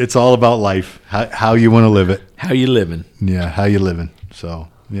It's all about life, how you want to live it. How you living? Yeah, how you living. So,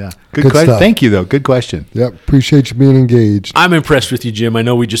 yeah. Good Good question. stuff. Thank you, though. Good question. Yep. Appreciate you being engaged. I'm impressed with you, Jim. I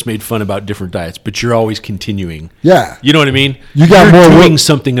know we just made fun about different diets, but you're always continuing. Yeah. You know what I mean? You got You're more doing wo-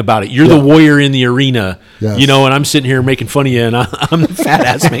 something about it. You're Yeah. the warrior in the arena. Yes. You know, and I'm sitting here making fun of you, and I'm the fat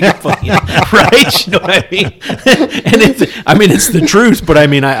ass making fun of you, right? You know what I mean? And it's the truth. But I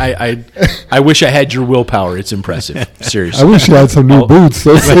mean, I wish I had your willpower. It's impressive. Seriously. I wish you had some new boots.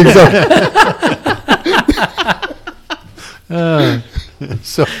 Those things are.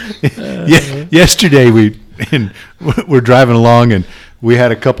 So, yesterday we're driving along, and we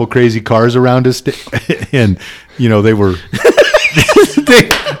had a couple crazy cars around us, and they were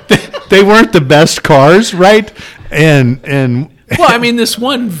they weren't the best cars, right? And Well, I mean, this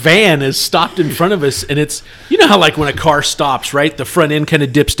one van is stopped in front of us, and it's, you know how like when a car stops, right? The front end kind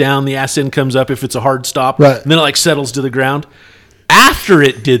of dips down, the ass end comes up if it's a hard stop, Right. and then it like settles to the ground. After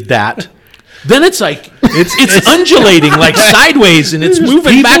it did that, then it's like it's undulating like sideways, and it's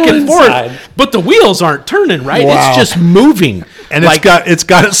moving back and inside. forth, but the wheels aren't turning, right? Wow. It's just moving. And like, it's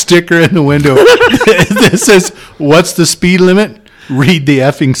got a sticker in the window that says, "What's the speed limit? Read the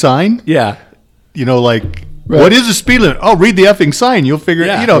effing sign." yeah. What is the speed limit? Oh, read the effing sign. You'll figure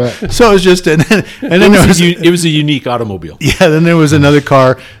Yeah. it. Right. So it's just and then It was a unique automobile. yeah. Then there was another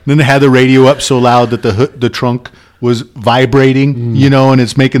car. Then they had the radio up so loud that the trunk was vibrating. And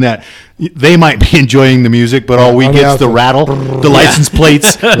it's making that. They might be enjoying the music, but all we On get the is the outside. rattle, the license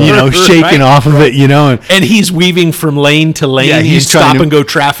plates, shaking Right. off of it. And he's weaving from lane to lane. Yeah, he's in trying stop to- and go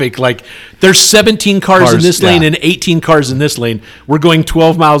traffic. Like there's 17 cars in Cars, this lane yeah. and 18 cars in this lane. We're going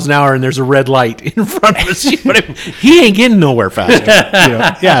 12 miles an hour and there's a red light in front of us. You know what I mean? He ain't getting nowhere faster.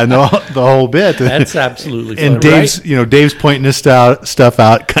 yeah, no, the whole bit. That's absolutely And fun, Dave's, Dave's pointing this stuff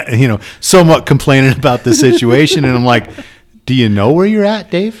out, somewhat complaining about the situation, and I'm like, "Do you know where you're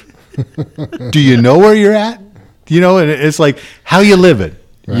at, Dave? Do you know where you're at? And it's like how you live it.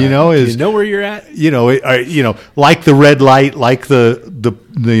 Do you know where you're at? Like the red light, like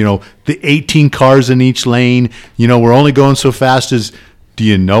the 18 cars in each lane. We're only going so fast as. Do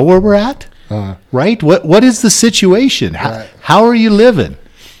you know where we're at? Right? What is the situation? Right. How are you living?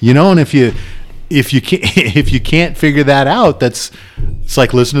 And if you can't figure that out, it's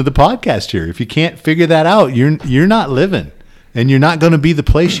like listening to the podcast here. If you can't figure that out, you're not living, and you're not going to be the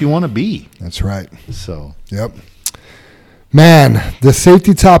place you want to be. That's right. So, Yep. Man, the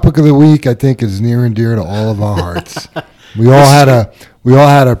safety topic of the week, I think, is near and dear to all of our hearts. We all had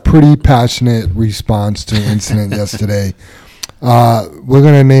a pretty passionate response to an incident yesterday. We're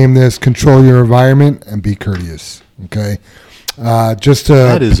going to name this "Control Your Environment and Be Courteous." Okay, just to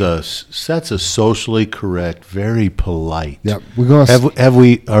that's a socially correct, very polite. Yep, we're going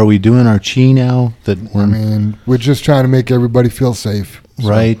to. Are we doing our chi now? We're just trying to make everybody feel safe. So,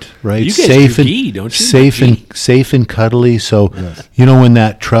 Right. You guys Safe do and ghee, don't you? safe and cuddly. So, Yes. when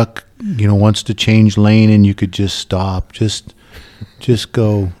that truck, wants to change lane, and you could just stop, just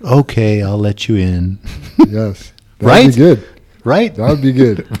go. Okay, I'll let you in. Yes, that'd Right? be good. Right. That would be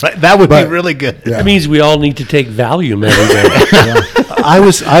good. That would But- be really good. Yeah. That means we all need to take Valium every day. I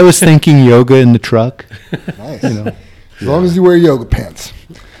was thinking yoga in the truck. Nice. As long as you wear yoga pants.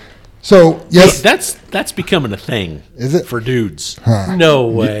 So yes, That's becoming a thing. Is it? For dudes? No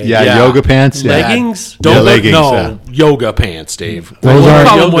way. Yeah, yoga pants. Yeah. Leggings? Don't leggings, no yeah. yoga pants, Dave. Those We'll aren't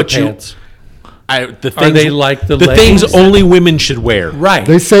call them yoga what you- pants. the Are things, they like the things leggings? only women should wear? Right.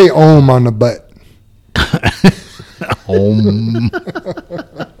 they say "om" on the butt.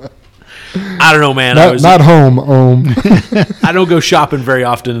 I don't know, man. Not home. Om. I don't go shopping very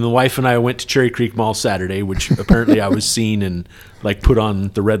often, and the wife and I went to Cherry Creek Mall Saturday, which apparently I was seen and like put on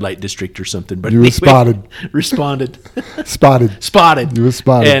the red light district or something. But You were anyway, spotted. Responded. Spotted. You were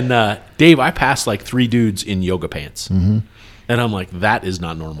spotted. And Dave, I passed like 3 dudes in yoga pants, and I'm like, that is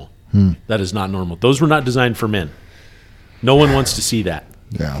not normal. That is not normal. Those were not designed for men. No one wants to see that.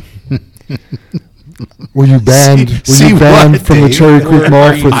 Yeah. Were you banned? See from what, the Dave? Cherry Creek Mall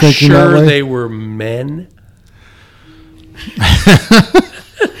Are for you thinking sure that way? they were men?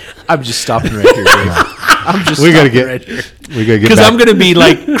 I'm just stopping right here, Dave. I'm just We gotta stopping get- right here. We gotta get Because back. I'm going to be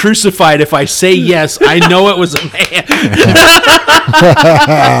like crucified if I say yes. I know it was a man.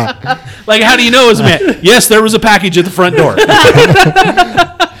 Like, how do you know it was a man? Yes, there was a package at the front door.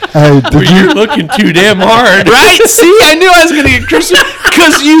 Hey, did You're looking too damn hard. Right? See, I knew I was going to get crucified.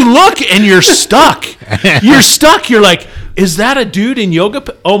 Because you look and you're stuck. You're stuck. You're like, is that a dude in yoga?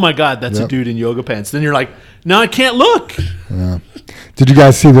 Oh my God, that's a dude in yoga pants. Then you're like, no, I can't look. Did you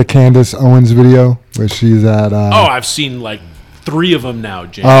guys see the Candace Owens video where she's at? Oh, I've seen like 3 of them now,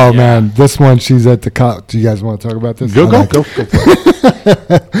 Jim. Oh, man. This one, she's at the do you guys want to talk about this? Go for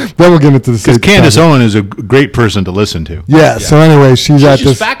it. Then we'll get into the Because Candace Owen is a great person to listen to. Yeah. So anyway, she's at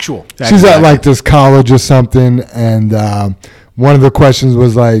just this. factual. She's at like this college or something, and one of the questions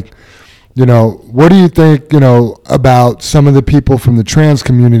was like, what do you think, about some of the people from the trans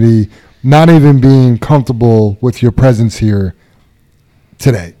community not even being comfortable with your presence here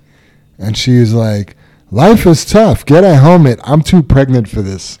today? And she's like, life is tough. Get a helmet. I'm too pregnant for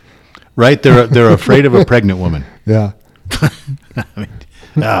this. Right? They're afraid of a pregnant woman. Yeah. I mean,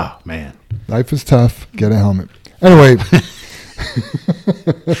 oh, man. Life is tough. Get a helmet. Anyway.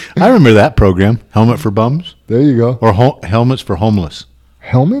 I remember that program, Helmet for Bums. There you go. Or Helmets for Homeless.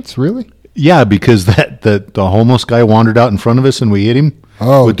 Helmets? Really? Yeah, because the homeless guy wandered out in front of us and we hit him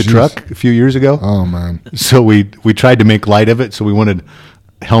with the truck a few years ago. Oh, man. So we tried to make light of it, so we wanted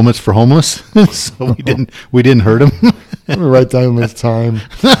helmets for homeless. So we didn't hurt him. I'm going to write down this time.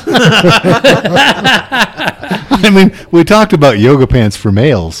 I mean, we talked about yoga pants for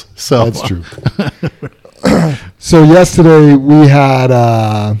males. So that's true. So yesterday we had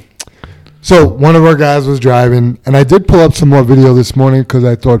so one of our guys was driving, and I did pull up some more video this morning because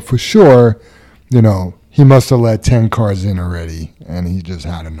I thought for sure, he must have let 10 cars in already, and he just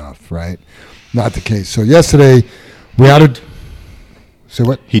had enough, right? Not the case. So yesterday we had a... Say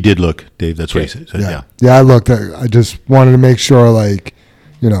what? He did look, Dave. That's what he said. Yeah. Yeah, I looked. I just wanted to make sure, like,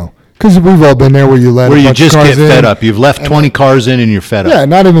 because we've all been there where you let where a you bunch just of cars get fed in, up. You've left 20 cars in and you're fed up. Yeah,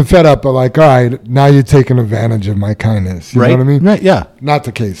 not even fed up, but like, all right, now you're taking advantage of my kindness. You know what I mean? Right, yeah. Not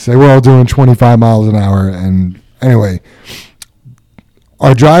the case. They were all doing 25 miles an hour. And anyway,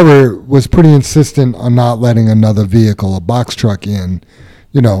 our driver was pretty insistent on not letting another vehicle, a box truck, in,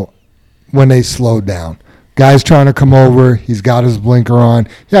 when they slowed down. Guy's trying to come over. He's got his blinker on.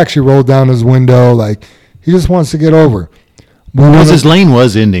 He actually rolled down his window. Like, he just wants to get over. Because his lane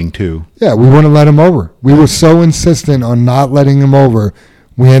was ending, too. Yeah, we wouldn't let him over. We were so insistent on not letting him over.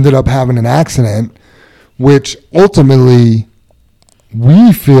 We ended up having an accident, which ultimately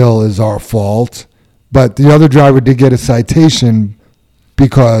we feel is our fault. But the other driver did get a citation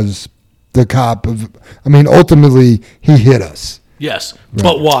because the cop, ultimately he hit us. Yes, right.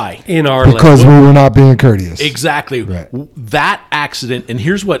 But why? In our because lane. We were not being courteous. Exactly. Right. That accident, and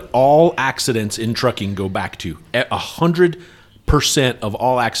here's what all accidents in trucking go back to. 100% of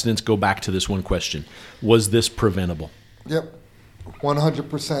all accidents go back to this one question. Was this preventable? Yep,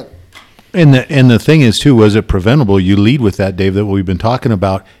 100%. And the thing is, too, was it preventable? You lead with that, Dave, that what we've been talking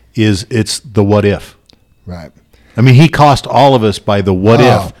about it's the what if. Right. I mean, he cost all of us by the what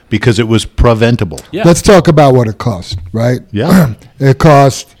if because it was preventable. Yeah. Let's talk about what it cost, right? Yeah. It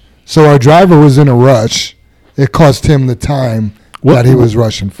cost, so our driver was in a rush. It cost him the time that he was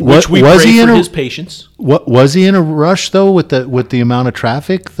rushing for. Which we pray for his patience. What was he in a rush, though, with the amount of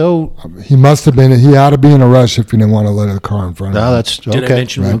traffic, though? He must have been. He ought to be in a rush if he didn't want to let a car in front of him. No, that's okay. Did I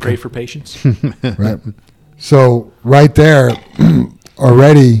mention we pray for patience? Right. So right there,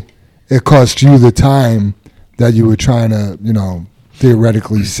 already, it cost you the time that you were trying to,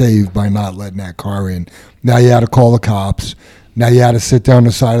 theoretically save by not letting that car in. Now you had to call the cops. Now you had to sit down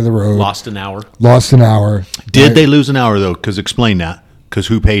the side of the road. Lost an hour. Did they lose an hour, though? Because explain that. Because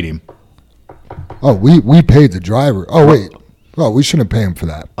who paid him? Oh, we paid the driver. Oh, wait. Oh, we shouldn't pay him for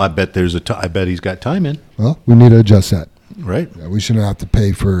that. I bet I bet he's got time in. Well, we need to adjust that. Right. Yeah, we shouldn't have to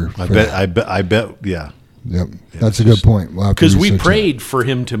pay for I bet. Yeah. Yep. That's a good point. Because we prayed for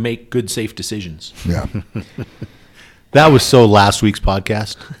him to make good, safe decisions. Yeah. That was so last week's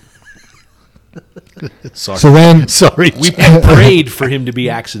podcast. Sorry. So then, we prayed for him to be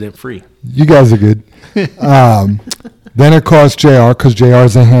accident free. You guys are good. Then it cost JR because JR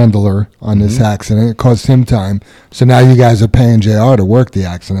is a handler on this accident. It cost him time. So now you guys are paying JR to work the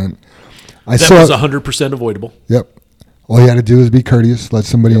accident. That was 100% avoidable. Yep. All you had to do is be courteous, let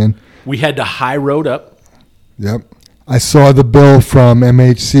somebody in. We had to high road up. Yep. I saw the bill from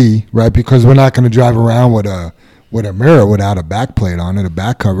MHC, right? Because we're not going to drive around with a mirror without a back plate on it, a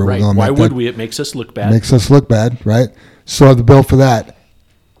back cover. Right. Why would we? It makes us look bad. Makes us look bad, right? Saw the bill for that.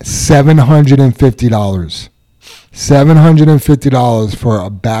 $750. $750 for a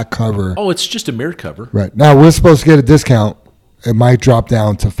back cover. Oh, it's just a mirror cover. Right. Now, we're supposed to get a discount. It might drop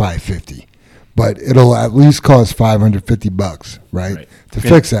down to $550. But it'll at least cost $550, right? To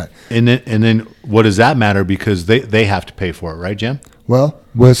fix that. And then what does that matter? Because they have to pay for it, right, Jim? Well,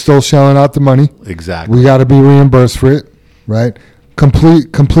 we're still shelling out the money. Exactly. We got to be reimbursed for it, right?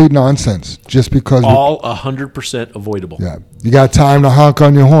 Complete nonsense. Just because all 100% avoidable. Yeah. You got time to honk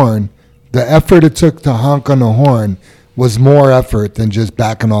on your horn. The effort it took to honk on the horn was more effort than just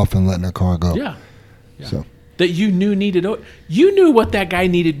backing off and letting a car go. Yeah. So that you knew needed oil. You knew what that guy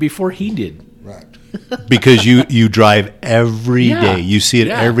needed before he did. Right. Because you drive every Yeah. day. You see it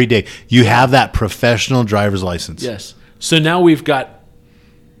Yeah. every day. You have that professional driver's license. Yes. So now we've got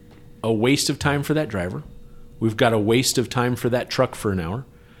a waste of time for that driver. We've got a waste of time for that truck for an hour.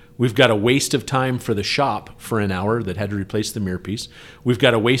 We've got a waste of time for the shop for an hour that had to replace the mirror piece. We've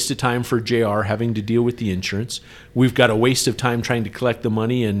got a waste of time for JR having to deal with the insurance. We've got a waste of time trying to collect the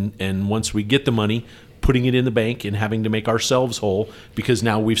money and once we get the money, putting it in the bank and having to make ourselves whole because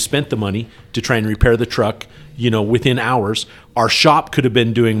now we've spent the money to try and repair the truck, within hours. Our shop could have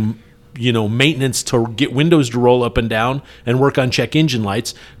been doing, maintenance to get windows to roll up and down and work on check engine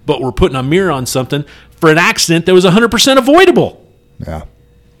lights, but we're putting a mirror on something for an accident that was 100% avoidable. Yeah.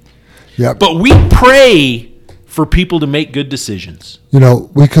 Yeah. But we pray for people to make good decisions.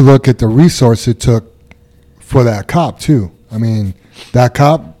 We could look at the resource it took for that cop too. I mean, that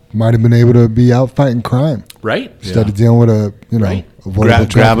cop might have been able to be out fighting crime Right? instead of dealing with a Right. avoidable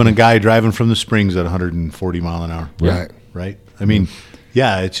Grabbing a guy driving from the Springs at 140 mile an hour. Right. Right. I mean,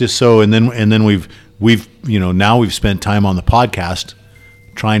 yeah, it's just so. And then we've now we've spent time on the podcast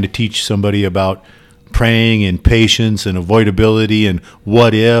trying to teach somebody about praying and patience and avoidability and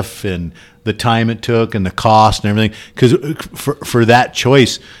what if and the time it took and the cost and everything. Because for that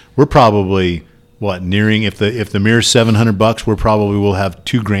choice, we're probably nearing if the mirror's $700, we're probably will have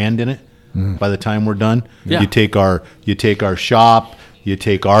 $2,000 in it by the time we're done. Yeah. You take our shop, you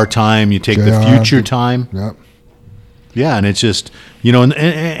take our time, you take the JR. future time. Yep. Yeah, and it's just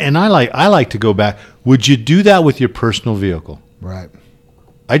and I like to go back. Would you do that with your personal vehicle? Right.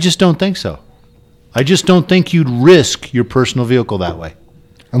 I just don't think so. I just don't think you'd risk your personal vehicle that way.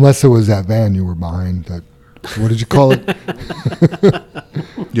 Unless it was that van you were behind. That what did you call it?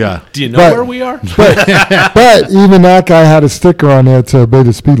 Yeah. Do you know But- where we are? But even that guy had a sticker on there to obey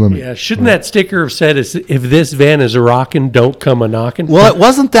the speed limit. Yeah, shouldn't that sticker have said, "If this van is a rockin', don't come a knockin'"? Well, it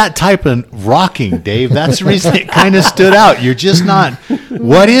wasn't that type of rocking, Dave. That's the reason it kind of stood out. You're just not.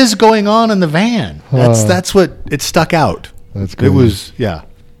 What is going on in the van? That's what it stuck out. That's It good. was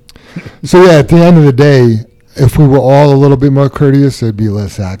So yeah, at the end of the day, if we were all a little bit more courteous, there'd be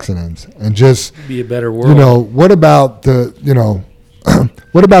less accidents. And just Be a better world. what about the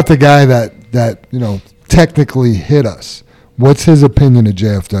what about the guy that technically hit us? What's his opinion of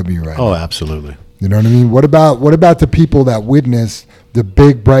JFW right now? Oh, absolutely. You know what I mean? What about the people that witnessed the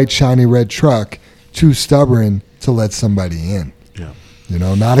big, bright, shiny red truck too stubborn to let somebody in?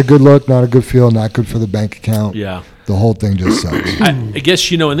 Yeah. Not a good look, not a good feel, not good for the bank account. Yeah. The whole thing just sucks. I guess,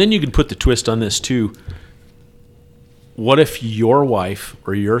 and then you can put the twist on this too. What if your wife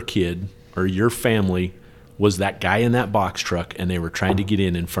or your kid or your family was that guy in that box truck and they were trying to get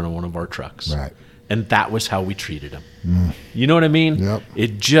in front of one of our trucks? Right. And that was how we treated them. You know what I mean? Yep.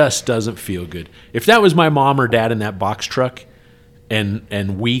 It just doesn't feel good. If that was my mom or dad in that box truck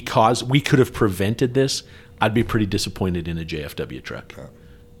and we could have prevented this, I'd be pretty disappointed in a JFW truck.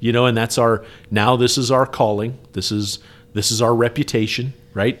 And that's this is our calling. This is our reputation,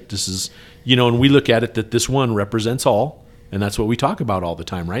 right? This is, and we look at it that this one represents all, and that's what we talk about all the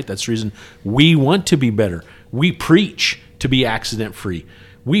time, right? That's the reason we want to be better. We preach to be accident free.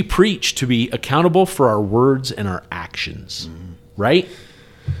 We preach to be accountable for our words and our actions, right?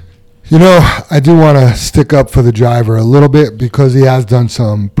 I do want to stick up for the driver a little bit because he has done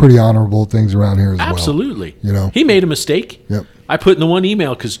some pretty honorable things around here as well. Absolutely. You He made a mistake. Yep. I put in the one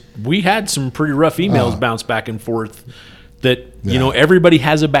email because we had some pretty rough emails bounce back and forth that, everybody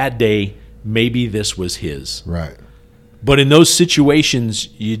has a bad day. Maybe this was his. Right. But in those situations,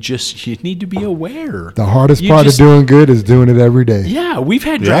 you need to be aware. The hardest part of doing good is doing it every day. Yeah, we've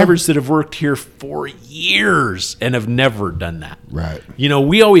had drivers that have worked here for years and have never done that. Right.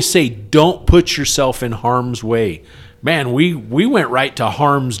 We always say, don't put yourself in harm's way. Man, we went right to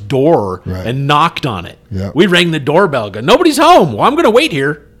harm's door and knocked on it. Yep. We rang the doorbell, go, nobody's home. Well, I'm going to wait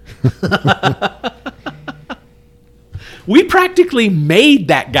here. We practically made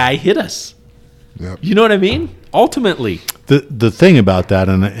that guy hit us. Yep. You know what I mean? Ultimately. The thing about that,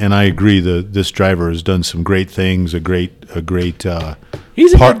 and I agree, this driver has done some great things. A great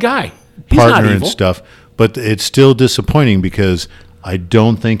He's a good guy. He's not partner and evil. stuff. But it's still disappointing because I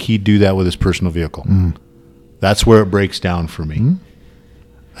don't think he'd do that with his personal vehicle. That's where it breaks down for me.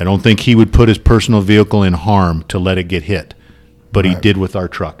 I don't think he would put his personal vehicle in harm to let it get hit, but he did with our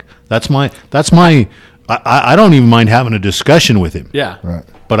truck. That's my. I don't even mind having a discussion with him. Yeah. Right.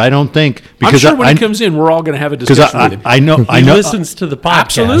 But I don't think I'm sure when he comes in, we're all going to have a because discussion with him. I know He listens to the podcast.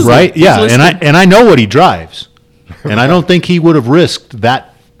 Absolutely. right? He's Yeah, listening. and I know what he drives, and I don't think he would have risked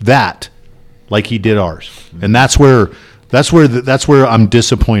that like he did ours, and that's where I'm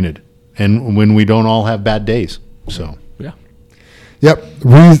disappointed, and when we don't all have bad days. So Yeah. Yep.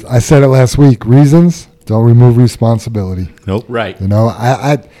 I said it last week. Reasons don't remove responsibility. nope. Right. You know,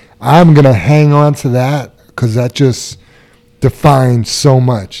 I'm going to hang on to that because that just defines so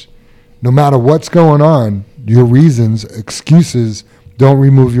much. No matter what's going on, your reasons, excuses don't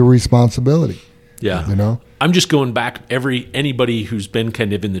remove your responsibility. Yeah. You know? I'm just going back. Anybody who's been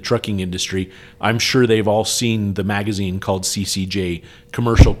kind of in the trucking industry, I'm sure they've all seen the magazine called CCJ,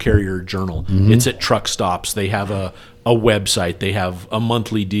 Commercial Carrier Journal. It's at truck stops. They have a website. They have a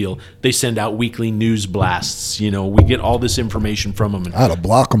monthly deal. They send out weekly news blasts. You know, we get all this information from them. And I had to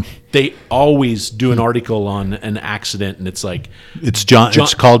block them. they always do an article on an accident, and it's like, It's John.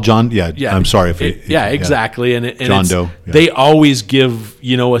 It's called John. Yeah. yeah, I'm sorry if exactly. And John it's, Doe, yeah. They always give,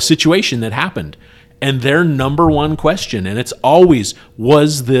 a situation that happened. And their number one question, and it's always,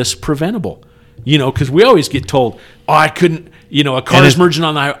 was this preventable? Because we always get told, oh, I couldn't, a car's merging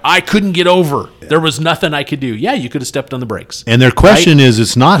on the highway. I couldn't get over. There was nothing I could do. Yeah, you could have stepped on the brakes. And their question is,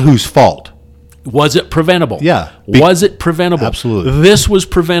 it's not whose fault. Was it preventable? Yeah. Was it preventable? Absolutely. This was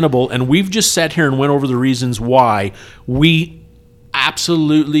preventable, and we've just sat here and went over the reasons why. We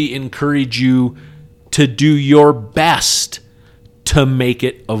absolutely encourage you to do your best to make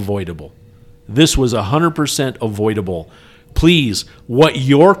it avoidable. This was 100% avoidable. Please, what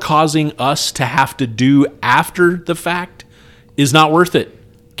you're causing us to have to do after the fact is not worth it.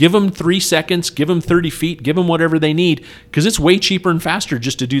 Give them 3 seconds, give them 30 feet, give them whatever they need, because it's way cheaper and faster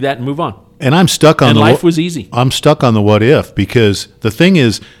just to do that and move on. And I'm stuck on And life was easy. I'm stuck on the what if, because the thing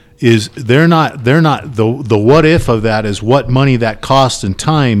is they're not the what if of that is what money that costs and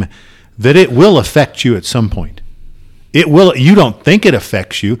time that it will affect you at some point. It will. You don't think it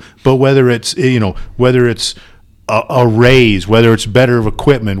affects you, but whether it's a raise, whether it's better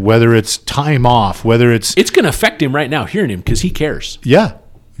equipment, whether it's time off, whether it's going to affect him right now hearing him because he cares. yeah.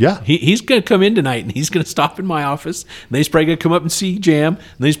 He's going to come in tonight and he's going to stop in my office. And then he's probably going to come up and see Jam. And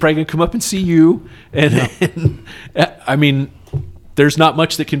then he's probably going to come up and see you. And I mean, there's not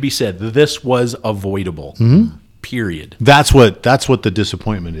much that can be said. This was avoidable. Mm-hmm. Period. That's what the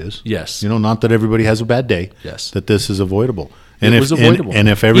disappointment is. Yes. Not that everybody has a bad day. Yes. That this is avoidable. And it was avoidable. And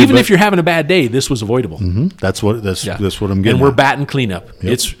if everybody, even if you're having a bad day, this was avoidable. Mm-hmm, that's what I'm getting. And we're at. batting cleanup.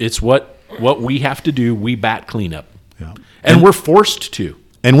 Yep. It's what we have to do. We bat cleanup. Yeah. And we're forced to.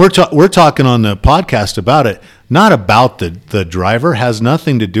 And we're talking on the podcast about it, not about the driver, has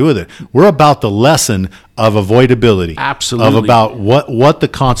nothing to do with it. We're about the lesson of avoidability. Absolutely. Of about what the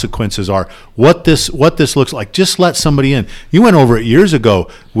consequences are, what this looks like. Just let somebody in. You went over it years ago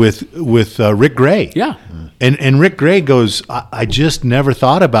with Rick Gray. Yeah. And Rick Gray goes, I just never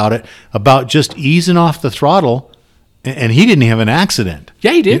thought about it, about just easing off the throttle. And he didn't have an accident.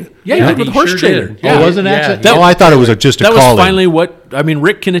 Yeah, he did. Yeah, he did with the horse trailer. did. Yeah. Oh, it was an accident? Yeah. I thought it was just a call. That was finally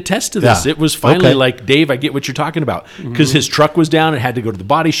Rick can attest to this. Yeah. It was finally Okay. like, Dave, I get what you're talking about. Because his truck was down. It had to go to the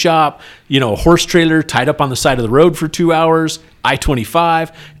body shop. A horse trailer tied up on the side of the road for 2 hours.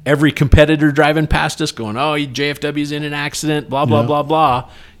 I-25. Every competitor driving past us going, oh, JFW's in an accident, blah, blah, blah, blah.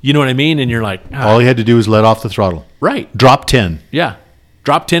 You know what I mean? And you're like, All he had to do was let off the throttle. right. Drop 10. Yeah.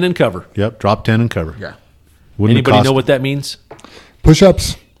 Drop 10 and cover. Yep, drop 10 and cover. Yeah. Wouldn't Anybody cost- know what that means?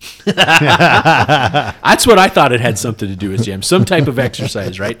 Push-ups. That's what I thought it had something to do with, Jim. Some type of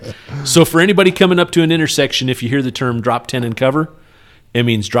exercise, right? So for anybody coming up to an intersection, if you hear the term drop 10 and cover, it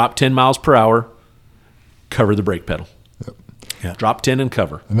means drop 10 miles per hour, cover the brake pedal. Yep. Yeah. Drop 10 and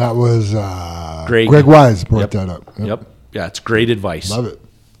cover. And that was Greg Wise brought that up. Yep. Yeah, it's great advice. Love it.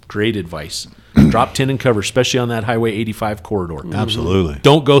 Great advice. Drop 10 and cover, especially on that Highway 85 corridor. Absolutely.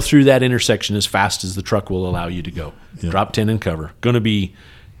 Don't go through that intersection as fast as the truck will allow you to go. Drop 10 and cover. Going to be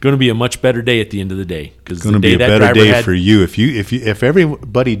a much better day at the end of the day, because It's going to be a better day for you. If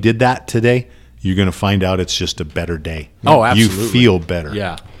everybody did that today, you're going to find out it's just a better day. Oh, absolutely. You feel better.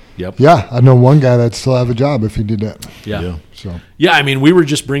 Yeah. Yep. Yeah, I know one guy that still have a job if he did that. Yeah. So Yeah, I mean, we were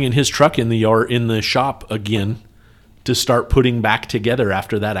just bringing his truck in the shop again to start putting back together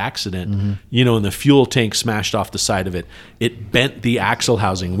after that accident. And the fuel tank smashed off the side of it. It bent the axle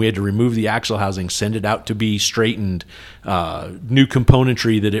housing. We had to remove the axle housing, send it out to be straightened. New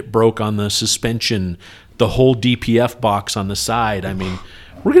componentry that it broke on the suspension, the whole DPF box on the side. I mean,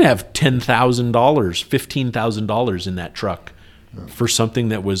 we're going to have $10,000, $15,000 in that truck for something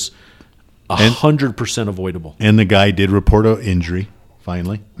that was 100% avoidable. And the guy did report an injury,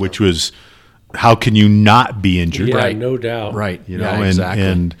 finally, which was, how can you not be injured? Yeah, Right. no doubt. Right. And, exactly.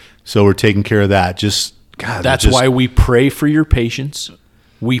 and so we're taking care of that. Just, God. That's why we pray for your patience.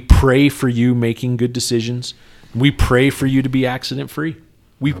 We pray for you making good decisions. We pray for you to be accident free.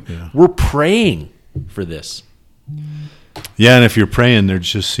 We're praying for this. Yeah, and if you're praying, there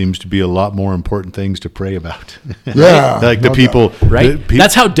just seems to be a lot more important things to pray about. Yeah. Like the no people, doubt. Right?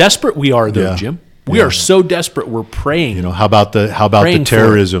 That's how desperate we are, though, Yeah. Jim. We are so desperate. We're praying. you know, how about the Praying for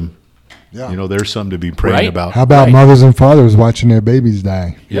terrorism? Yeah. You know, there's something to be praying Right. about. How about Right. mothers and fathers watching their babies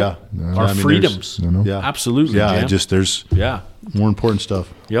die? Yeah. Our I mean, freedoms. Yeah. Absolutely, Yeah, Jim. there's Yeah. more important stuff.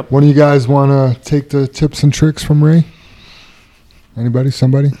 Yep. One of you guys want to take the tips and tricks from Ray? Anybody?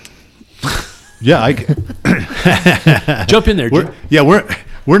 Somebody? Yeah, Jump in there, Jim.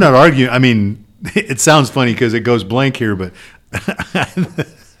 we're not arguing. I mean, it sounds funny because it goes blank here, but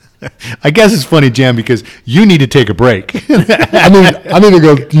I guess it's funny, Jam, because you need to take a break. I need to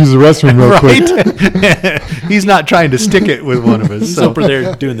go use the restroom real quick. He's not trying to stick it with one of us. He's So. over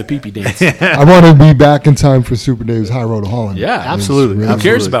there doing the pee-pee dance. I want to be back in time for Super Dave's High Road to Holland. Yeah, Absolutely. Really- Who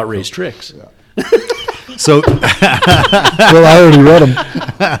cares Absolutely. about Ray's tricks? So, Well, I already read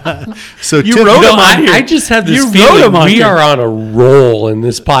them. so You Tip, wrote No, them on here. I just have this You wrote feeling them on we here. are on a roll in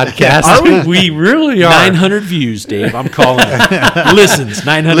this podcast. Are we? We really are. 900 views, Dave. I'm calling it. Listens.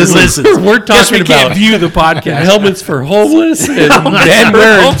 900 listens. We're Guess we talking can't about view the podcast. helmets for homeless and Helmets men for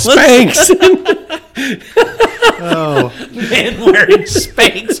wearing homeless. Spanx. Man wearing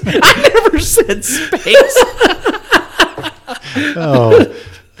Spanx. I never said Spanx.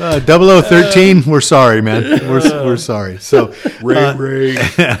 0013, we're sorry, man. We're sorry. So, Ray.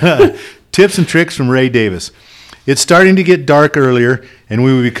 tips and tricks from Ray Davis. It's starting to get dark earlier, and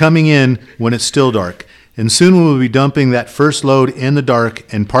we will be coming in when it's still dark. And soon we will be dumping that first load in the dark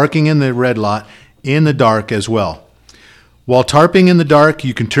and parking in the red lot in the dark as well. While tarping in the dark,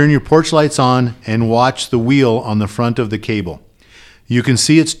 you can turn your porch lights on and watch the wheel on the front of the cable. You can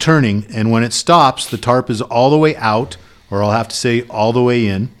see it's turning, and when it stops, the tarp is all the way out, or I'll have to say all the way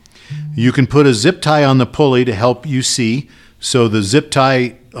in. You can put a zip tie on the pulley to help you see. So the zip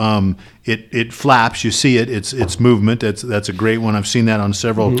tie, it flaps. You see it. It's movement. That's a great one. I've seen that on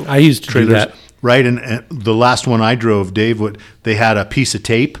several. I used to do trailers. that. Right, and the last one I drove, Dave, they had a piece of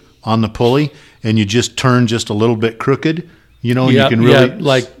tape on the pulley, and you just turn just a little bit crooked. You know, you can really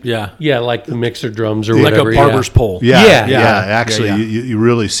like the mixer drums or Like whatever. a barber's pole. Yeah. Actually, Yeah. You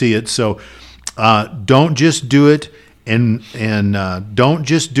really see it. So don't just do it and don't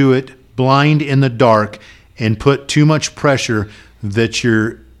just do it blind in the dark and put too much pressure that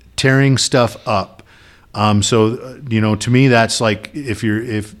you're tearing stuff up. So to me, that's like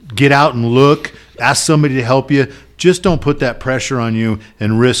if get out and look, ask somebody to help you. Just don't put that pressure on you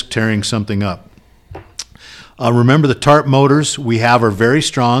and risk tearing something up. Remember, the tarp motors we have are very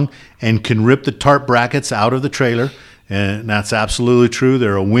strong and can rip the tarp brackets out of the trailer. And that's absolutely true.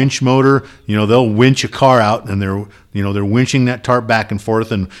 They're a winch motor. They'll winch a car out, and they're winching that tarp back and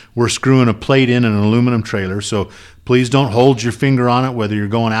forth, and we're screwing a plate in an aluminum trailer. So please don't hold your finger on it, whether you're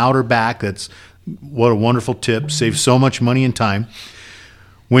going out or back. That's what a wonderful tip. Saves so much money and time.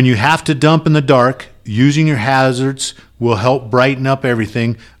 When you have to dump in the dark, using your hazards will help brighten up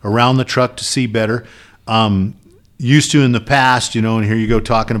everything around the truck to see better. Used to in the past, and here you go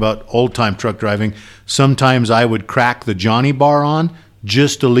talking about old-time truck driving, sometimes I would crack the Johnny bar on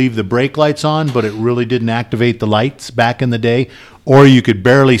just to leave the brake lights on, but it really didn't activate the lights back in the day. Or you could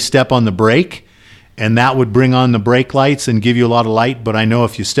barely step on the brake, and that would bring on the brake lights and give you a lot of light. But I know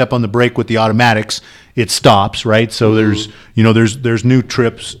if you step on the brake with the automatics, it stops, right? So there's new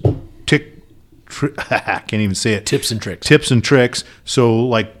I can't even say it. Tips and tricks. Tips and tricks. So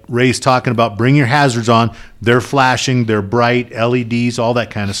like Ray's talking about, bring your hazards on. They're flashing, they're bright, LEDs, all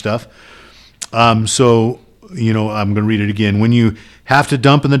that kind of stuff. So I'm going to read it again. When you have to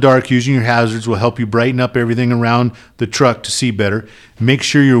dump in the dark, using your hazards will help you brighten up everything around the truck to see better. Make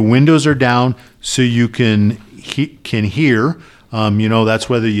sure your windows are down so you can hear. That's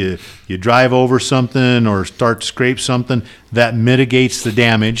whether you drive over something or start to scrape something, that mitigates the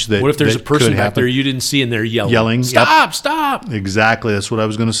damage. What if there's a person back there you didn't see and they're yelling? Stop! Exactly. That's what I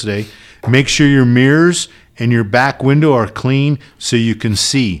was going to say. Make sure your mirrors and your back window are clean so you can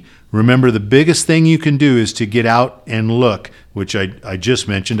see. Remember, the biggest thing you can do is to get out and look, which I just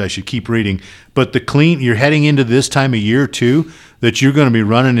mentioned. I should keep reading. But you're heading into this time of year, too, that you're going to be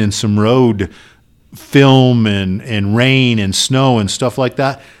running in some road film and rain and snow and stuff like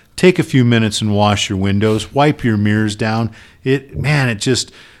that. Take a few minutes and wash your windows. Wipe your mirrors down. I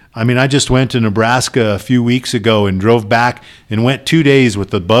just went to Nebraska a few weeks ago and drove back and went 2 days with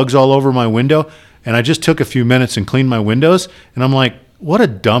the bugs all over my window. And I just took a few minutes and cleaned my windows. And I'm like, what a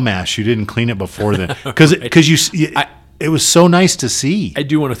dumbass, you didn't clean it before then. Because it was so nice to see. I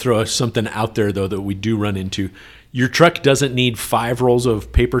do want to throw something out there, though, that we do run into. Your truck doesn't need 5 rolls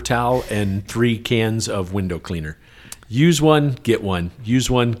of paper towel and 3 cans of window cleaner. Use one, get one. Use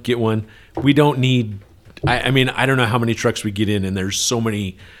one, get one. We don't need I mean, I don't know how many trucks we get in, and there's so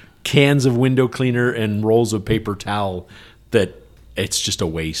many cans of window cleaner and rolls of paper towel that it's just a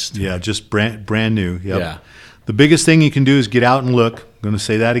waste. Yeah, just brand new. Yep. Yeah. The biggest thing you can do is get out and look. I'm going to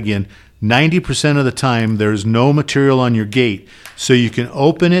say that again. 90% of the time, there's no material on your gate, so you can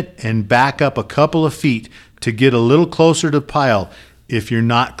open it and back up a couple of feet to get a little closer to the pile if you're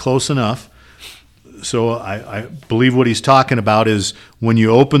not close enough. So I believe what he's talking about is when you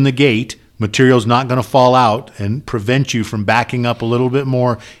open the gate, material's not going to fall out and prevent you from backing up a little bit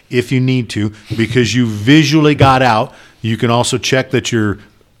more if you need to, because you visually got out. You can also check that you're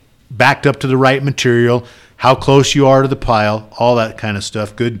backed up to the right material, how close you are to the pile, all that kind of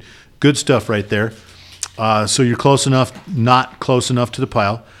stuff. Good stuff right there. So you're close enough, not close enough to the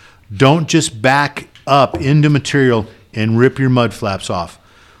pile. Don't just back up into material and rip your mud flaps off.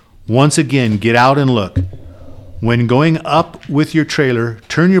 Once again, get out and look. When going up with your trailer,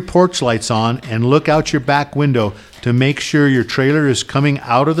 turn your porch lights on and look out your back window to make sure your trailer is coming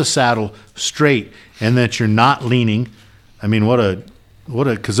out of the saddle straight and that you're not leaning. I mean,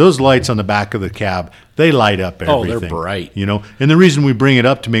 because those lights on the back of the cab, they light up everything. Oh, they're bright. You know, and the reason we bring it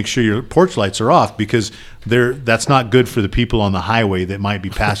up to make sure your porch lights are off, because that's not good for the people on the highway that might be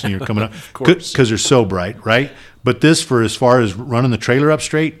passing you or coming up, because they're so bright, right? But this, for as far as running the trailer up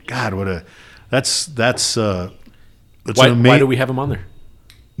straight, God, that's why do we have them on there?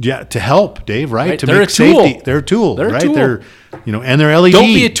 Yeah, to help, Dave, right? To They're make a tool. safety. They're a tool, They're a right? tool. They're, and they're LED. Don't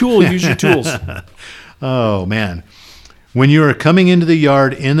be a tool. Use your tools. Oh, man. When you are coming into the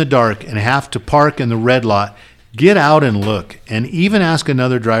yard in the dark and have to park in the red lot, get out and look, and even ask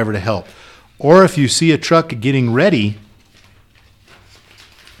another driver to help. Or if you see a truck getting ready,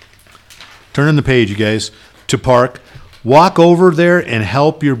 turn in the page, you guys, to park, walk over there and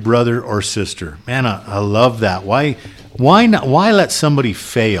help your brother or sister. Man, I love that. Why let somebody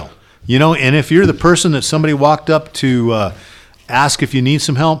fail? And if you're the person that somebody walked up to ask if you need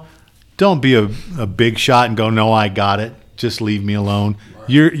some help, don't be a big shot and go, no, I got it. Just leave me alone.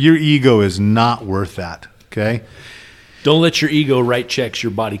 Your ego is not worth that, okay? Don't let your ego write checks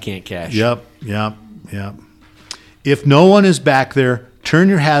your body can't cash. Yep. If no one is back there, turn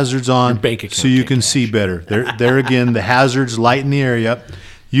your hazards on Your bank account so you can't can cash. see better. There again, the hazards lighten the area.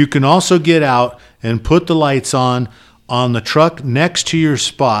 You can also get out and put the lights on the truck next to your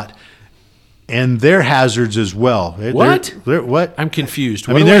spot, and their hazards as well. What? What? I'm confused.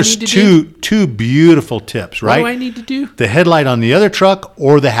 I What mean, do there's need to do? two beautiful tips, right? What do I need to do? The headlight on the other truck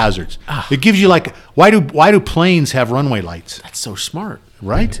or the hazards. It gives you why do planes have runway lights? That's so smart.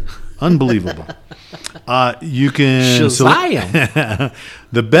 Right? Unbelievable. You can. Shazam.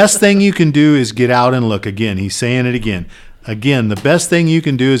 The best thing you can do is get out and look. Again, he's saying it again. Again, the best thing you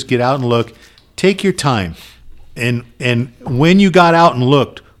can do is get out and look. Take your time. And when you got out and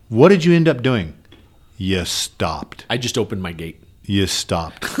looked, what did you end up doing? You stopped. I just opened my gate. You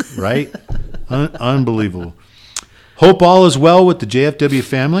stopped, right? Unbelievable. Hope all is well with the JFW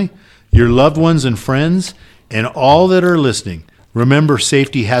family, your loved ones and friends, and all that are listening. Remember,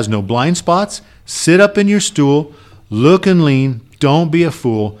 safety has no blind spots. Sit up in your stool, look and lean. Don't be a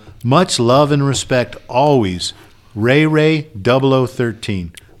fool. Much love and respect always. Ray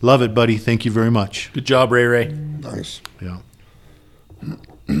 0013. Love it, buddy. Thank you very much. Good job, Ray. Nice. Yeah.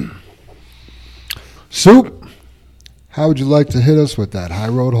 Soup, how would you like to hit us with that high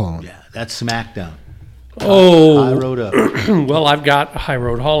road hauling? Yeah, that's SmackDown. Oh, I rode up. well, I've got high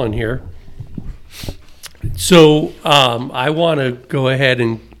road hauling here. So I want to go ahead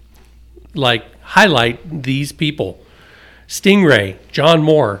and highlight these people. Stingray, John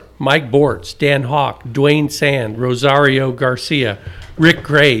Moore, Mike Bortz, Dan Hawk, Dwayne Sand, Rosario Garcia, Rick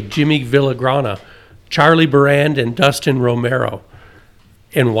Gray, Jimmy Villagrana, Charlie Barand, and Dustin Romero.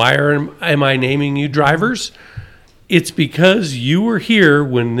 And why am I naming you drivers? It's because you were here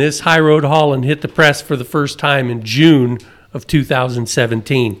when this high road hauling hit the press for the first time in June of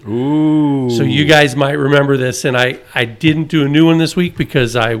 2017. Ooh. So you guys might remember this, and I didn't do a new one this week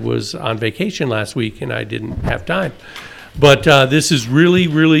because I was on vacation last week and I didn't have time. But this is really,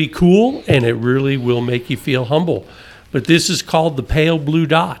 really cool, and it really will make you feel humble. But this is called the Pale Blue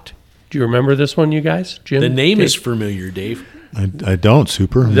Dot. Do you remember this one, you guys? Jim? The name Dave? is familiar, Dave. I don't,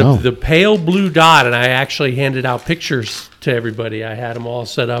 Super. No. The Pale Blue Dot, and I actually handed out pictures to everybody. I had them all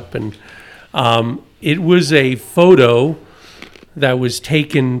set up, and it was a photo that was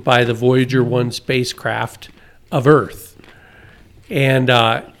taken by the Voyager 1 spacecraft of Earth. And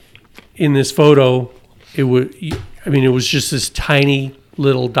in this photo, it was just this tiny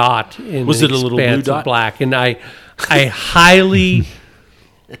little dot in Was an it a little blue expanse of dot? black. And I highly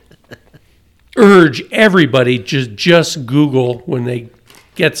urge everybody just Google when they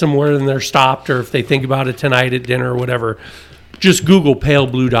get somewhere and they're stopped, or if they think about it tonight at dinner or whatever, just Google pale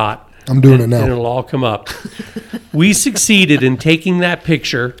blue dot. I'm doing it now. And it'll all come up. We succeeded in taking that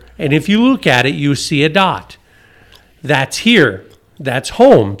picture, and if you look at it, you see a dot. That's here. That's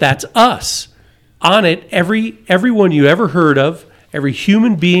home. That's us. On it, everyone you ever heard of, every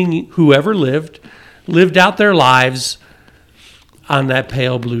human being who ever lived out their lives on that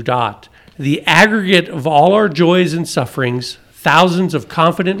pale blue dot. The aggregate of all our joys and sufferings, thousands of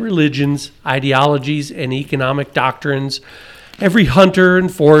confident religions, ideologies, and economic doctrines, every hunter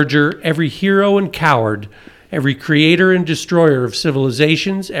and forager, every hero and coward, every creator and destroyer of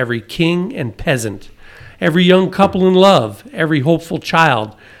civilizations, every king and peasant, every young couple in love, every hopeful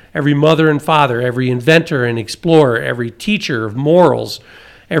child, every mother and father, every inventor and explorer, every teacher of morals,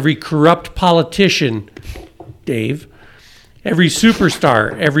 every corrupt politician, Dave, every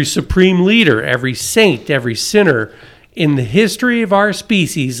superstar, every supreme leader, every saint, every sinner in the history of our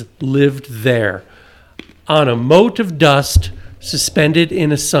species lived there, on a mote of dust suspended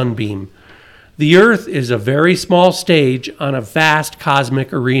in a sunbeam. The earth is a very small stage on a vast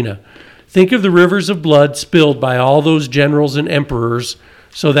cosmic arena. Think of the rivers of blood spilled by all those generals and emperors,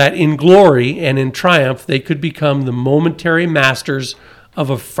 so that in glory and in triumph they could become the momentary masters of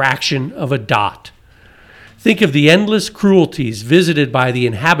a fraction of a dot. Think of the endless cruelties visited by the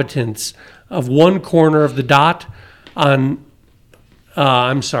inhabitants of one corner of the dot the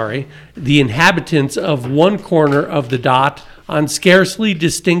inhabitants of one corner of the dot on scarcely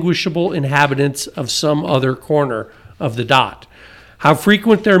distinguishable inhabitants of some other corner of the dot. How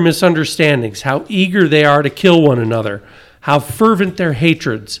frequent their misunderstandings, how eager they are to kill one another, how fervent their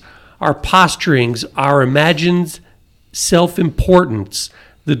hatreds, our posturings, our imagined self-importance,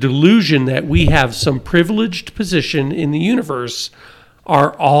 the delusion that we have some privileged position in the universe,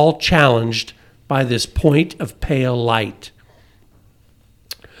 are all challenged by this point of pale light.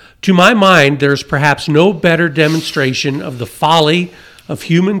 To my mind, there's perhaps no better demonstration of the folly of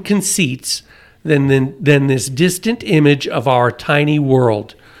human conceits than this distant image of our tiny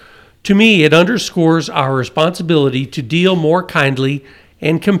world. To me, it underscores our responsibility to deal more kindly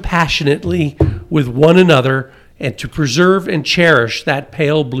and compassionately with one another and to preserve and cherish that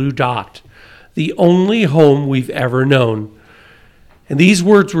pale blue dot, the only home we've ever known. And these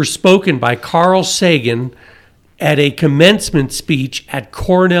words were spoken by Carl Sagan at a commencement speech at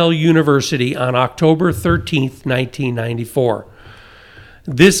Cornell University on October 13th, 1994.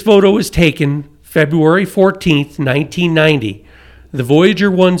 This photo was taken February 14th, 1990. The Voyager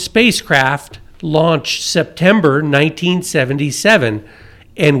 1 spacecraft launched September 1977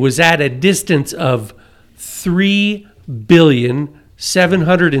 and was at a distance of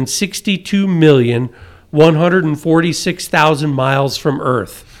 3,762,146,000 miles from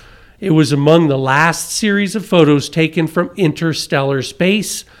Earth. It was among the last series of photos taken from interstellar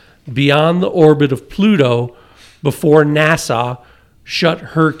space beyond the orbit of Pluto before NASA shut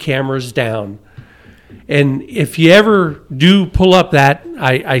her cameras down. And if you ever do pull up that,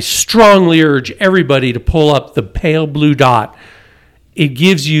 I strongly urge everybody to pull up the pale blue dot. It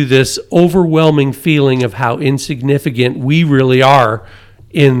gives you this overwhelming feeling of how insignificant we really are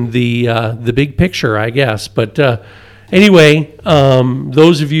in the big picture, I guess. But anyway,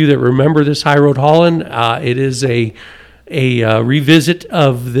 those of you that remember this High Road Holland, it is a revisit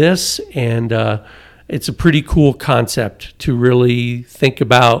of this, and it's a pretty cool concept to really think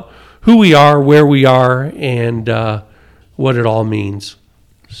about who we are, where we are, and what it all means.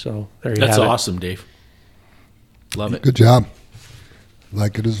 So there you have it. That's awesome, Dave. Love it. Good job.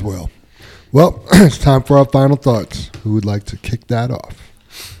 Like it as well. Well, it's time for our final thoughts. Who would like to kick that off?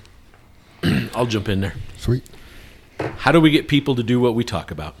 I'll jump in there. Sweet. How do we get people to do what we talk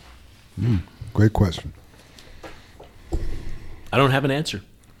about? Great question. I don't have an answer.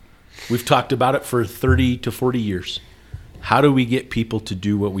 We've talked about it for 30 to 40 years. How do we get people to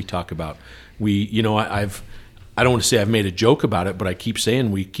do what we talk about? I don't want to say I've made a joke about it, but I keep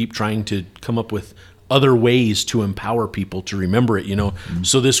saying we keep trying to come up with other ways to empower people to remember it,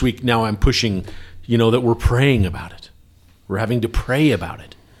 So this week now I'm pushing, that we're praying about it. We're having to pray about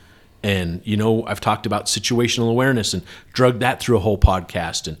it. And, I've talked about situational awareness and drug that through a whole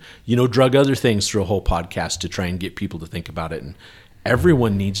podcast and, drug other things through a whole podcast to try and get people to think about it. And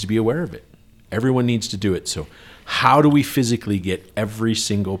everyone needs to be aware of it. Everyone needs to do it. So how do we physically get every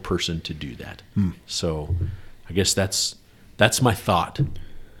single person to do that? So I guess that's my thought,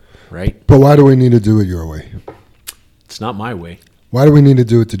 right? But why do we need to do it your way? It's not my way. Why do we need to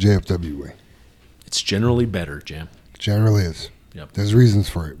do it the JFW way? It's generally better, Jam. Generally is. Yep. There's reasons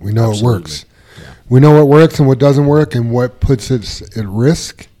for it. We know Absolutely. it works. Yeah. We know what works and what doesn't work and what puts it at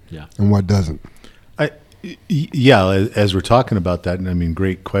risk Yeah. and what doesn't. Yeah, as we're talking about that, and I mean,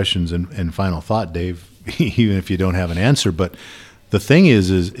 great questions and final thought, Dave, even if you don't have an answer. But the thing is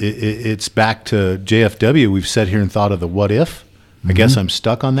it's back to JFW. We've sat here and thought of the what if. I guess I'm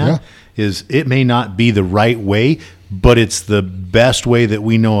stuck on that. Yeah. Is it may not be the right way, but it's the best way that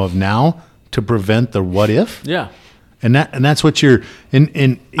we know of now to prevent the what if. Yeah. And that's what you're, and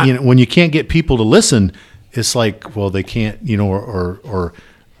you know, when you can't get people to listen, it's like, well, they can't, you know, or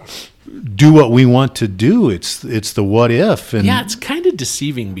do what we want to do. It's the what if. And yeah, it's kind of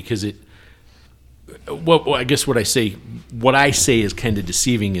deceiving because well, I guess what I say is kind of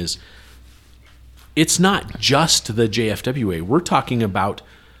deceiving is it's not just the JFWA. We're talking about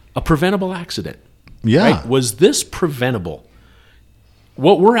a preventable accident. Yeah. Right? Was this preventable?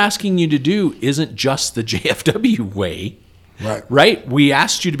 What we're asking you to do isn't just the JFW way. Right? We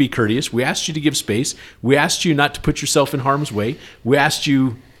asked you to be courteous. We asked you to give space. We asked you not to put yourself in harm's way. We asked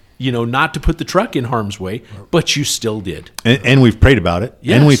you, not to put the truck in harm's way, but you still did. And we've prayed about it,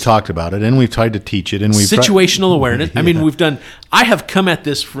 yes. And we've talked about it, and we've tried to teach it, and we've situational awareness. I mean, I have come at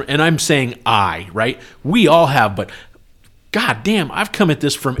this, and I'm saying right? We all have, but God damn, I've come at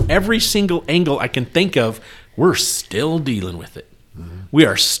this from every single angle I can think of. We're still dealing with it. Mm-hmm. We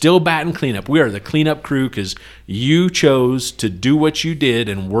are still batting cleanup. We are the cleanup crew because you chose to do what you did,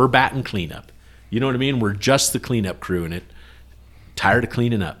 and we're batting cleanup. You know what I mean? We're just the cleanup crew, and tired of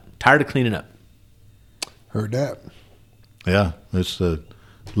cleaning up. Heard that. Yeah, it's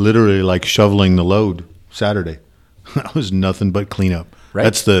literally like shoveling the load Saturday. That was nothing but cleanup. Right.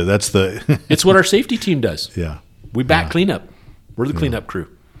 That's the. It's what our safety team does. Yeah. We bat cleanup. We're the cleanup crew.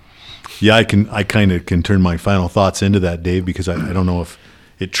 Yeah, I kind of can turn my final thoughts into that, Dave, because I don't know if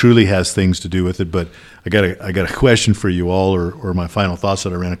it truly has things to do with it, but I got a question for you all, or my final thoughts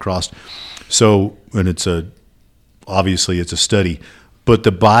that I ran across. So, and obviously it's a study,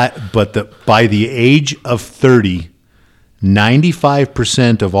 but by the age of 30,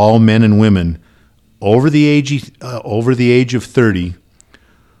 95% of all men and women over the age of 30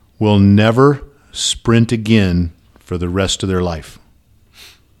 will never sprint again for the rest of their life.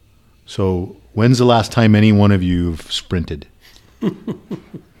 So when's the last time any one of you have sprinted?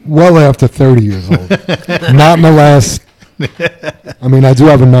 Well after 30 years old. Not in the last... I mean, I do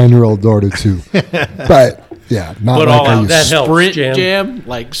have a 9-year-old daughter, too. But, yeah, not but like I used that to. helps, sprint Jam.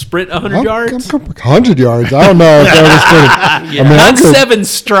 like sprint 100 yards? 100 yards? I don't know if that was 30. Yeah. I mean, Not I could, 7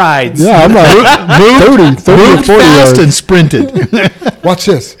 strides. Yeah, I'm like 30 or 40 fast yards. and sprinted. Watch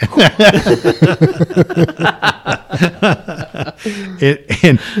this.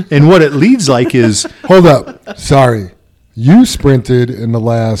 and what it leads like is... Hold up. Sorry. You sprinted in the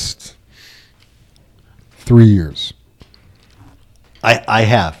last 3 years. I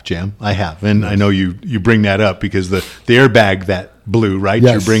have, Jim. I have. And I know you bring that up because the airbag that blew, right?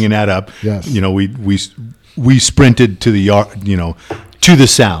 Yes. You're bringing that up. Yes. We sprinted to the yard, to the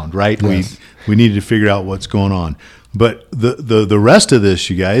sound, right? Yes. We needed to figure out what's going on. But the rest of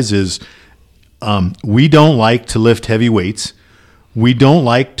this, you guys, is we don't like to lift heavy weights. We don't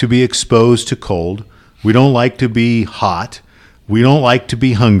like to be exposed to cold. We don't like to be hot. We don't like to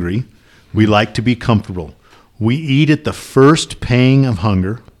be hungry. We like to be comfortable. We eat at the first pang of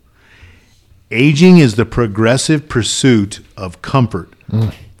hunger. Aging is the progressive pursuit of comfort.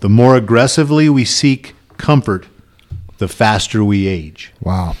 The more aggressively we seek comfort, the faster we age.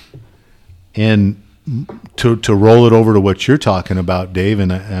 Wow. And to roll it over to what you're talking about, Dave,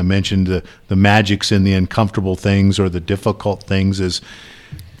 and I mentioned the magics in the uncomfortable things or the difficult things is,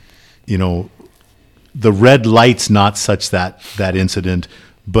 the red light's not such that incident,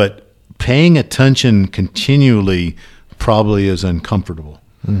 but paying attention continually probably is uncomfortable.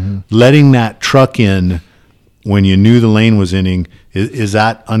 Mm-hmm. Letting that truck in when you knew the lane was inning, is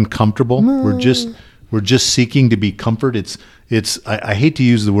that uncomfortable? No. We're just seeking to be comfort. I hate to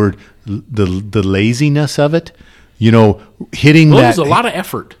use the word the laziness of it. Hitting that. It was a lot of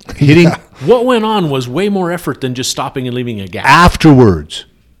effort. What went on was way more effort than just stopping and leaving a gap. Afterwards,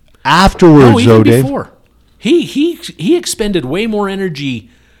 no, even Dave. Before. He expended way more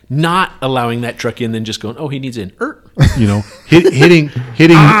energy not allowing that truck in than just going, he needs in. Hitting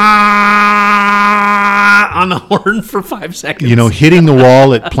on the horn for 5 seconds. Hitting the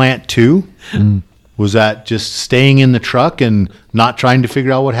wall at plant 2. Was that just staying in the truck and not trying to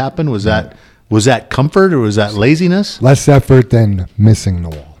figure out what happened? Was that comfort or was that laziness? Less effort than missing the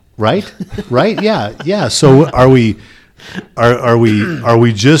wall. Right? Yeah. So are we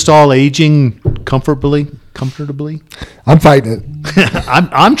just all aging comfortably? I'm fighting it.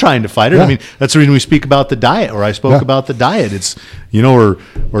 I'm trying to fight it. Yeah. I mean, that's the reason we speak about the diet, or I spoke about the diet. It's or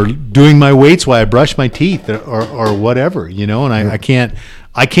doing my weights while I brush my teeth, or whatever. And I can't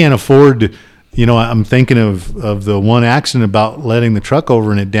afford I'm thinking of the one accident about letting the truck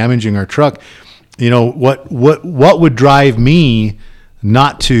over and it damaging our truck. What would drive me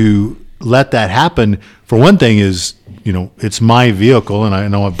not to let that happen? For one thing is, it's my vehicle, and I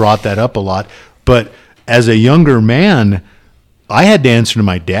know I've brought that up a lot, but as a younger man, I had to answer to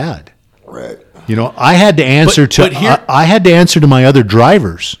my dad. Right. I had to answer I had to answer to my other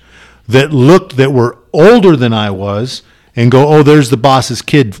drivers that were older than I was and go, oh, there's the boss's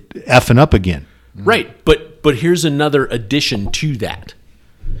kid effing up again. Right. But here's another addition to that.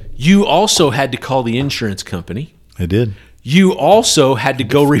 You also had to call the insurance company. I did. You also had to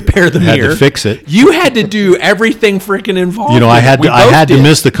go repair the mirror. Had to fix it. You had to do everything freaking involved. I had to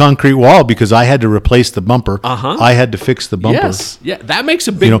miss the concrete wall because I had to replace the bumper. I had to fix the bumper. Yes. Yeah, that makes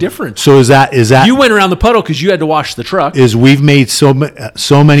a big difference. So is that you went around the puddle because you had to wash the truck. We've made so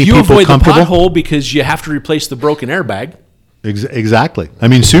many you people avoid comfortable. the pothole because you have to replace the broken airbag. Exactly.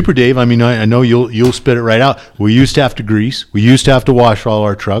 Super Dave. I know you'll spit it right out. We used to have to grease. We used to have to wash all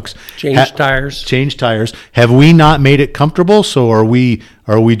our trucks. Change tires. Have we not made it comfortable? So are we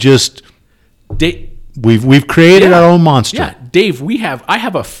just? We've created our own monster. Yeah, Dave. I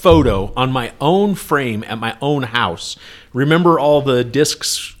have a photo on my own frame at my own house. Remember all the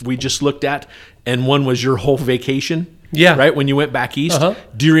discs we just looked at, and one was your whole vacation. Yeah. Right? When you went back east.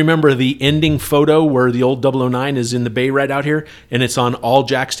 Do you remember the ending photo where the old 009 is in the bay right out here and it's on all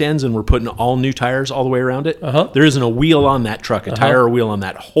jack stands and we're putting all new tires all the way around it? There isn't a wheel on that truck, a tire or wheel on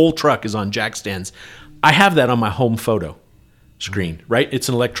that. Whole truck is on jack stands. I have that on my home photo screen, right? It's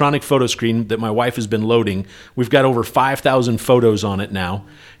an electronic photo screen that my wife has been loading. We've got over 5,000 photos on it now.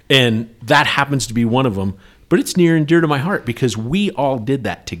 And that happens to be one of them. But it's near and dear to my heart because we all did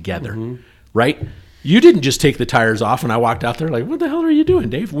that together, right? You didn't just take the tires off and I walked out there like, what the hell are you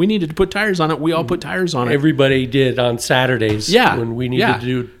doing, Dave? We needed to put tires on it. We all put tires on it. Everybody did on Saturdays when we needed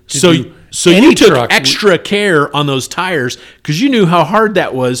to do So you took extra care on those tires because you knew how hard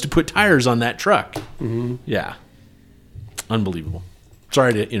that was to put tires on that truck. Yeah. Unbelievable.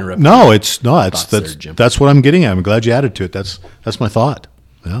 Sorry to interrupt. No, that's what I'm getting at. I'm glad you added to it. That's my thought.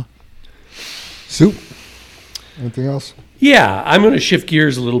 Yeah. Soup. Anything else? Yeah, I'm going to shift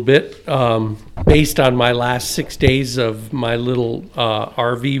gears a little bit based on my last 6 days of my little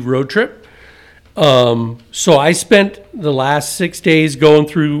RV road trip. So I spent the last 6 days going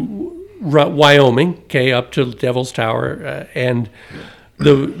through Wyoming, up to Devil's Tower, and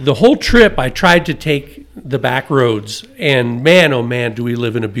the whole trip I tried to take the back roads, and man, oh man, do we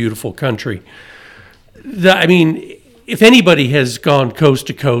live in a beautiful country. If anybody has gone coast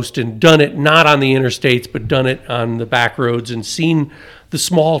to coast and done it not on the interstates, but done it on the back roads and seen the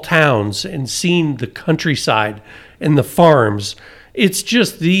small towns and seen the countryside and the farms, it's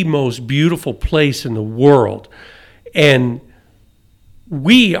just the most beautiful place in the world. And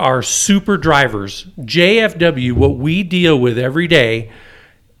we are super drivers. JFW, what we deal with every day,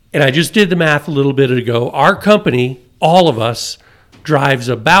 and I just did the math a little bit ago, our company, all of us, drives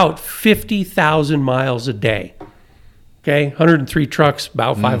about 50,000 miles a day. 103 trucks,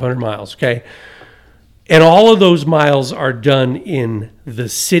 about 500 miles, And all of those miles are done in the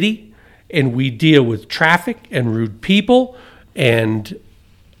city, and we deal with traffic and rude people and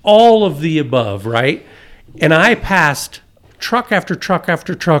all of the above, right? And I passed truck after truck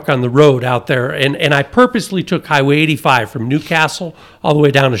after truck on the road out there, and I purposely took Highway 85 from Newcastle all the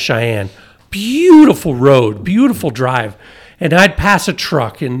way down to Cheyenne. Beautiful road, beautiful drive. And I'd pass a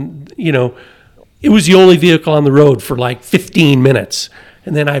truck, and, it was the only vehicle on the road for like 15 minutes.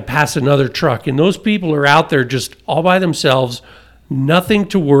 And then I'd pass another truck. And those people are out there just all by themselves, nothing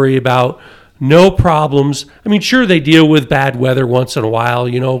to worry about, no problems. Sure, they deal with bad weather once in a while,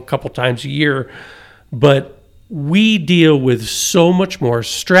 a couple times a year. But we deal with so much more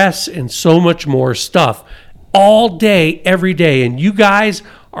stress and so much more stuff all day, every day. And you guys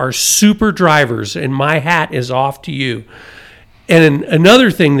are super drivers, and my hat is off to you. And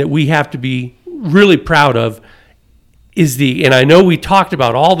another thing that we have to be really proud of is and I know we talked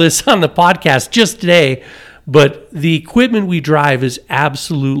about all this on the podcast just today, but the equipment we drive is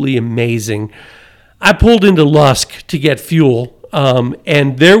absolutely amazing. I pulled into Lusk to get fuel,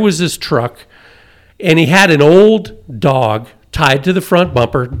 and there was this truck, and he had an old dog tied to the front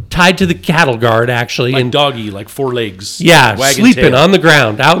bumper, tied to the cattle guard, actually. Like doggy, like 4 legs. Yeah, sleeping tail. On the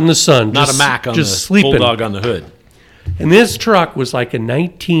ground, out in the sun. Not a Mac on just the sleeping. Bulldog on the hood. And this truck was like a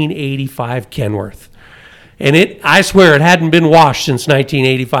 1985 Kenworth. And I swear it hadn't been washed since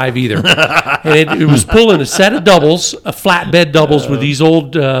 1985 either. And it was pulling a set of doubles, a flatbed doubles with these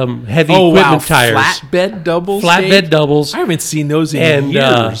old heavy equipment tires. Flatbed doubles? Flatbed Dave? doubles. I haven't seen those in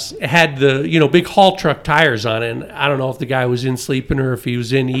years. It had the big haul truck tires on it. And I don't know if the guy was in sleeping or if he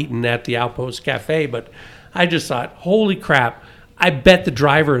was in eating at the Outpost Cafe, but I just thought, holy crap, I bet the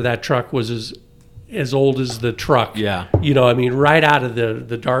driver of that truck was as old as the truck. Yeah. Right out of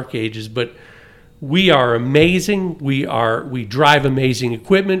the dark ages. But we are amazing. We drive amazing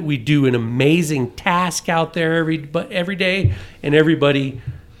equipment. We do an amazing task out there every day. And everybody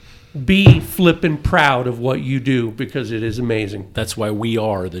be flippin' proud of what you do because it is amazing. That's why we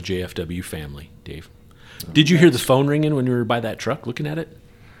are the JFW family, Dave. Did you hear the phone ringing when you were by that truck looking at it?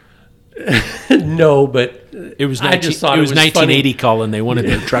 No, but it was I just thought it was 1980 funny. calling. They wanted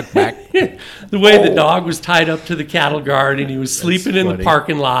their truck back. The way the dog was tied up to the cattle guard and he was sleeping in the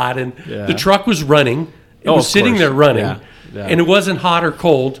parking lot and the truck was running. It was sitting there running. Yeah. And it wasn't hot or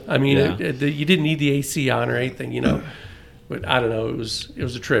cold. I mean, Yeah. you didn't need the AC on or anything, But I don't know. It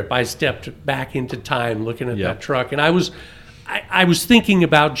was a trip. I stepped back into time looking at that truck, and I was thinking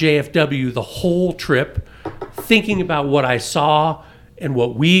about JFW the whole trip, thinking about what I saw and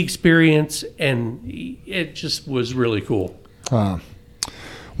what we experienced, and it just was really cool.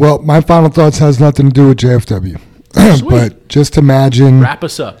 Well, my final thoughts has nothing to do with JFW, but just imagine. Wrap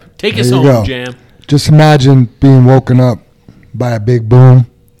us up. Take us There you home, go. Jam. Just imagine being woken up by a big boom,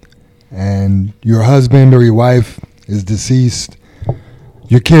 and your husband or your wife is deceased.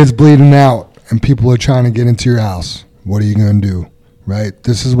 Your kid's bleeding out, and people are trying to get into your house. What are you going to do, right?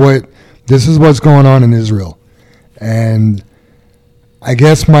 This is what's going on in Israel, and I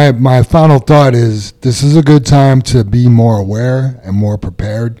guess my final thought is this is a good time to be more aware and more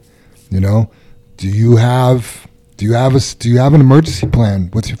prepared. Do you have an emergency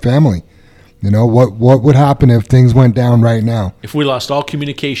plan with your family? What would happen if things went down right now? If we lost all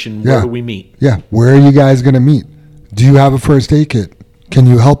communication, where do we meet? Yeah, where are you guys going to meet? Do you have a first aid kit? Can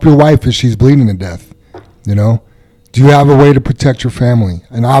you help your wife if she's bleeding to death? Do you have a way to protect your family?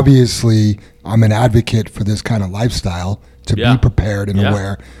 And obviously, I'm an advocate for this kind of lifestyle to be prepared and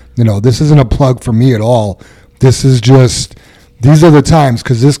aware. This isn't a plug for me at all. This is just, these are the times,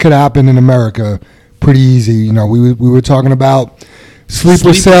 because this could happen in America pretty easy. We were talking about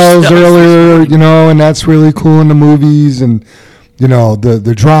sleeper cells earlier, and that's really cool in the movies and,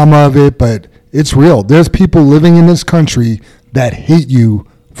 the drama of it, but it's real. There's people living in this country that hate you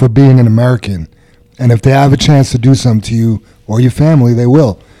for being an American. And if they have a chance to do something to you or your family, they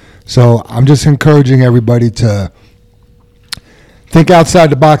will. So I'm just encouraging everybody to think outside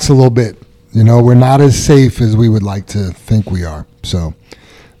the box a little bit. We're not as safe as we would like to think we are. So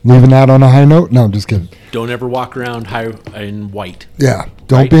leaving that on a high note? No, I'm just kidding. Don't ever walk around high in white. Yeah.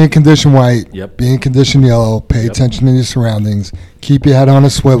 Don't be in condition white. Yep. Be in condition yellow. Pay attention to your surroundings. Keep your head on a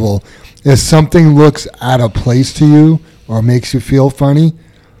swivel. If something looks out of place to you or makes you feel funny,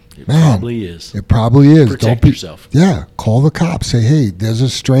 It probably is. It probably is. Protect yourself. Yeah. Call the cops. Say, hey, there's a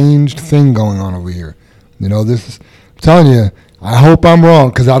strange thing going on over here. I'm telling you, I hope I'm wrong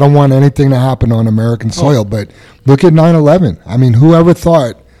because I don't want anything to happen on American soil. But look at 9/11. I mean, whoever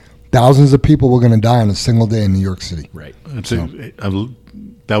thought thousands of people were going to die on a single day in New York City? Right.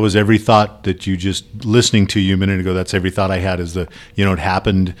 That was every thought that you just listening to you a minute ago. That's every thought I had is it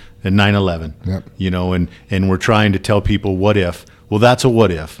happened at 9/11. Yep. And we're trying to tell people what if. Well, that's a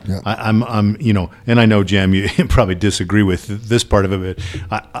what if. Yep. I'm and I know, Jam, you probably disagree with this part of it,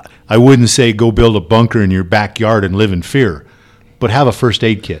 but I wouldn't say go build a bunker in your backyard and live in fear, but have a first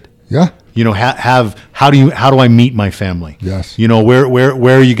aid kit. Yeah. How do I meet my family? Yes.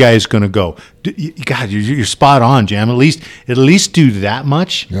 Where are you guys going to go? God, you're spot on, Jam. At least do that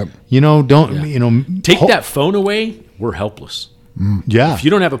much. Yep. Take that phone away. We're helpless. Yeah. If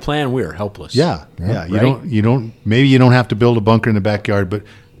you don't have a plan, we're helpless. Yeah. Right? You don't. Maybe you don't have to build a bunker in the backyard, but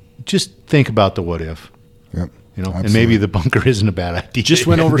just think about the what if. Yep. And maybe the bunker isn't a bad idea. Just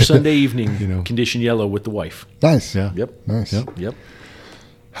went over Sunday evening. Condition yellow with the wife. Nice. Yeah. Yep. Nice. Yep.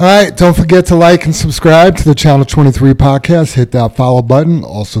 All right, don't forget to like and subscribe to the Channel 23 podcast. Hit that follow button.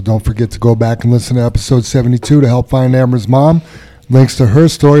 Also, don't forget to go back and listen to episode 72 to help find Amber's mom. Links to her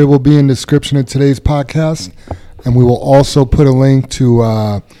story will be in the description of today's podcast. And we will also put a link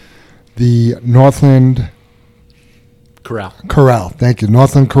to the Northland Corral. Thank you.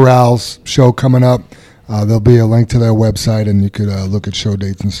 Northland Corral's show coming up. There'll be a link to their website, and you could look at show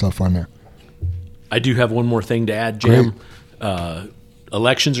dates and stuff on there. I do have one more thing to add, Jam.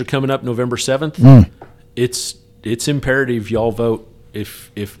 Elections are coming up November 7th. It's imperative y'all vote.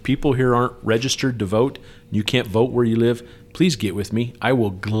 If people here aren't registered to vote, you can't vote where you live, please get with me. I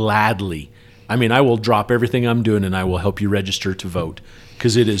will gladly I mean, I will drop everything I'm doing and I will help you register to vote,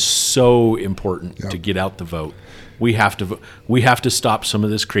 because it is so important to get out the vote. We have to stop some of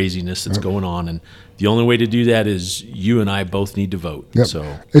this craziness that's going on, and the only way to do that is you and I both need to vote. Yep.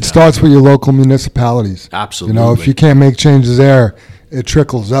 So it starts with your local municipalities. Absolutely. You know, if you can't make changes there, it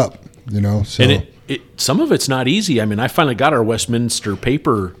trickles up. You know, so and some of it's not easy. I mean, I finally got our Westminster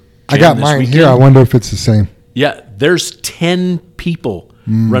paper. I got this mine weekend. here. I wonder if it's the same. Yeah, there's 10 people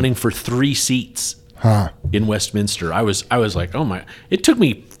running for 3 seats in Westminster. I was like, oh my! It took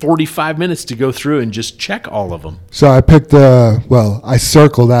me 45 minutes to go through and just check all of them. So I picked I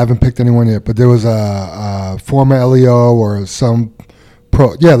circled. I haven't picked anyone yet, but there was a former LEO or some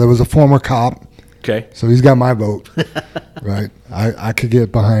pro. Yeah, there was a former cop. Okay. So he's got my vote. Right. I could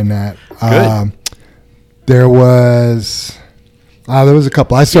get behind that. Good. There was a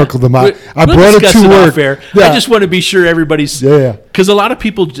couple. I circled them out. I We'll brought it discuss to it work. off air. Yeah. I just want to be sure everybody's. Yeah. Because a lot of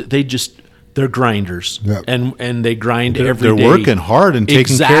people, they're grinders. Yep. And they grind every day. They're working hard and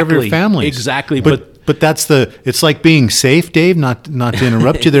taking care of their families. Exactly. But that's it's like being safe, Dave, not to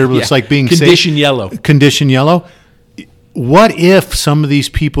interrupt you there, but it's like being Condition safe. yellow. Condition yellow. What if some of these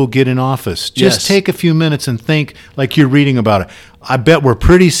people get in office? Just take a few minutes and think like you're reading about it. I bet we're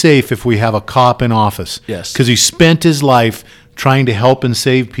pretty safe if we have a cop in office. Yes. Because he spent his life trying to help and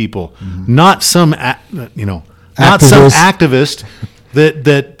save people. Not some, activist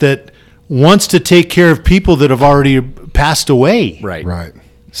that wants to take care of people that have already passed away. Right. Right.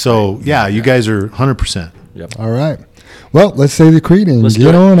 So, yeah, you guys are 100%. Yep. All right. Well, let's say the creed and Let's do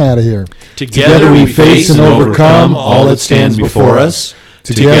get it. on out of here. Together we face and overcome all that stands before us.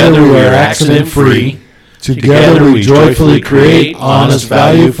 Together we are accident-free. Together we joyfully create honest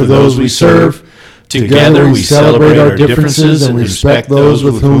value for those we serve. Together we celebrate our differences and respect those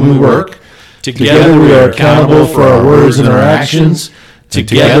with whom we work. Together we are accountable for our words and our actions.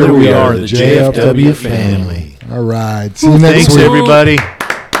 Together we are the JFW family. All right. See you next Thanks, week. everybody.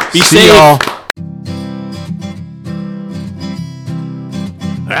 Be See safe. y'all.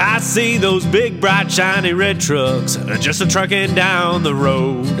 I see those big, bright, shiny red trucks just a-trucking down the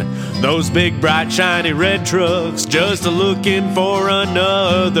road. Those big, bright, shiny red trucks just a-looking for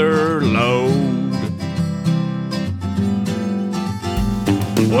another load.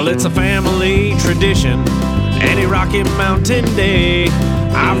 Well, it's a family tradition, any Rocky Mountain day.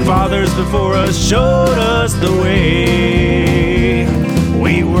 Our fathers before us showed us the way.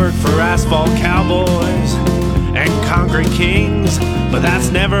 We work for asphalt cowboys and concrete kings, but that's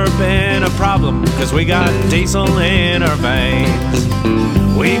never been a problem, cause we got diesel in our veins.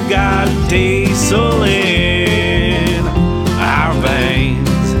 We've got diesel in our veins.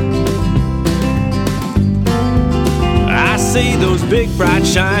 I see those big, bright,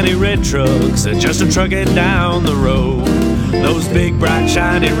 shiny red trucks just a-trucking down the road. Those big, bright,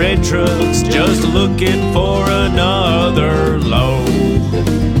 shiny red trucks just looking for another load.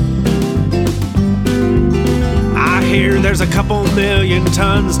 I hear there's a couple million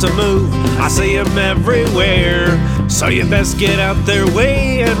tons to move. I see them everywhere. So you best get out their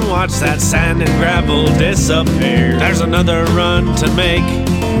way and watch that sand and gravel disappear. There's another run to make.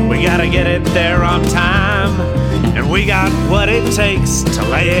 We gotta get it there on time. And we got what it takes to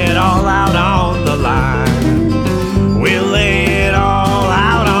lay it all out on the line. We'll lay it all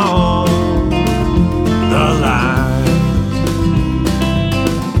out on the line.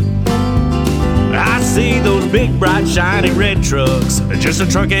 I see those big, bright, shiny red trucks just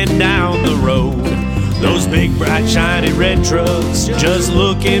a-trucking down the road. Those big, bright, shiny red trucks just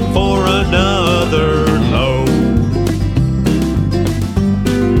looking for another load.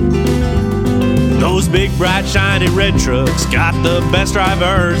 Those big, bright, shiny red trucks got the best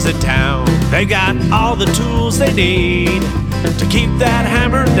drivers in town. They got all the tools they need to keep that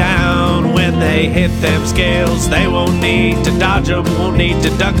hammer down. When they hit them scales, they won't need to dodge them, won't need to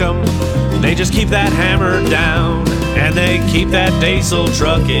duck them. They just keep that hammer down, and they keep that diesel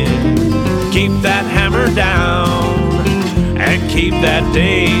trucking. Keep that hammer down, and keep that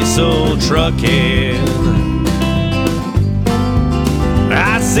diesel trucking.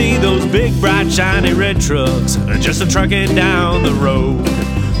 I see those big, bright, shiny red trucks just a-trucking down the road.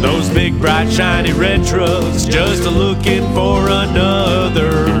 Those big, bright, shiny red trucks just a-looking for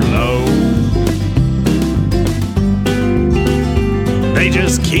another load. They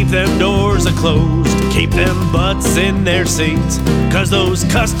just keep them doors a-closed, keep them butts in their seats, cause those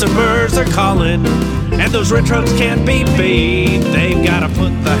customers are calling, and those red trucks can't be beat. They've gotta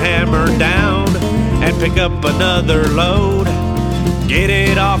put the hammer down and pick up another load. Get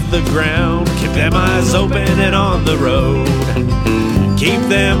it off the ground, keep them eyes open and on the road. Keep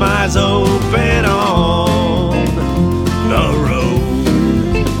them eyes open on the road.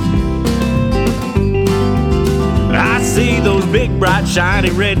 big, bright, shiny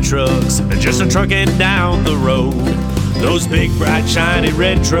red trucks just a trucking down the road. Those big, bright, shiny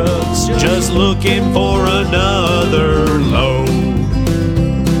red trucks just looking for another load.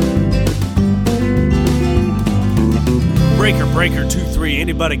 Breaker 23,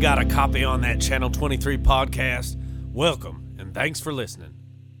 anybody got a copy on that Channel 23 podcast? Welcome, and thanks for listening.